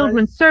Family and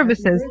Children's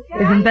Services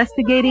is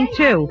investigating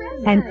too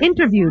and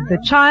interviewed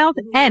the child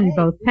and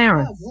both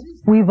parents.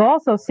 We've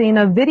also seen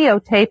a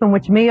videotape in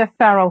which Mia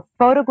Farrow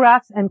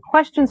photographs and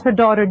questions her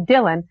daughter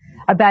Dylan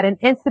about an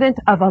incident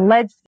of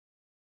alleged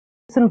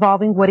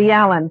involving Woody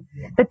Allen.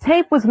 The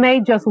tape was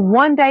made just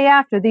one day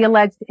after the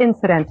alleged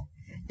incident.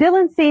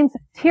 Dylan seems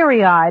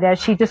teary-eyed as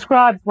she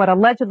describes what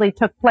allegedly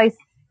took place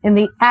in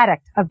the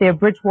attic of their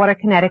Bridgewater,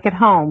 Connecticut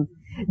home.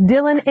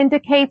 Dylan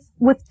indicates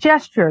with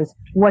gestures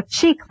what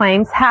she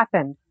claims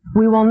happened.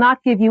 We will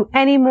not give you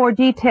any more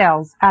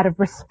details out of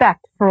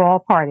respect for all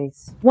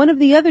parties. One of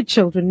the other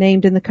children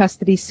named in the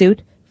custody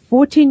suit,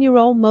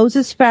 14-year-old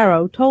Moses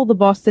Farrow, told the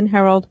Boston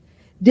Herald,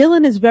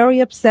 "Dylan is very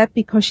upset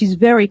because she's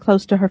very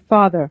close to her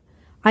father.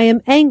 I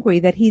am angry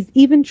that he's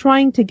even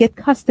trying to get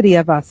custody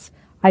of us.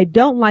 I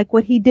don't like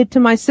what he did to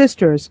my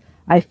sisters.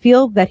 I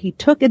feel that he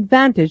took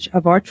advantage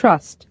of our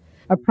trust."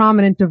 A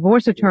prominent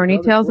divorce attorney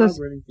tells us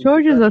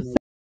charges of sexual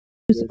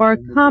abuse are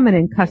common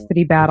in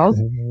custody battles.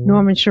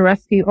 Norman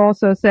Sharesky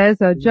also says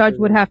a judge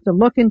would have to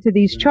look into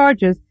these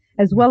charges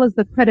as well as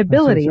the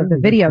credibility of the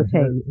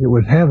videotape. It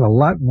would have a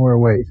lot more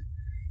weight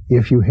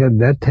if you had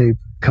that tape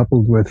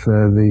coupled with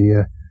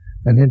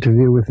an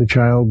interview with the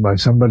child by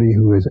somebody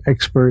who is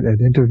expert at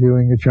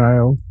interviewing a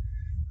child,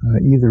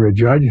 either a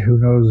judge who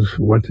knows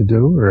what to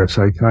do or a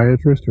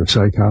psychiatrist or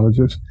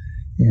psychologist,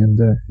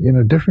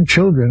 And, different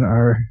children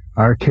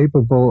are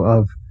capable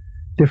of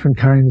different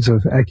kinds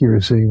of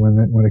accuracy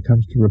when it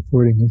comes to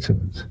reporting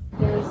incidents.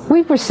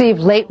 We've received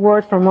late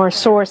word from our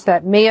source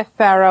that Mia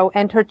Farrow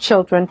and her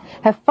children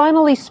have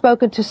finally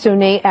spoken to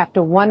Suni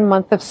after 1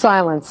 month of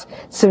silence.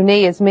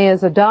 Suni is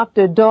Mia's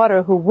adopted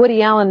daughter, who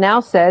Woody Allen now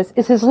says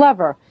is his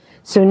lover.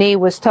 Suni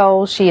was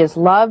told she is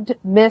loved,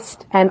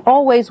 missed, and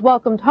always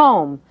welcomed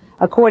home.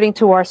 According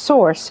to our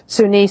source,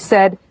 Suni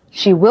said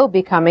she will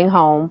be coming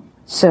home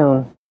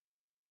soon.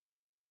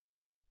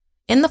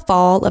 In the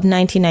fall of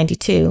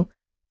 1992,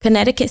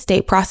 Connecticut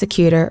state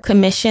prosecutor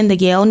commissioned the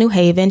Yale New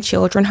Haven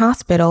Children's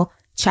Hospital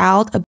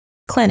Child Abuse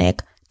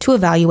Clinic to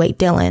evaluate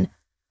Dylan.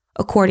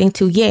 According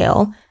to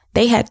Yale,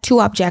 they had two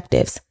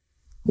objectives.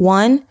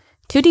 One,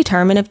 to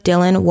determine if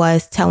Dylan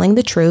was telling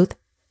the truth,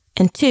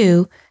 and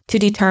two, to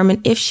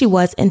determine if she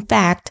was in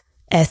fact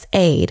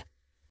SA'd.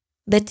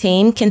 The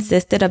team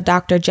consisted of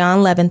Dr. John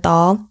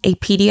Leventhal, a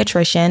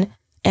pediatrician,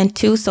 and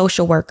two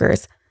social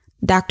workers,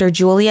 Dr.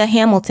 Julia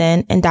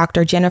Hamilton and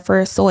Dr.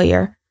 Jennifer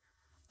Sawyer.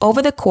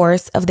 Over the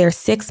course of their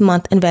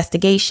 6-month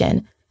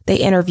investigation, they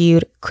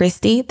interviewed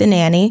Christy, the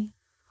nanny,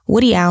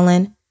 Woody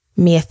Allen,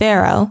 Mia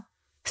Farrow,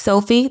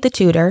 Sophie, the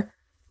tutor,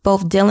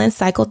 both Dylan's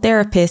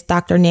psychotherapist,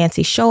 Dr.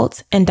 Nancy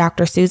Schultz, and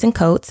Dr. Susan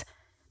Coates.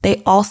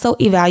 They also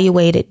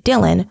evaluated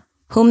Dylan,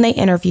 whom they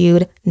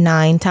interviewed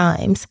 9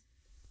 times.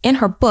 In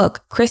her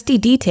book, Christy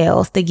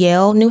details the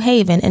Yale New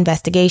Haven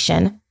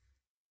investigation.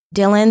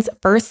 Dylan's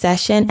first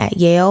session at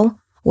Yale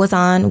was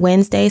on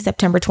Wednesday,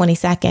 September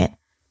 22nd,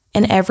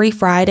 and every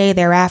Friday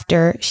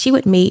thereafter, she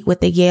would meet with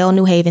the Yale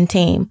New Haven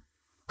team,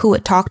 who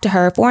would talk to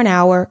her for an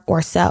hour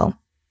or so.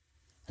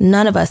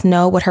 None of us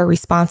know what her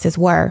responses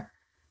were.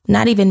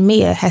 Not even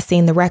Mia has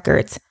seen the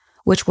records,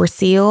 which were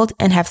sealed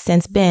and have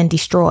since been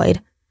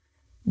destroyed.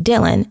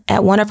 Dylan,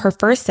 at one of her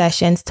first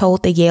sessions,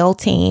 told the Yale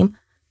team,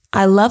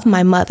 "I love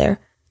my mother.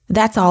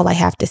 That's all I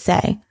have to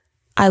say.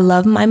 I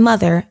love my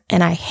mother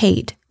and I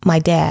hate my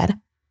dad."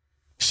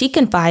 She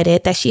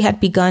confided that she had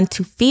begun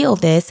to feel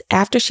this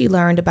after she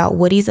learned about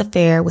Woody's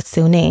affair with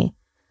Suni.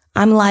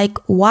 "I'm like,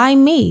 why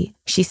me?"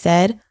 she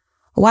said.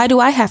 "Why do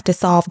I have to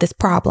solve this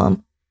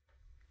problem?"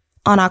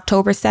 On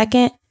October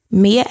 2nd,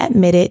 Mia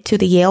admitted to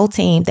the Yale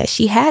team that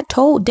she had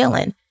told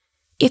Dylan,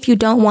 "If you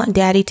don't want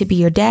daddy to be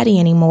your daddy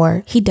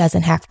anymore, he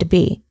doesn't have to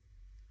be."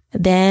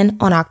 Then,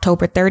 on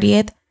October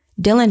 30th,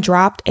 Dylan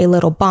dropped a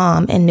little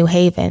bomb in New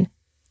Haven.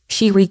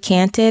 She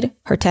recanted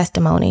her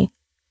testimony.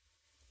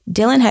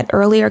 Dylan had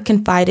earlier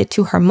confided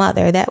to her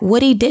mother that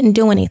Woody didn't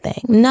do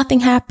anything.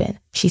 Nothing happened,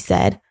 she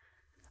said.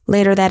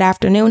 Later that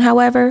afternoon,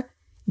 however,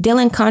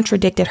 Dylan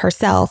contradicted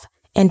herself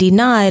and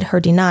denied her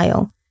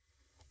denial.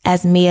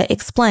 As Mia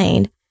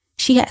explained,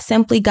 she had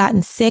simply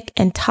gotten sick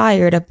and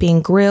tired of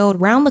being grilled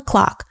round the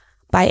clock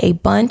by a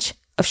bunch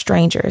of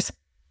strangers.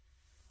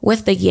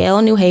 With the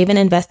Yale New Haven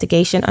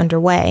investigation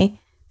underway,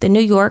 the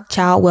New York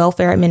Child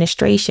Welfare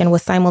Administration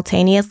was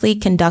simultaneously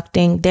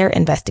conducting their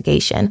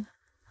investigation.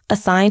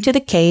 Assigned to the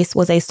case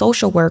was a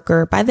social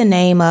worker by the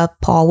name of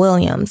Paul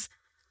Williams.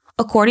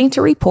 According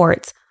to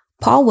reports,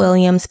 Paul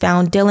Williams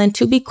found Dylan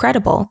to be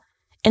credible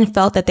and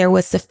felt that there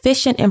was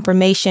sufficient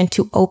information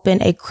to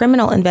open a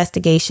criminal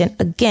investigation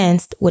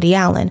against Woody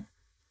Allen.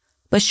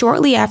 But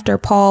shortly after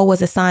Paul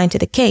was assigned to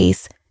the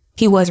case,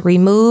 he was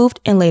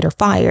removed and later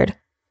fired.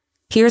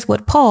 Here's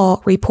what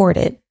Paul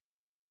reported.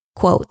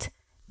 Quote,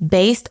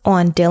 "Based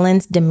on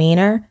Dylan's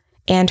demeanor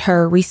and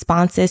her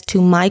responses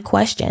to my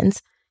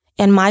questions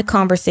and my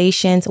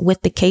conversations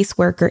with the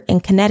caseworker in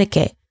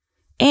Connecticut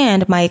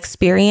and my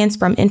experience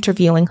from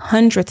interviewing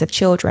hundreds of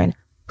children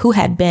who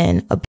had been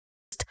abused,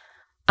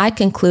 I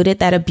concluded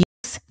that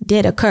abuse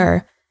did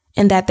occur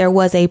and that there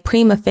was a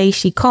prima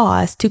facie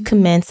cause to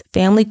commence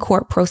family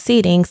court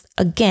proceedings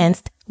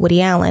against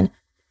Woody Allen.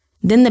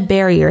 Then the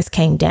barriers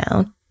came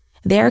down.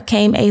 There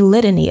came a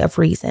litany of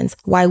reasons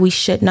why we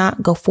should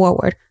not go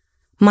forward.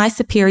 My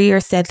superior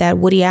said that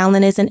Woody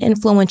Allen is an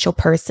influential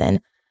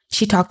person.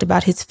 She talked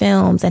about his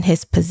films and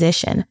his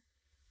position.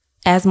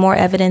 As more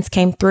evidence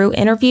came through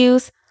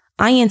interviews,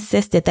 I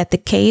insisted that the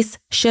case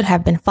should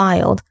have been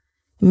filed.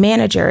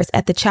 Managers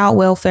at the Child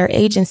Welfare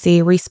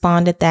Agency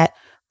responded that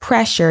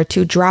pressure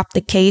to drop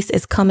the case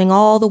is coming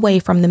all the way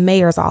from the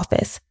mayor's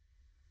office.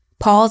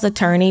 Paul's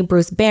attorney,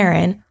 Bruce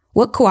Barron,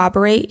 would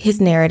corroborate his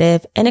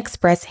narrative and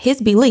express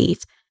his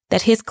belief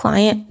that his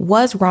client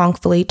was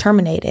wrongfully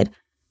terminated.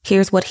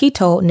 Here's what he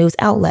told news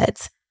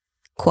outlets.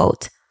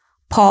 Quote,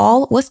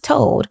 "Paul was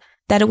told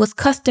that it was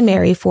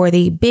customary for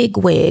the big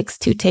wigs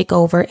to take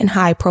over in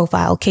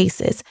high-profile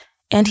cases,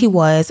 and he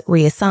was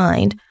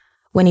reassigned.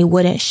 When he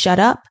wouldn't shut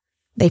up,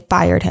 they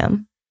fired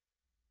him."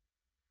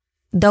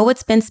 Though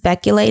it's been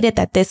speculated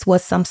that this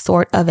was some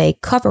sort of a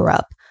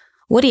cover-up,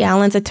 Woody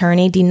Allen's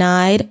attorney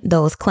denied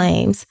those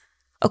claims.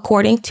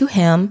 According to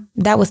him,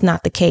 that was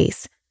not the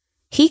case.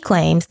 He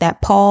claims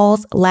that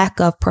Paul's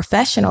lack of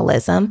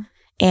professionalism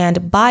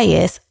and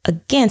bias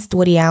against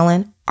Woody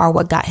Allen are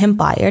what got him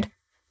fired.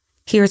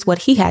 Here's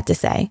what he had to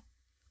say.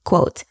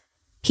 Quote,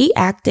 "He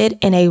acted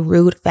in a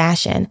rude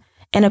fashion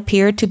and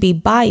appeared to be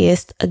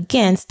biased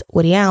against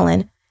Woody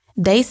Allen.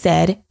 They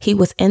said he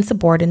was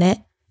insubordinate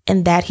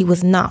and that he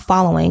was not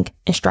following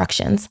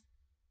instructions.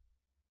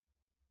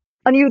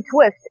 A new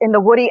twist in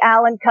the Woody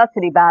Allen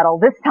custody battle.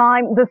 This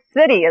time, the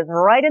city is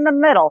right in the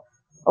middle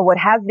of what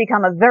has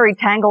become a very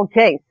tangled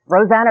case.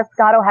 Rosanna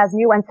Scotto has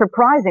new and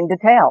surprising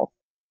details.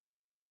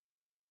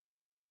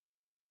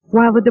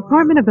 While the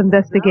Department of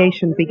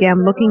Investigation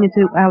began looking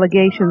into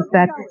allegations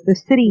that the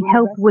city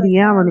helped Woody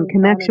Allen in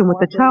connection with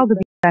the child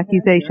abuse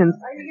accusations,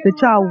 the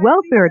Child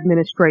Welfare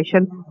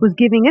Administration was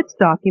giving its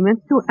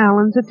documents to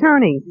Allen's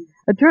attorney.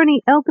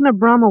 Attorney Elkin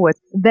Abramowitz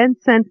then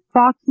sent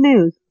Fox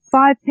News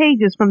 5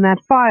 pages from that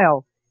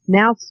file.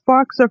 Now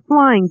sparks are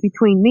flying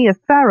between Mia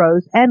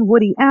Farrow's and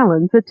Woody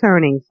Allen's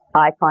attorneys.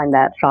 I find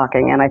that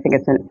shocking, and I think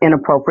it's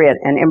inappropriate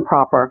and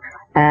improper,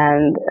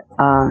 and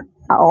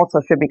also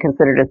should be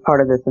considered as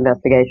part of this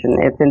investigation.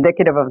 It's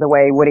indicative of the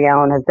way Woody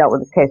Allen has dealt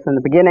with this case from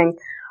the beginning.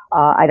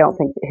 I don't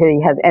think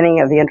he has any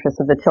of the interests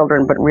of the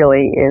children, but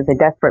really is a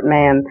desperate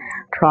man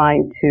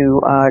trying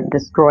to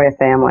destroy a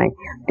family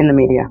in the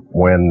media.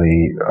 When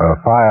the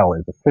file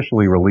is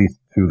officially released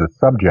to the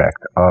subject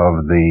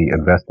of the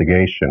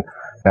investigation,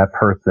 that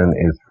person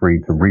is free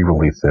to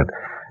re-release it,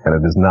 and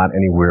it is not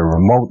anywhere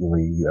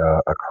remotely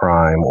a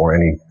crime or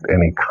any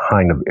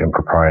kind of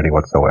impropriety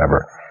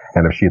whatsoever.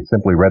 And if she had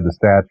simply read the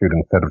statute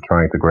instead of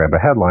trying to grab a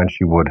headline,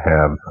 she would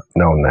have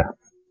known that.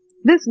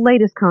 This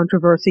latest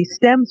controversy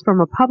stems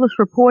from a published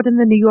report in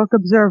the New York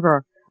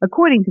Observer.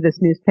 According to this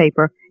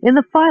newspaper, in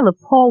the file of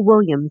Paul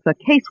Williams, a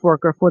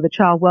caseworker for the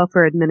Child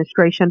Welfare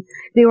Administration,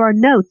 there are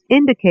notes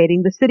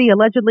indicating the city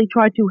allegedly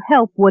tried to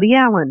help Woody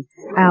Allen.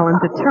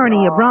 Allen's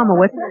attorney,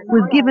 Abramowitz,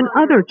 was given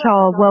other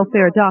child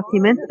welfare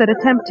documents that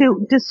attempt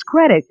to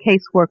discredit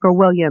caseworker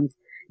Williams.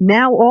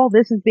 Now all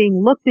this is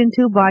being looked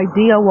into by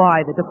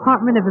DOI, the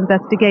Department of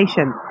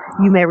Investigation.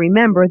 You may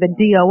remember that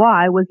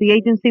DOI was the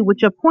agency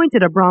which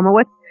appointed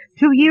Abramowitz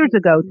 2 years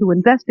ago to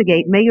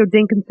investigate Mayor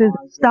Dinkins'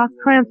 stock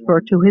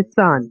transfer to his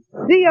son.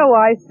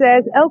 DOI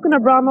says Elkin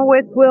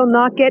Abramowitz will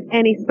not get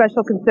any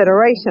special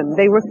consideration.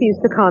 They refuse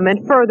to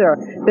comment further.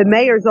 The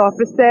mayor's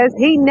office says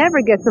he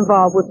never gets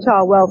involved with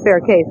child welfare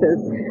cases.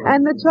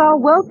 And the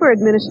Child Welfare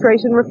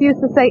Administration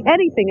refused to say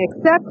anything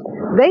except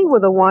they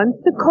were the ones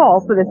to call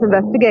for this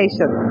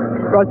investigation.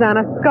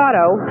 Rosanna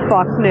Scotto,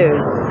 Fox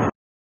News.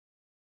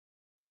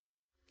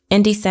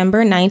 In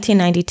December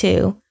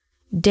 1992,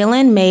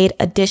 Dylan made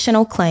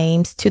additional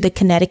claims to the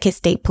Connecticut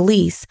State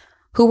Police,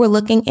 who were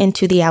looking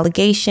into the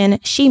allegation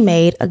she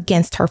made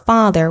against her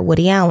father,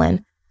 Woody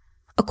Allen.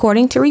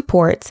 According to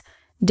reports,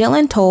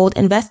 Dylan told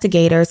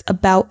investigators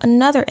about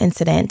another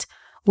incident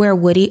where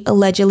Woody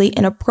allegedly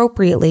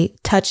inappropriately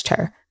touched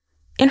her.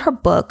 In her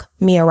book,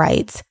 Mia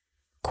writes,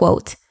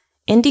 quote,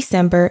 "In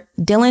December,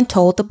 Dylan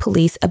told the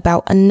police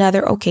about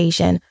another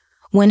occasion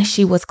when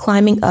she was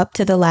climbing up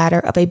to the ladder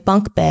of a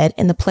bunk bed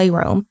in the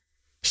playroom.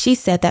 She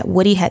said that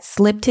Woody had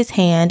slipped his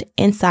hand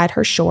inside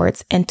her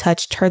shorts and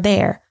touched her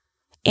there,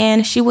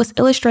 and she was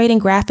illustrating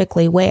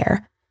graphically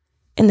where,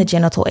 in the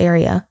genital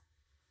area.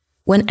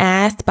 When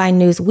asked by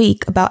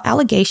Newsweek about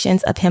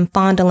allegations of him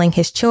fondling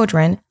his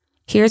children,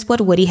 here's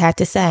what Woody had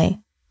to say,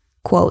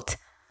 quote,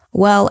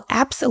 "Well,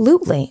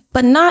 absolutely,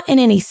 but not in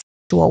any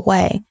sexual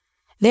way.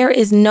 There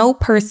is no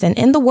person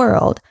in the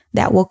world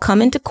that will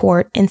come into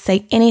court and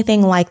say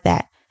anything like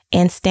that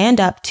and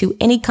stand up to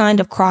any kind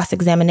of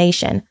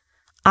cross-examination.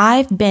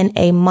 I've been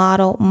a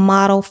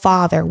model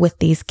father with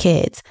these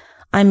kids.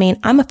 I mean,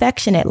 I'm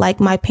affectionate like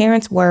my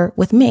parents were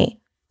with me,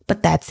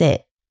 but that's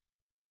it."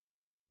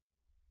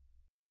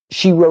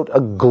 She wrote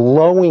a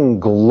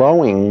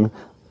glowing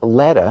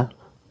letter,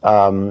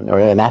 or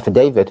an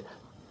affidavit,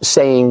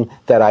 saying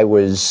that I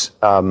was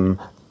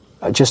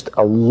just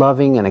a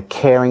loving and a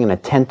caring and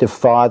attentive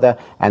father,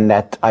 and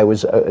that I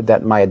was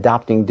that my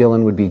adopting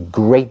Dylan would be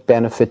great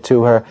benefit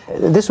to her.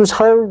 This was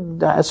her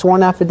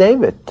sworn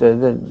affidavit.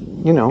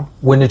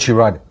 When did she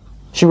write it?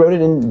 She wrote it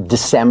in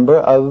December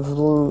of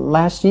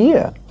last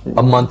year.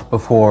 A month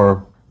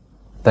before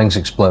things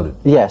exploded.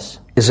 Yes.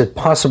 Is it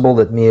possible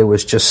that Mia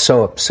was just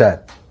so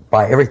upset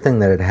by everything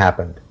that had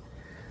happened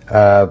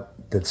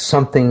that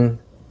something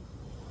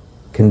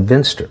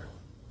convinced her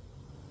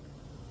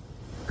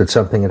that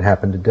something had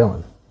happened to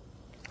Dylan?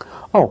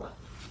 Oh,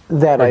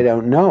 that I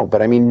don't know,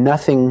 but I mean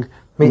nothing.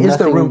 I mean, is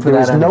there room for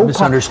that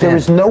misunderstanding? There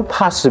is no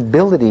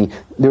possibility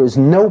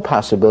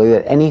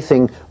that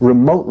anything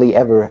remotely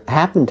ever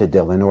happened to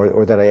Dylan,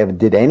 or that I ever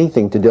did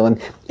anything to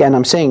Dylan. And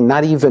I'm saying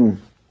not even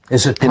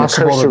is it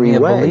possible that Mia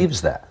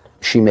believes that?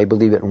 She may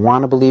believe it and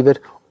want to believe it.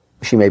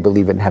 She may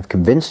believe it and have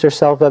convinced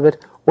herself of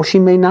it, or she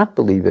may not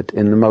believe it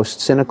in the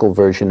most cynical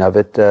version of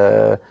it.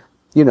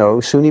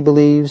 Suni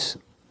believes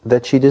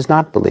that she does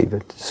not believe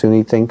it.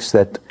 Suni thinks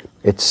that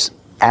it's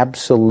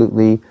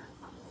absolutely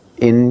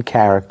in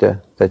character,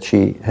 that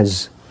she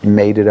has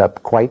made it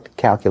up quite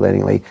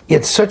calculatingly.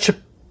 It's such a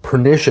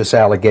pernicious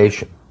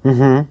allegation.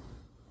 Mm-hmm.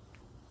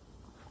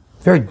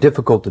 Very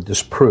difficult to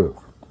disprove.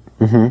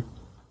 Mm-hmm.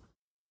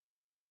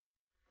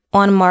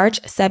 On March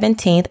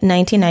 17,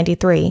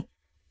 1993,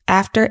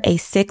 after a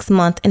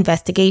 6-month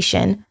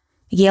investigation,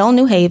 Yale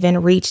New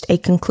Haven reached a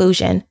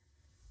conclusion.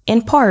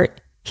 In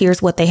part,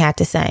 here's what they had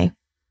to say.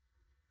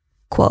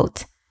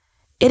 Quote,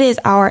 "It is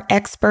our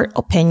expert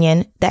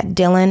opinion that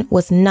Dylan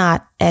was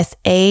not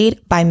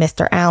SA'd by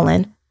Mr.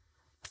 Allen.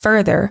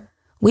 Further,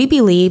 we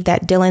believe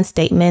that Dylan's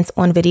statements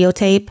on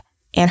videotape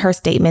and her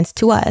statements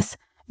to us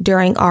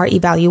during our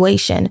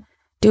evaluation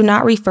do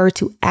not refer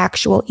to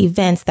actual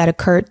events that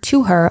occurred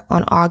to her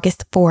on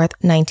August 4th,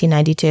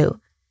 1992.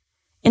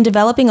 In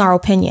developing our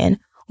opinion,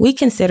 we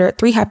considered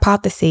 3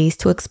 hypotheses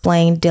to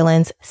explain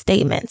Dylan's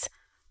statements.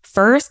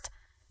 First,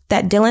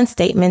 that Dylan's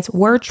statements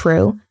were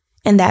true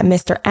and that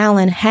Mr.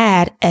 Allen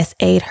had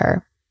SA'd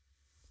her.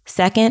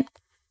 Second,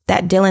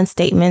 that Dylan's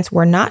statements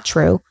were not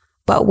true,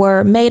 but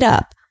were made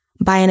up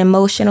by an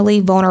emotionally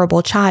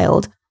vulnerable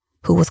child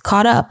who was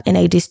caught up in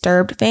a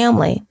disturbed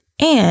family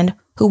and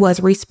who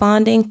was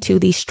responding to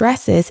the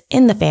stresses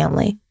in the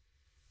family.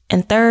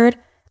 And third,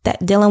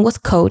 that Dylan was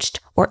coached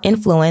or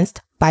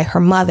influenced by her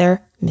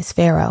mother, Ms.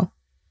 Farrow.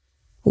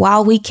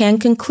 While we can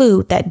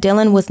conclude that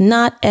Dylan was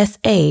not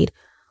SA'd,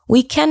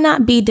 we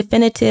cannot be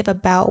definitive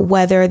about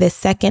whether the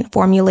second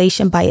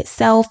formulation by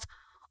itself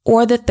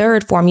or the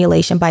third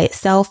formulation by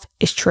itself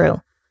is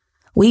true.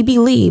 We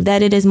believe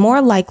that it is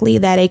more likely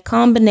that a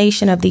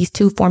combination of these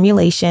 2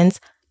 formulations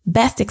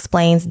best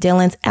explains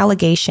Dylan's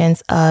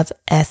allegations of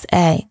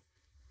SA.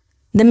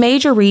 The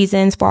major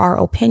reasons for our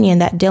opinion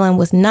that Dylan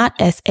was not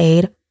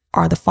SA'd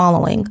are the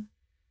following.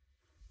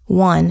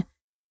 1.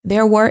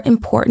 There were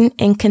important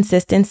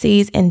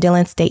inconsistencies in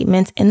Dylan's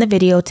statements in the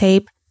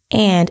videotape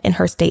and in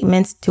her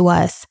statements to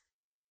us.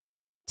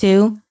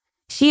 2.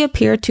 She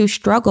appeared to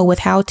struggle with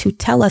how to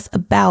tell us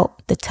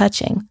about the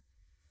touching.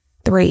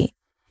 3.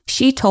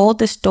 She told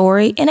the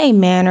story in a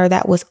manner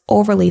that was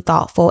overly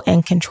thoughtful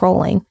and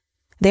controlling.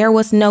 There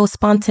was no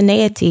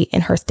spontaneity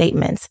in her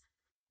statements,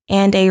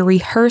 and a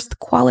rehearsed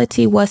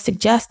quality was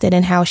suggested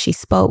in how she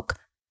spoke.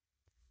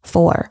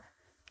 4.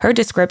 Her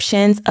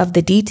descriptions of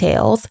the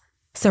details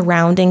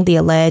surrounding the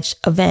alleged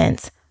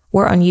events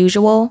were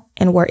unusual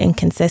and were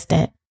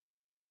inconsistent.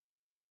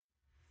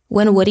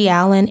 When Woody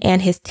Allen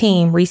and his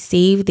team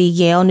received the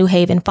Yale New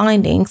Haven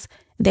findings,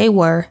 they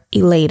were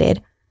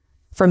elated.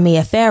 For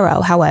Mia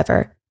Farrow,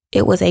 however,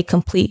 it was a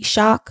complete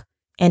shock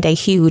and a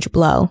huge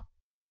blow.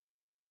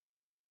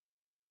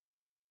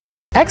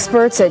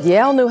 Experts at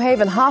Yale New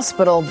Haven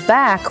Hospital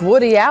back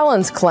Woody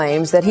Allen's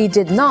claims that he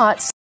did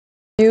not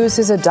use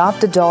his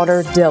adopted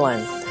daughter,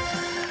 Dylan.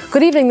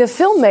 Good evening. The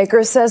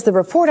filmmaker says the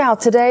report out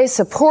today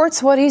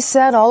supports what he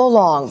said all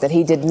along, that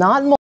he did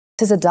not molest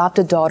his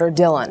adopted daughter,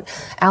 Dylan.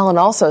 Allen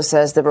also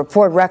says the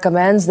report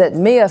recommends that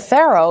Mia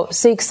Farrow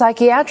seek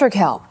psychiatric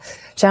help.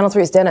 Channel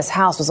 3's Dennis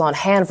House was on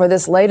hand for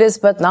this latest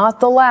but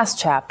not the last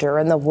chapter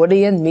in the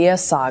Woody and Mia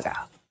saga.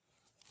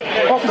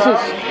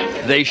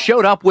 They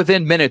showed up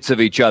within minutes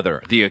of each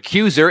other. The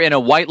accuser in a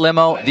white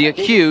limo, the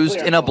accused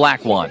in a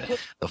black one.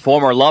 The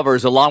former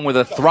lovers, along with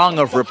a throng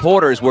of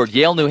reporters, were at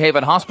Yale New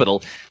Haven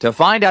Hospital to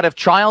find out if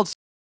child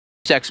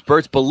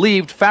experts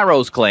believed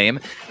Farrow's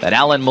claim that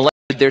Allen molested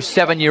their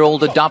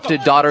 7-year-old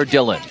adopted daughter,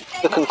 Dylan.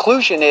 The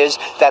conclusion is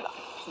that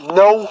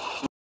no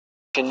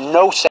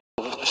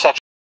sexual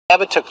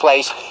ever took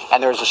place,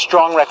 and there is a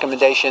strong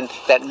recommendation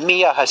that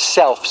Mia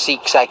herself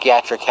seek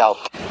psychiatric help.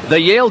 The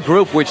Yale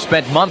group, which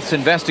spent months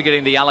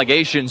investigating the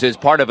allegations as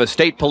part of a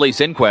state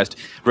police inquest,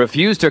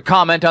 refused to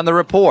comment on the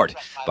report.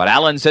 But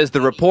Allen says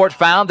the report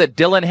found that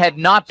Dylan had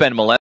not been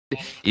molested,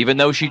 even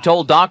though she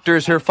told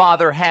doctors her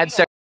father had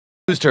sexually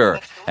abused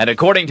her. And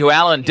according to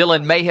Allen,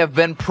 Dylan may have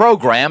been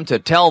programmed to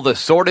tell the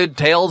sordid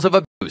tales of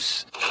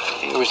abuse.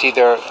 It was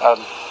either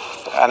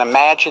an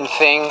imagined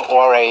thing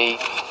or a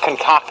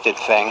concocted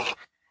thing.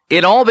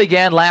 It all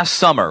began last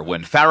summer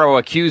when Farrow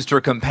accused her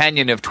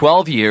companion of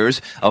 12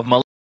 years of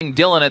molesting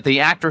Dylan at the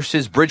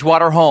actress's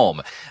Bridgewater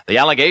home. The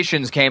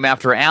allegations came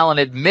after Allen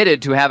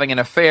admitted to having an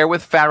affair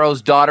with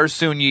Farrow's daughter,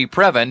 Soon-Yi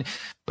Previn,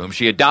 whom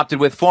she adopted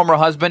with former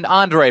husband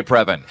Andre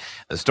Previn.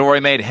 The story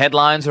made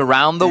headlines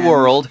around the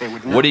world.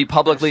 Woody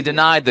publicly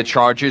denied the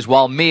charges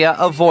while Mia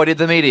avoided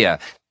the media.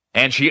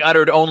 And she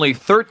uttered only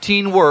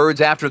 13 words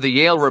after the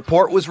Yale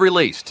report was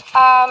released.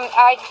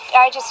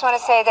 I just want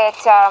to say that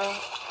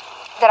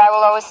I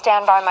will always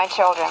stand by my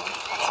children.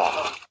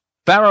 That's it.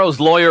 Farrow's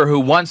lawyer, who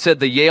once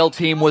said the Yale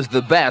team was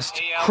the best,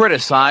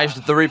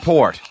 criticized the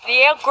report. The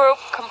Yale group,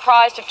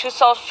 comprised of 2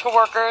 social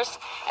workers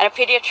and a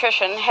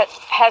pediatrician,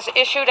 has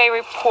issued a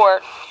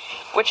report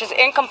which is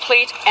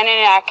incomplete and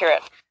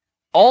inaccurate.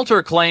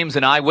 Alter claims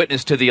an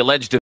eyewitness to the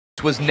alleged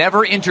events was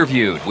never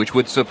interviewed, which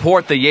would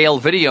support the Yale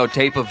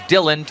videotape of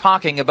Dylan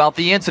talking about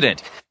the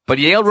incident. But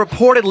Yale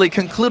reportedly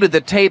concluded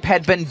the tape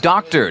had been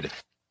doctored.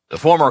 The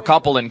former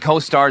couple and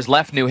co-stars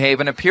left New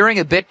Haven appearing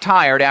a bit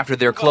tired after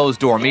their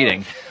closed-door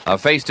meeting, a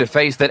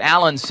face-to-face that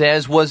Allen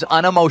says was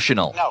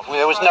unemotional. No,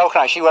 there was no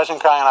crying. She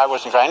wasn't crying, I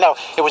wasn't crying. No,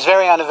 it was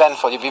very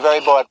uneventful. You'd be very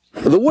bored.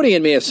 The Woody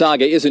and Mia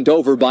saga isn't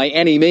over by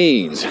any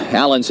means.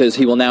 Allen says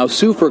he will now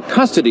sue for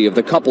custody of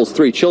the couple's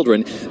 3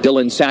 children,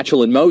 Dylan,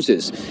 Satchel, and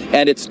Moses.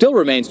 And it still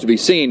remains to be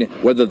seen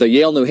whether the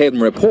Yale New Haven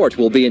report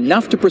will be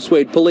enough to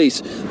persuade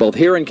police, both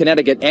here in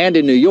Connecticut and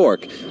in New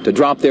York, to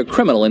drop their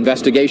criminal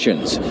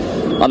investigations.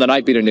 On the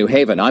Night Beat in New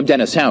Haven, I'm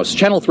Dennis House,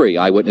 Channel 3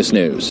 Eyewitness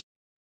News.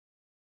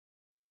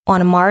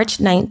 On March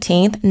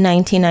 19,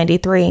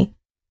 1993,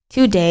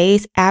 2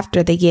 days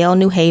after the Yale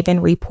New Haven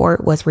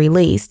report was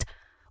released,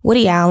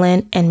 Woody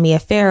Allen and Mia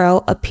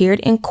Farrow appeared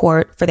in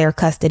court for their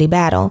custody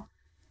battle.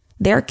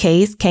 Their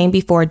case came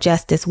before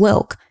Justice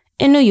Wilk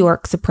in New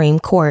York Supreme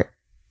Court.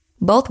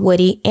 Both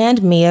Woody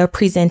and Mia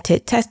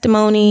presented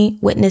testimony,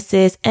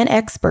 witnesses, and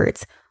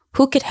experts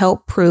who could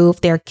help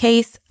prove their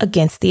case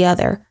against the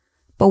other.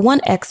 But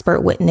one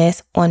expert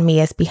witness on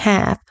Mia's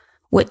behalf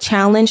would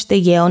challenge the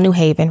Yale New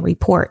Haven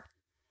report,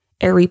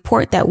 a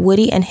report that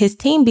Woody and his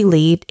team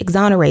believed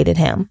exonerated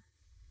him.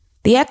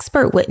 The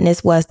expert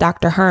witness was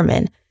Dr.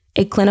 Herman,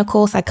 a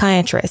clinical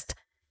psychiatrist.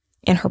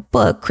 In her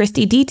book,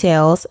 Christie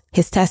details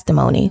his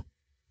testimony.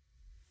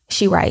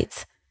 She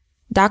writes,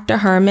 Dr.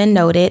 Herman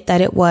noted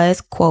that it was,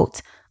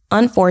 quote,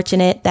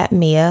 unfortunate that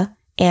Mia,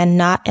 and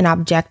not an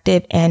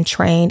objective and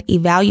trained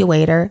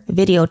evaluator,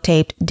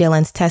 videotaped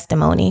Dylan's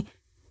testimony,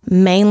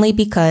 mainly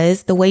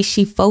because the way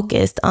she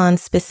focused on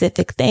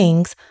specific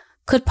things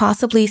could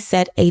possibly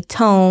set a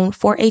tone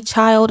for a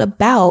child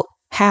about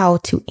how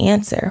to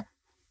answer.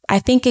 I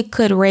think it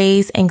could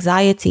raise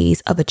anxieties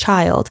of a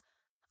child.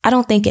 I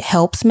don't think it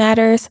helps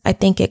matters. I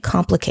think it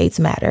complicates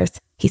matters,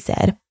 he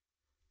said.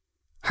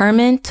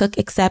 Herman took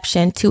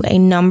exception to a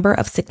number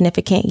of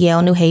significant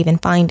Yale New Haven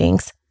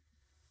findings.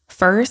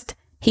 First,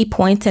 he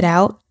pointed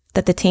out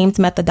that the team's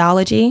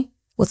methodology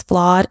was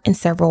flawed in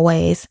several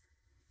ways.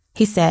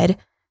 He said,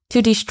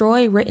 to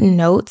destroy written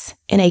notes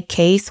in a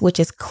case which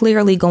is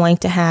clearly going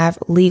to have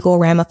legal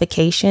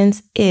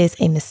ramifications is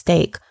a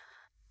mistake,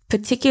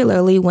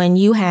 particularly when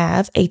you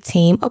have a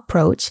team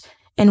approach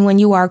and when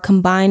you are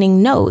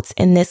combining notes,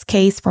 in this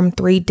case from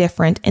 3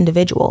 different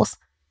individuals.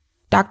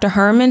 Dr.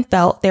 Herman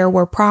felt there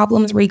were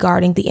problems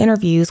regarding the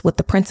interviews with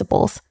the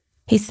principals.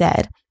 He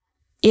said,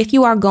 if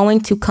you are going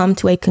to come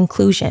to a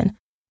conclusion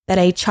that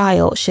a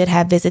child should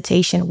have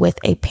visitation with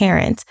a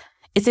parent,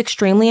 it's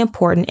extremely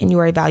important in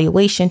your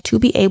evaluation to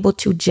be able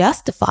to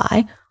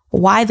justify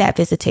why that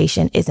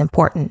visitation is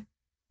important.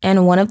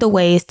 And one of the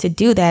ways to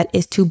do that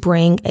is to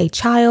bring a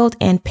child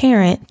and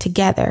parent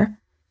together.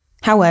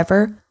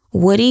 However,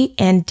 Woody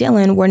and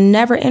Dylan were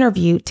never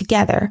interviewed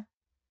together.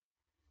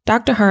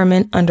 Dr.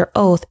 Herman, under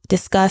oath,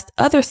 discussed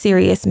other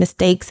serious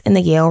mistakes in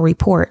the Yale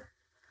report.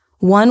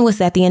 One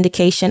was at the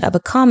indication of a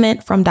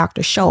comment from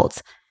Dr.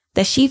 Schultz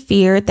that she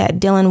feared that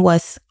Dylan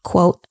was,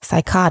 quote,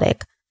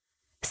 psychotic.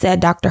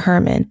 Said Dr.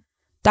 Herman,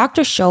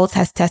 Dr. Schultz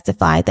has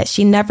testified that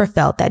she never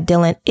felt that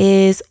Dylan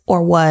is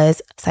or was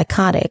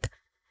psychotic.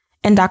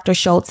 And Dr.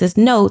 Schultz's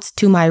notes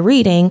to my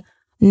reading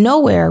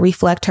nowhere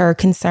reflect her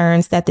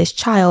concerns that this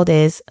child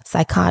is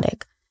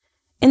psychotic.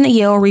 In the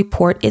Yale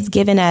report, it's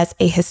given as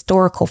a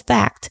historical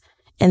fact,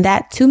 and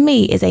that to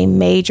me is a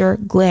major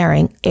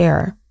glaring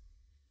error.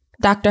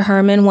 Dr.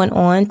 Herman went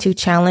on to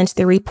challenge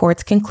the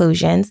report's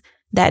conclusions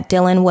that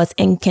Dylan was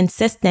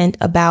inconsistent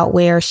about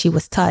where she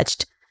was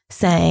touched,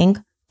 saying,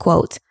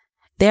 quote,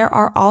 there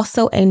are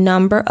also a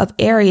number of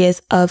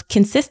areas of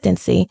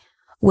consistency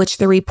which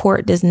the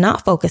report does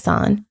not focus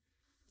on.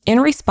 In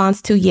response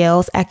to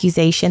Yale's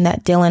accusation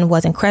that Dylan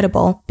was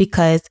incredible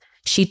because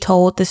she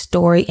told the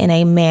story in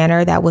a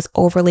manner that was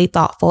overly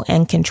thoughtful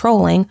and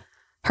controlling,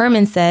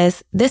 Herman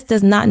says this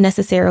does not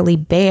necessarily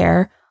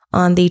bear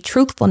on the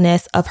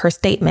truthfulness of her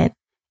statement.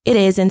 It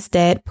is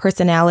instead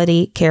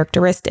personality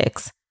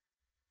characteristics.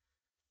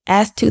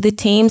 As to the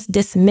team's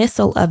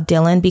dismissal of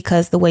Dylan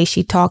because the way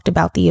she talked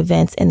about the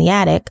events in the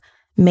attic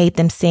made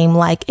them seem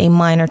like a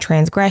minor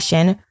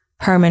transgression,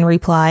 Herman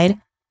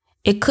replied,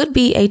 it could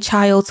be a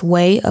child's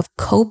way of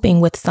coping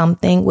with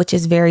something which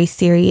is very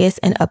serious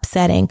and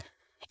upsetting,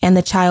 and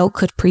the child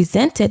could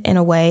present it in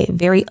a way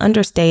very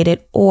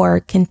understated or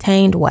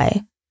contained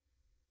way.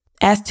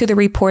 As to the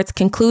report's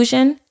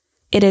conclusion,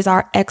 it is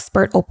our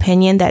expert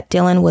opinion that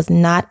Dylan was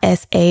not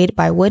SA'd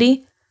by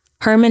Woody.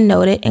 Herman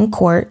noted in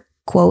court,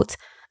 quote,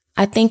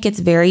 I think it's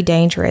very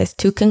dangerous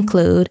to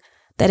conclude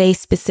that a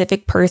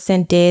specific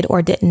person did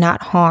or did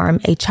not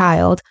harm a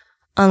child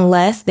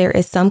unless there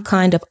is some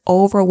kind of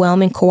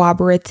overwhelming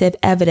corroborative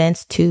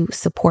evidence to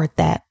support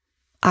that.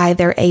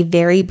 Either a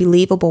very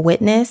believable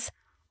witness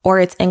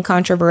or it's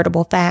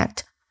incontrovertible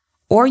fact,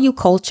 or you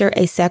culture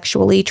a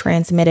sexually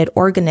transmitted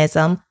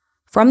organism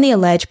from the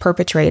alleged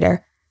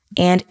perpetrator,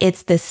 and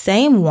it's the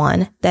same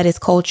one that is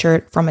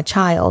cultured from a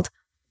child.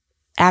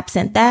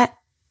 Absent that,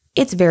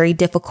 it's very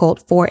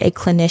difficult for a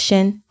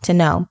clinician to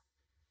know.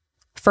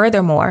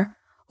 Furthermore,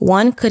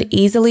 one could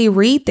easily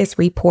read this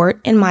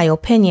report, in my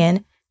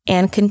opinion,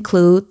 and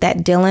conclude that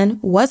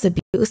Dylan was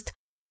abused,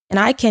 and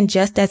I can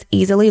just as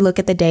easily look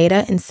at the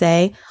data and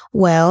say,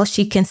 well,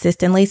 she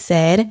consistently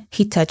said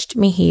he touched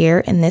me here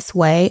in this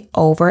way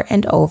over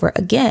and over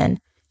again.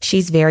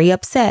 She's very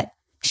upset.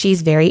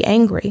 She's very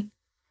angry.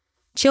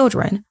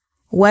 Children,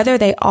 whether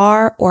they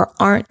are or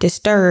aren't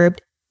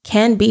disturbed,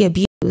 can be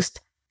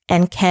abused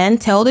and can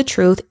tell the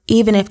truth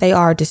even if they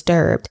are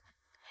disturbed.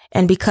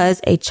 And because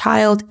a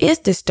child is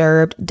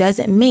disturbed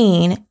doesn't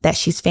mean that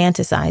she's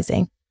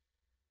fantasizing.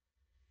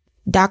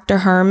 Dr.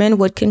 Herman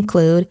would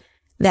conclude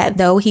that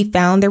though he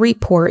found the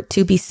report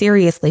to be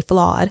seriously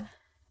flawed,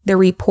 the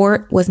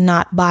report was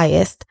not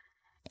biased,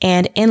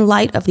 and in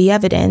light of the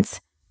evidence,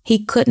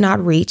 he could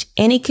not reach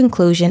any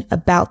conclusion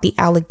about the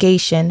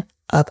allegation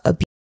of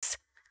abuse.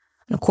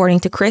 According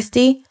to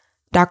Christie,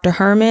 Dr.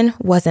 Herman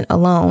wasn't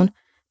alone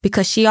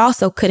because she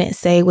also couldn't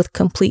say with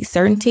complete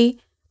certainty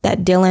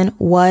that Dylan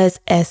was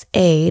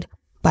SA'd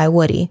by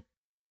Woody.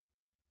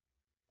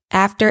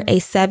 After a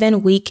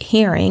 7-week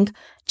hearing,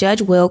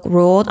 Judge Wilk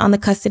ruled on the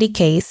custody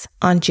case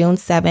on June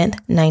 7,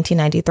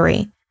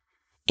 1993.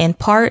 In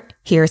part,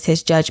 here's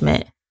his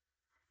judgment.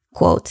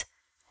 Quote,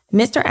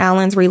 Mr.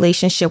 Allen's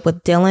relationship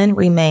with Dylan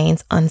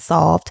remains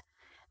unsolved.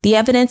 The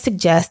evidence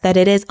suggests that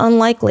it is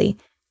unlikely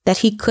that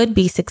he could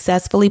be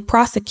successfully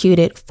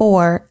prosecuted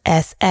for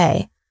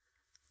SA.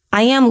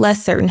 I am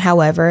less certain,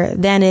 however,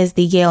 than is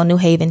the Yale New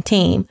Haven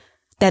team,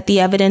 that the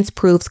evidence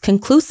proves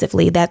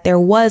conclusively that there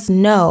was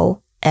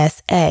no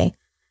SA.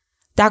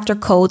 Dr.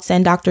 Coates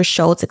and Dr.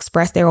 Schultz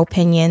expressed their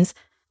opinions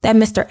that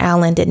Mr.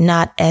 Allen did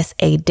not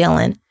SA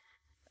Dylan.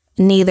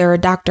 Neither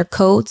Dr.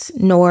 Coates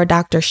nor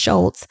Dr.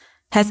 Schultz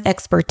has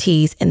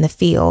expertise in the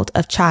field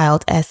of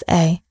child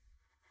SA.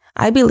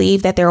 I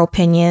believe that their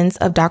opinions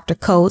of Dr.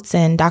 Coates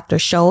and Dr.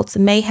 Schultz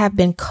may have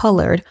been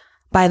colored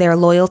by their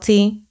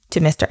loyalty to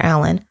Mr.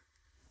 Allen.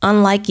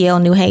 Unlike Yale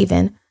New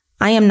Haven,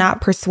 I am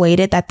not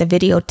persuaded that the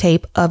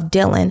videotape of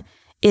Dylan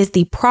is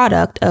the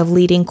product of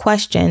leading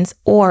questions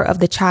or of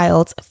the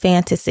child's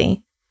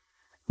fantasy.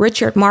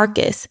 Richard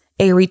Marcus,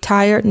 a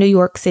retired New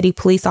York City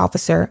police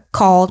officer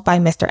called by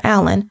Mr.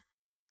 Allen,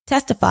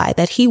 testified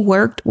that he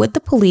worked with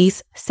the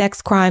police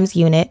sex crimes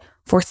unit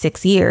for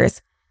 6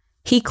 years.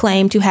 He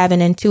claimed to have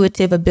an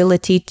intuitive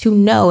ability to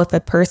know if a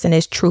person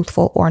is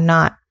truthful or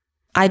not.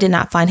 I did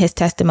not find his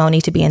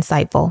testimony to be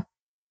insightful.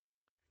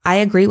 I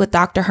agree with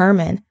Dr.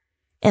 Herman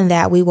in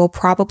that we will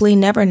probably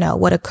never know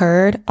what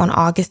occurred on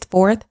August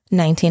 4th,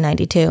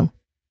 1992.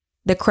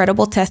 The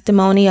credible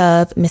testimony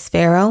of Ms.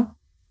 Farrow,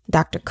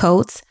 Dr.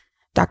 Coates,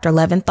 Dr.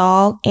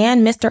 Leventhal,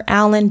 and Mr.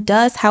 Allen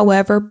does,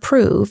 however,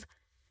 prove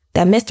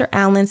that Mr.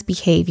 Allen's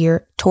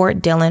behavior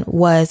toward Dylan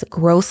was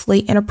grossly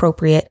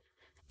inappropriate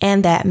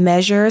and that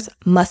measures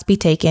must be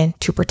taken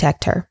to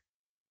protect her.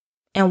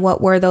 And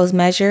what were those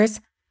measures?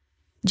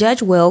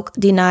 Judge Wilk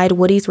denied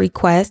Woody's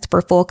request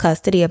for full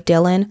custody of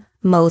Dylan,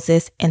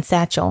 Moses, and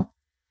Satchel.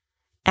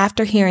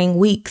 After hearing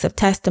weeks of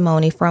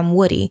testimony from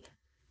Woody,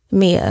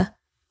 Mia,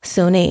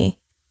 Suni,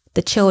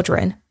 the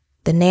children,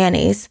 the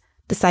nannies,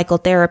 the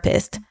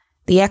psychotherapist,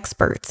 the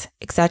experts,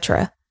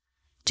 etc.,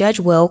 Judge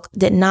Wilk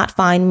did not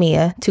find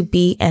Mia to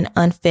be an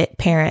unfit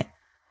parent,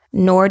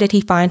 nor did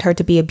he find her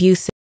to be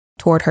abusive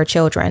toward her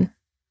children.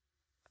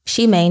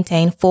 She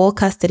maintained full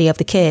custody of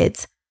the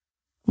kids.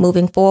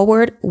 Moving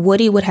forward,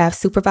 Woody would have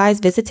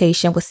supervised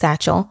visitation with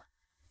Satchel.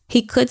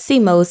 He could see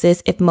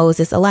Moses if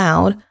Moses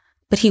allowed,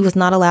 but he was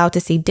not allowed to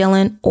see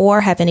Dylan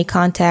or have any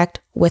contact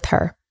with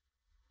her.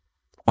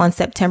 On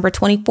September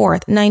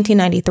 24th,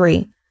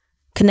 1993,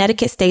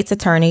 Connecticut State's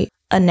Attorney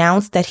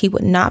announced that he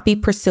would not be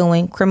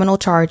pursuing criminal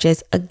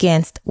charges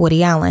against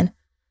Woody Allen.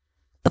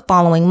 The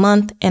following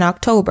month, in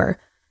October,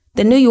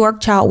 the New York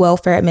Child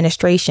Welfare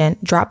Administration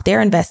dropped their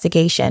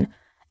investigation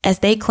as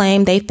they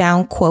claimed they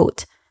found,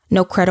 quote,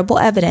 no credible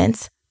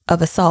evidence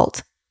of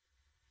assault.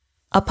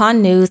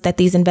 Upon news that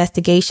these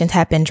investigations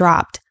had been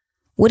dropped,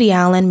 Woody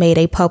Allen made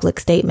a public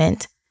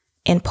statement.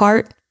 In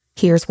part,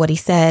 here's what he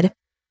said.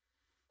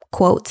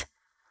 Quote,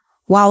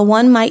 while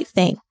one might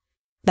think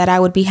that I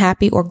would be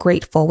happy or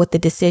grateful with the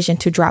decision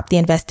to drop the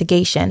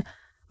investigation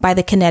by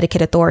the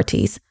Connecticut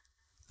authorities,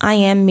 I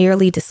am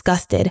merely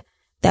disgusted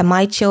that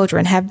my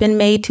children have been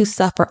made to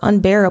suffer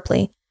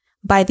unbearably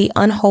by the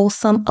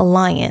unwholesome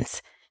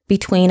alliance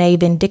between a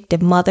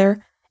vindictive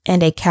mother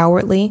and a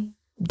cowardly,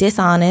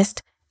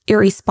 dishonest,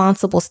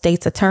 irresponsible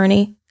state's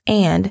attorney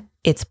and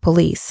its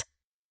police.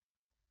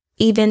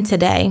 Even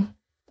today,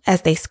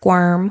 as they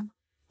squirm,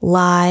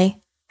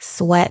 lie,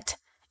 sweat,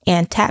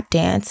 and tap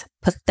dance,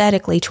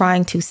 pathetically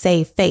trying to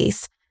save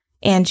face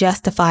and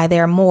justify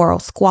their moral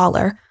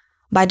squalor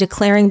by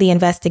declaring the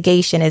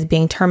investigation as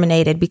being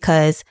terminated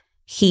because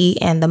he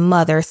and the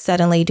mother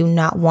suddenly do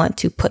not want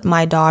to put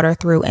my daughter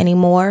through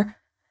anymore,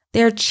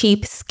 their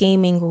cheap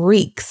scheming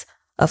reeks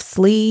of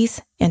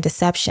sleaze and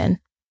deception.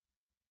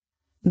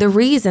 The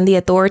reason the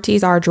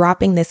authorities are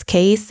dropping this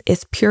case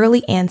is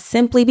purely and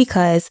simply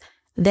because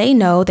they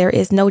know there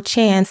is no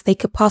chance they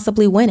could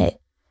possibly win it.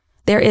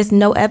 There is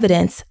no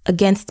evidence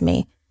against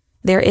me.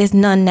 There is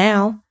none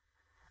now.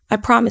 I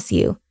promise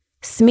you,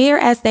 smear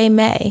as they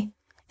may,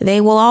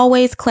 they will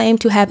always claim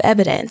to have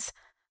evidence,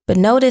 but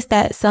notice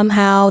that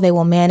somehow they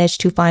will manage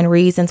to find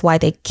reasons why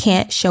they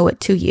can't show it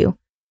to you.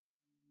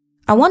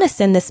 I want to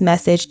send this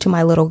message to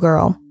my little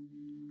girl.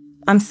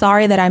 I'm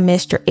sorry that I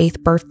missed your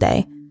 8th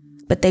birthday,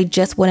 but they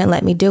just wouldn't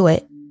let me do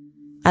it.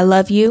 I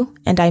love you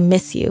and I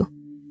miss you.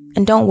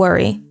 And don't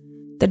worry,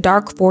 the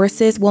dark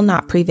forces will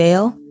not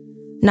prevail.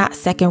 Not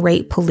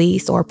second-rate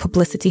police or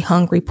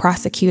publicity-hungry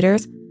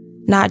prosecutors,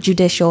 not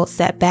judicial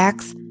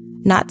setbacks,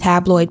 not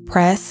tabloid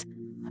press,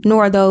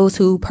 nor those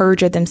who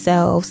perjure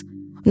themselves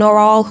nor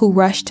all who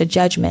rush to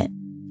judgment,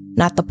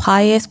 not the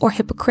pious or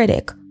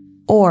hypocritic,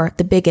 or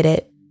the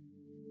bigoted.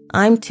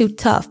 I'm too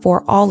tough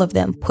for all of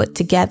them put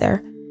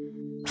together.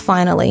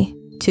 Finally,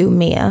 to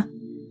Mia.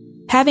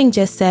 Having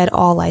just said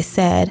all I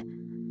said,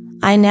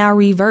 I now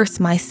reverse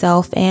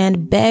myself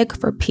and beg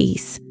for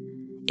peace.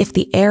 If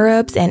the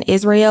Arabs and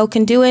Israel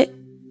can do it,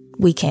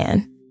 we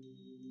can.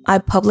 I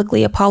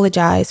publicly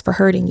apologize for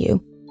hurting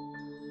you.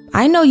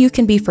 I know you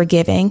can be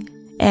forgiving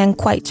and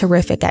quite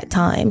terrific at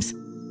times.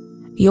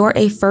 You're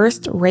a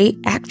first-rate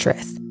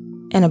actress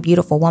and a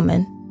beautiful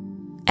woman.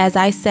 As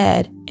I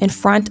said, in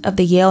front of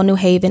the Yale New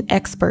Haven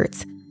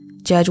experts,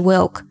 Judge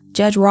Wilk,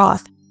 Judge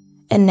Roth,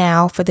 and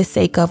now for the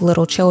sake of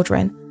little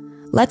children,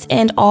 let's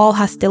end all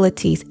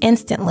hostilities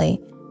instantly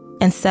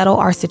and settle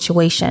our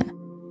situation.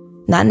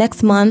 Not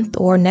next month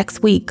or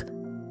next week,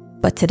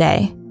 but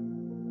today.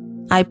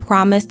 I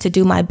promise to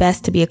do my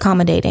best to be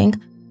accommodating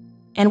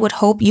and would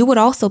hope you would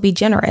also be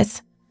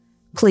generous.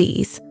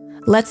 Please,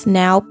 let's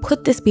now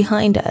put this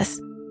behind us.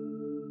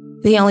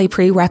 The only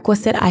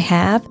prerequisite I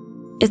have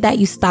is that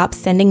you stop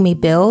sending me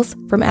bills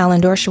from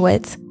Alan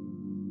Dershowitz.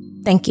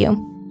 Thank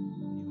you.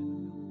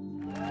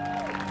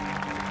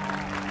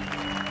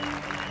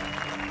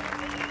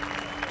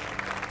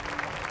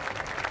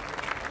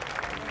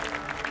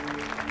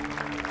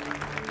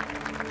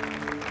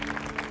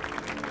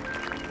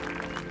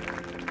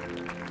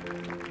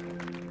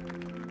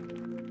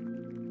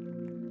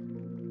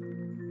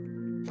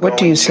 What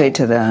do you say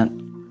to that?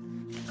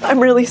 I'm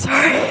really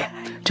sorry.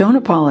 Don't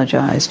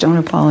apologize. Don't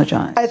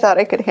apologize. I thought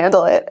I could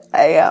handle it.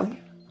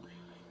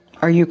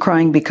 Are you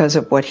crying because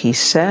of what he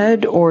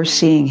said or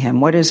seeing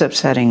him? What is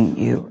upsetting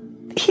you?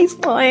 He's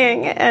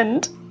lying,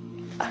 and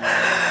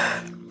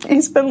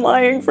he's been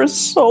lying for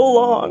so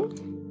long.